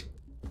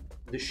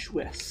 The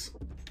Schwess.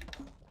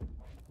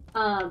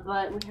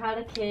 But we had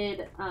a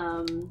kid,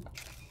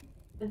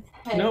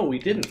 No, we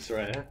didn't,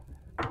 Soraya.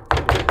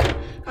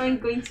 I'm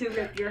going to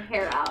rip your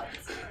hair out.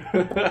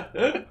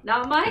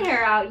 Not my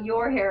hair out,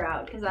 your hair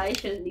out, because I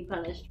shouldn't be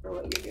punished for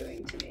what you're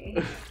doing to me.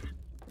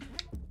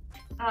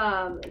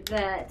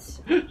 That...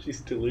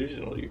 She's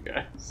delusional, you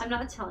guys. I'm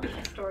not telling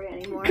my story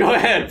anymore. Go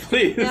ahead,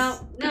 please. No,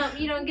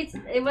 you don't get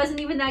to, it wasn't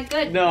even that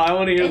good. No, I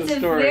want to hear the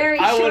story. It's a very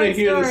I want to short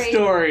hear the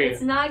story.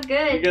 It's not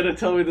good. You gotta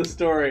tell me the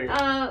story.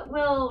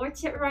 Well, we're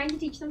trying to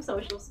teach them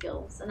social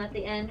skills, and at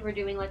the end we're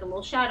doing like a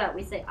little shout out.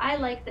 We say, I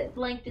like that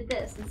blank did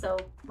this, and so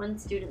one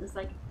student is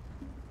like,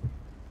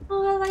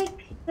 oh, I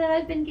like that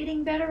I've been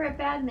getting better at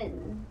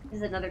badminton.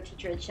 Because another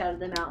teacher had shouted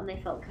them out, and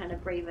they felt kind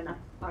of brave enough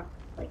to talk,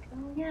 like,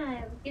 oh yeah,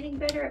 I'm getting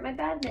better at my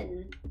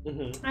badminton.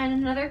 And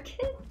another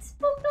kid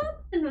spoke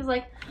up and was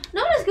like,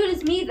 not as good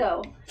as me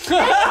though.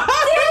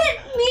 I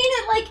didn't mean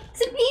it like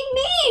to be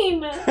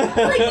mean.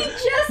 Like you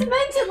just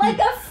meant it like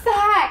a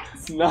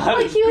fact. Not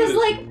like as he was good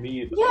like, as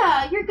me,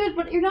 yeah, you're good,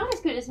 but you're not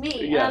as good as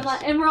me. Yes.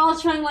 And we're all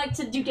trying like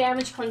to do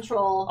damage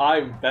control.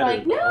 I'm better.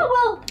 Like, no,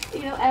 well,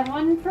 you know,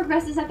 everyone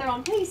progresses at their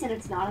own pace, and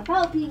it's not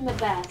about being the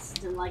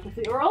best. And like, if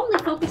we were only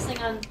focusing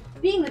on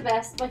being the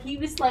best, but he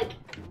was like,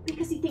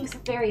 because he thinks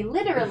very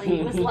literally,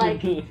 he was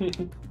like,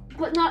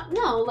 but not,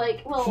 no,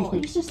 like, well,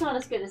 he's just not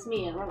as good as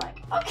me, and we're like,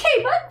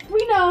 okay, but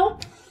we know.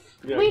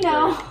 Yeah, we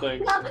know.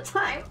 Thanks. Not the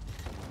time.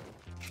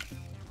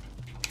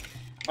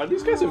 Are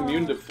these guys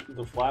immune to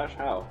the Flash?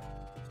 How?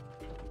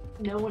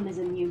 No one is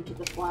immune to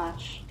the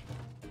Flash.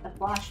 The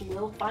Flash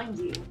will find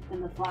you,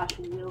 and the Flash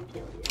will kill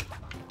you.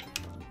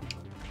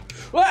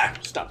 Ah!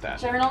 Stop that.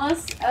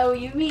 Journalists? Oh,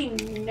 you mean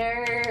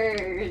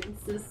nerds,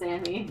 says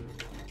Sammy.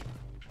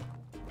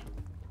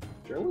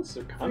 Journalists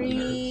are kind of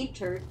 3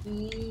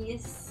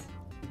 turkeys,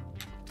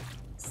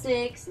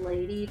 6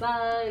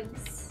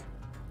 ladybugs,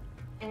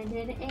 and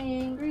an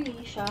angry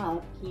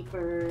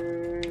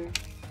shopkeeper.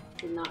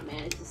 Did not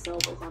manage to sell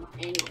those on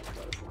any of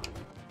those lines.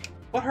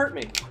 What hurt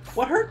me?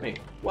 What hurt me?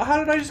 Well, how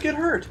did I just get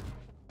hurt?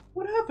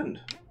 What happened?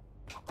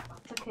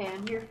 It's okay,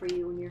 I'm here for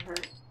you when you're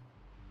hurt.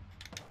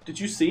 Did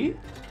you see?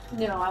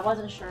 No, I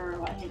wasn't sure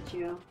what hit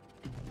you.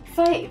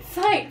 Fight,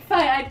 fight,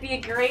 fight! I'd be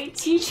a great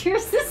teacher,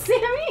 says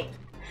Sammy.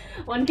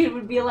 One kid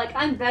would be like,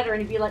 I'm better,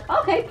 and he'd be like,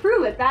 okay,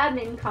 prove it.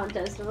 Badminton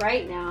contest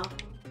right now.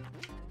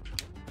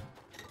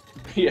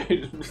 Yeah,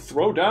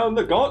 throw down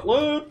the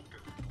gauntlet!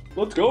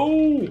 Let's go!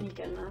 Oh,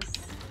 goodness.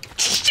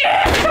 Shit!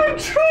 I'm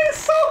trying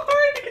so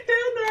hard to get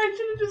down there! I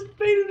should have just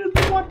baited it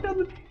and walked down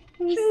the chain.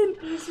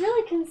 He's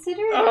really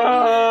considering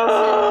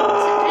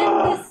to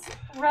end this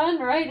run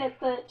right at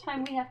the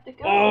time we have to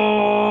go.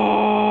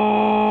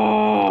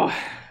 Oh.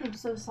 I'm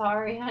so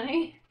sorry,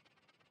 honey.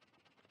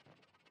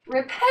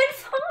 Rip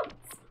headphones!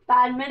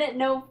 Bad minute,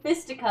 no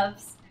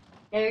fisticuffs.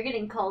 Yeah, you're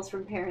getting calls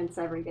from parents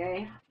every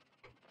day.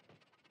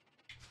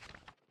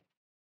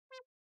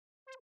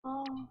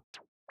 Oh.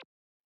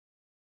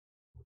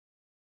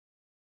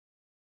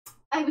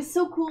 I was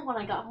so cool when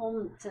I got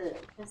home to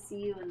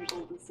see you in the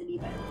Golden City,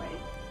 by the way.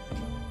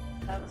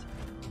 That was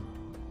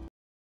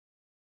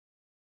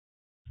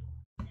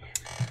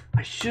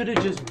I should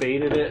have just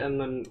baited it and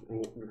then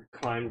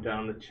climbed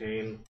down the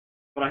chain.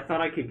 But I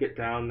thought I could get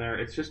down there.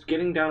 It's just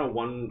getting down a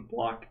 1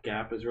 block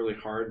gap is really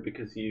hard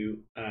because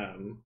you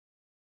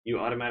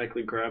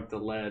automatically grab the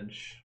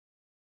ledge.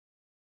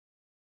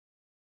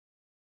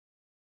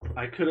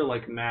 I could have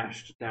like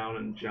mashed down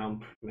and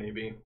jump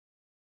maybe.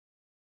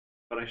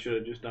 But I should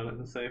have just done it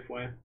the safe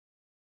way.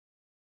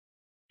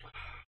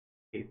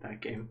 Hate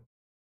that game.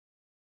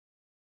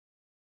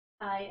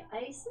 I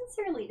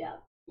sincerely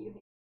doubt you.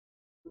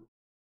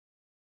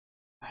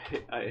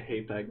 I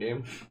hate that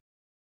game.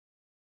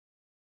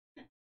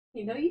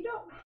 You know you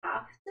don't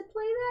have to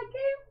play that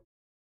game?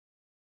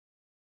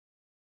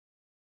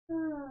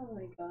 Oh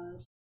my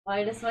gosh.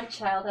 Why does my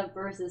child have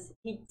bruises?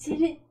 He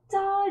didn't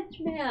dodge,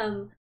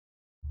 ma'am!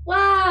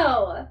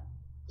 Wow!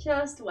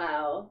 Just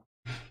wow.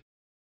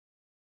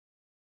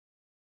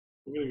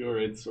 I'm gonna go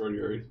raid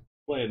Swordier. He's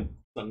playing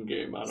some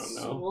game, I don't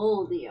know.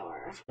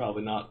 Soldier. He's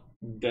probably not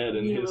dead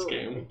in his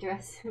game.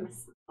 Address him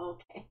as...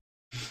 Okay.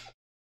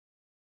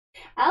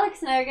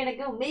 Alex and I are gonna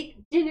go make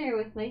dinner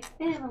with my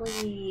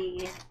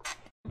family.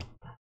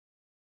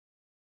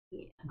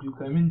 Yeah.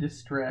 Duke, I'm in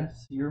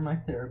distress. You're my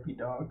therapy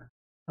dog.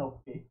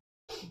 Help me.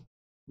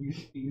 You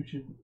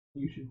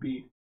should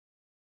be.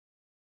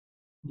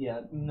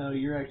 Yeah, no,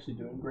 you're actually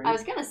doing great. I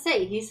was gonna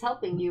say he's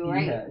helping you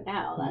right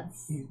now.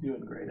 He's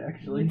doing great,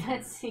 actually.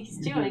 He's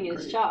doing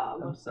his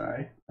job. I'm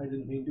sorry, I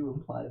didn't mean to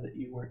imply that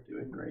you weren't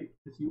doing great,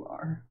 because you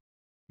are.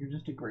 You're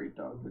just a great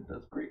dog that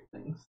does great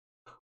things.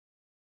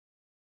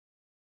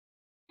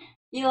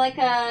 You like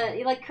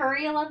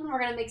curry, 11?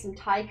 We're gonna make some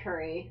Thai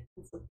curry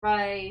and some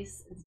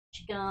rice and some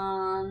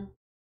chicken.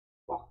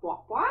 Walk,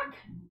 walk, walk.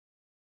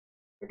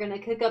 We're gonna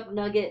cook up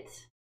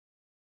nuggets.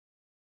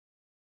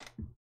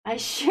 I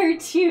sure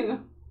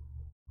do.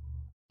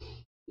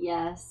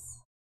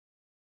 Yes.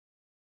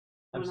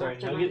 I'm sorry,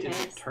 after my nugget is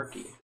a taste.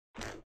 turkey.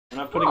 I'm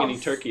not putting any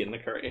turkey in the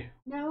curry.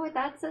 No,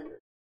 that's a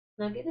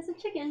nugget is a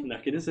chicken.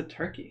 Nugget is a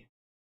turkey.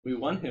 We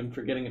won him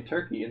for getting a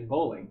turkey in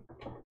bowling.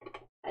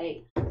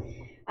 I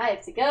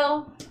have to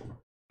go.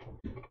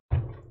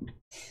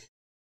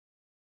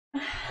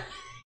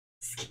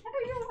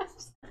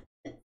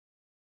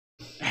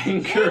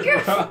 Anchor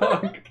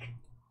frog.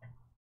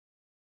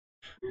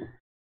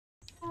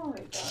 Oh my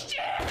god.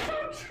 Shit, I'm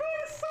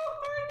trying so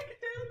hard to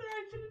get down there. I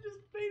should have just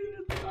baited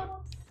it.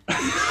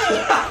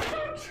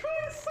 I'm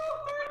trying so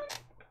hard.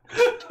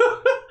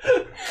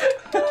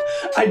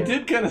 I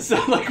did kind of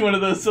sound like one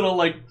of those little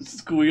like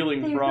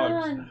squealing frogs.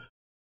 Run.